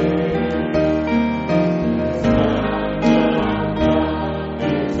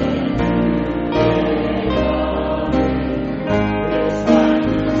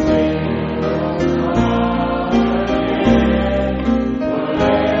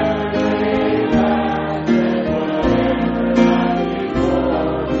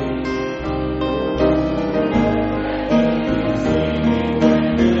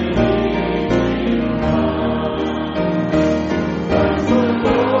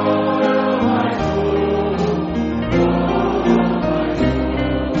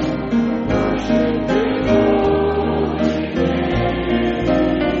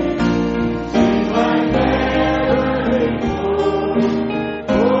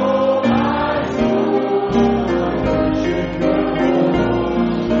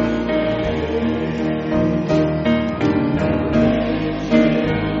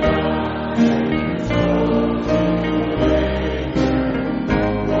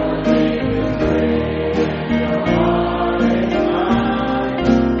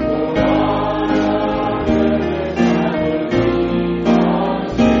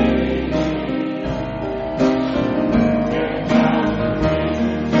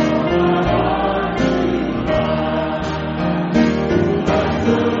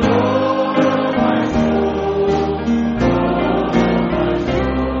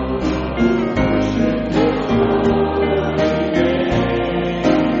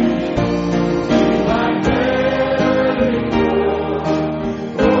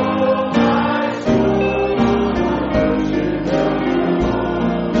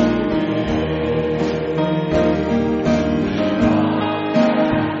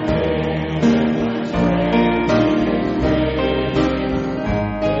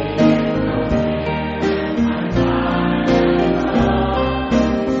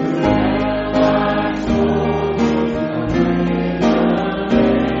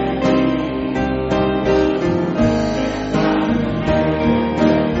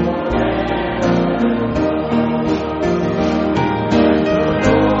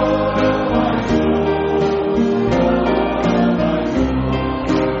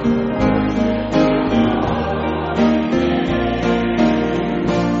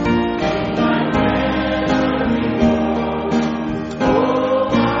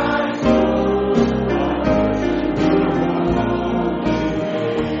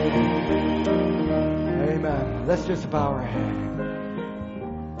 bow our head.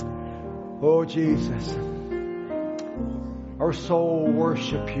 Oh, Jesus. Our soul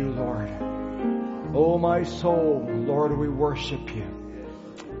worship you, Lord. Oh, my soul, Lord, we worship you.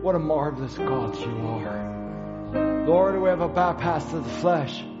 What a marvelous God you are. Lord, we have a bypass of the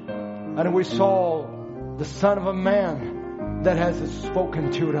flesh. And we saw the Son of a Man that has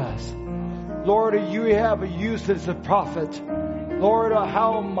spoken to us. Lord, you have used as a prophet. Lord,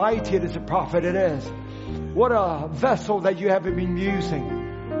 how mighty it is a prophet it is. What a vessel that you have been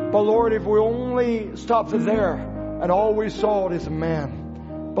using. But Lord, if we only stopped there and all we saw is a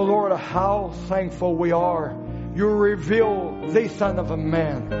man. But Lord, how thankful we are. You reveal the Son of a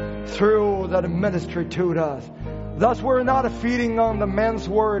Man through that ministry to us. Thus we're not feeding on the man's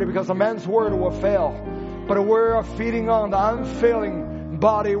word, because the man's word will fail. But we're feeding on the unfailing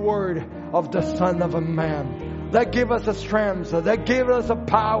body word of the Son of a Man. That give us a strength, that give us a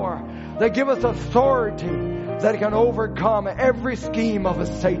power, that give us authority that can overcome every scheme of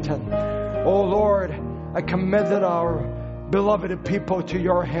Satan. Oh Lord, I commended our beloved people to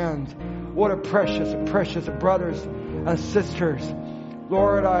your hands. What a precious, precious brothers and sisters.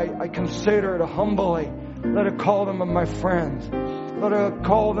 Lord, I consider it humbly. Let it call them my friends. Let it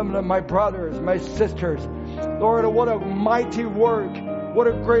call them my brothers, my sisters. Lord, what a mighty work. What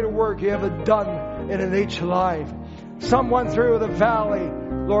a great work you have done in each life. Some went through the valley.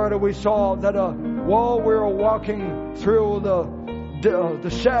 Lord, we saw that while we were walking through the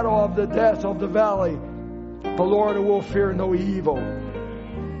shadow of the death of the valley, but Lord, we'll fear no evil.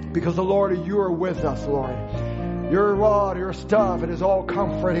 Because the Lord, you are with us, Lord. Your rod, your staff, it is all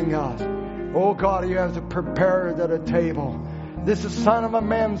comforting us. Oh God, you have prepared at a table. This is Son of a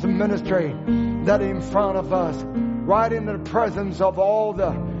Man's ministry that in front of us, right in the presence of all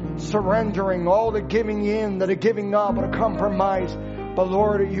the surrendering, all the giving in, the giving up, the compromise. But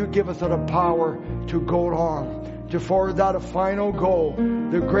Lord, you give us the power to go on, to forward that final goal,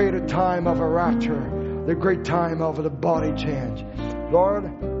 the greater time of a rapture, the great time of the body change.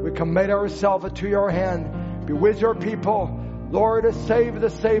 Lord, we commit ourselves to your hand. Be with your people. Lord, save the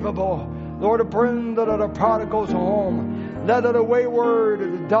savable. Lord, bring the prodigals home. Let the wayward,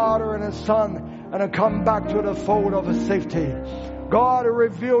 the daughter and the son, and come back to the fold of safety. God,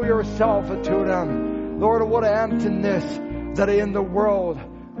 reveal yourself to them. Lord, what an emptiness that is in the world.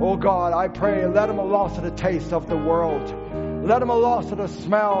 Oh God, I pray, let them lost the taste of the world. Let them lost the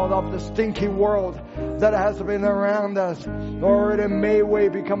smell of the stinky world that has been around us. Lord, and may we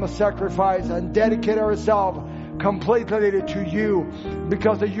become a sacrifice and dedicate ourselves completely to you,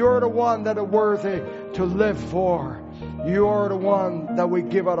 because you're the one that are worthy to live for. You are the one that we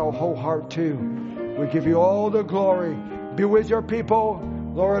give our whole heart to. We give you all the glory. Be with your people,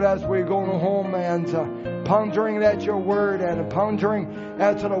 Lord, as we go home and pondering at your word and pondering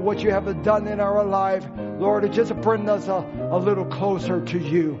at what you have done in our life. Lord, just bring us a little closer to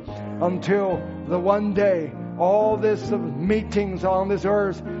you until the one day all these meetings on this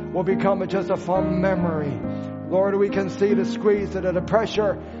earth will become just a fond memory. Lord, we can see the squeeze that the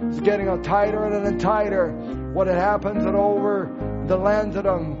pressure is getting tighter and tighter. What happens over the lands that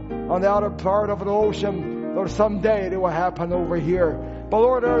on the outer part of the ocean, Lord, someday it will happen over here. But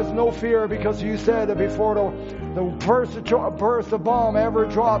Lord, there is no fear, because you said that before the first bomb ever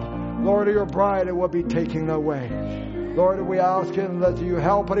dropped, Lord, your bride will be taken away. Lord, we ask you that you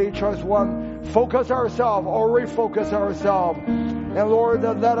help each one focus ourselves or refocus ourselves. And Lord,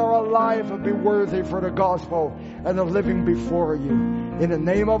 that let our life be worthy for the gospel and the living before you. In the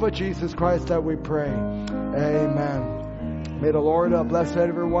name of Jesus Christ that we pray. Amen. May the Lord bless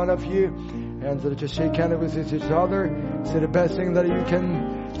every one of you. And just shake hands with each other. Say the best thing that you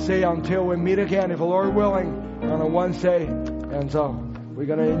can say until we meet again, if the Lord willing, on a Wednesday. And so we're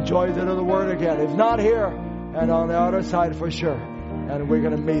going to enjoy the other word again. If not here, and on the other side for sure. And we're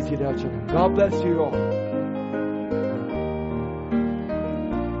going to meet you there. God bless you all.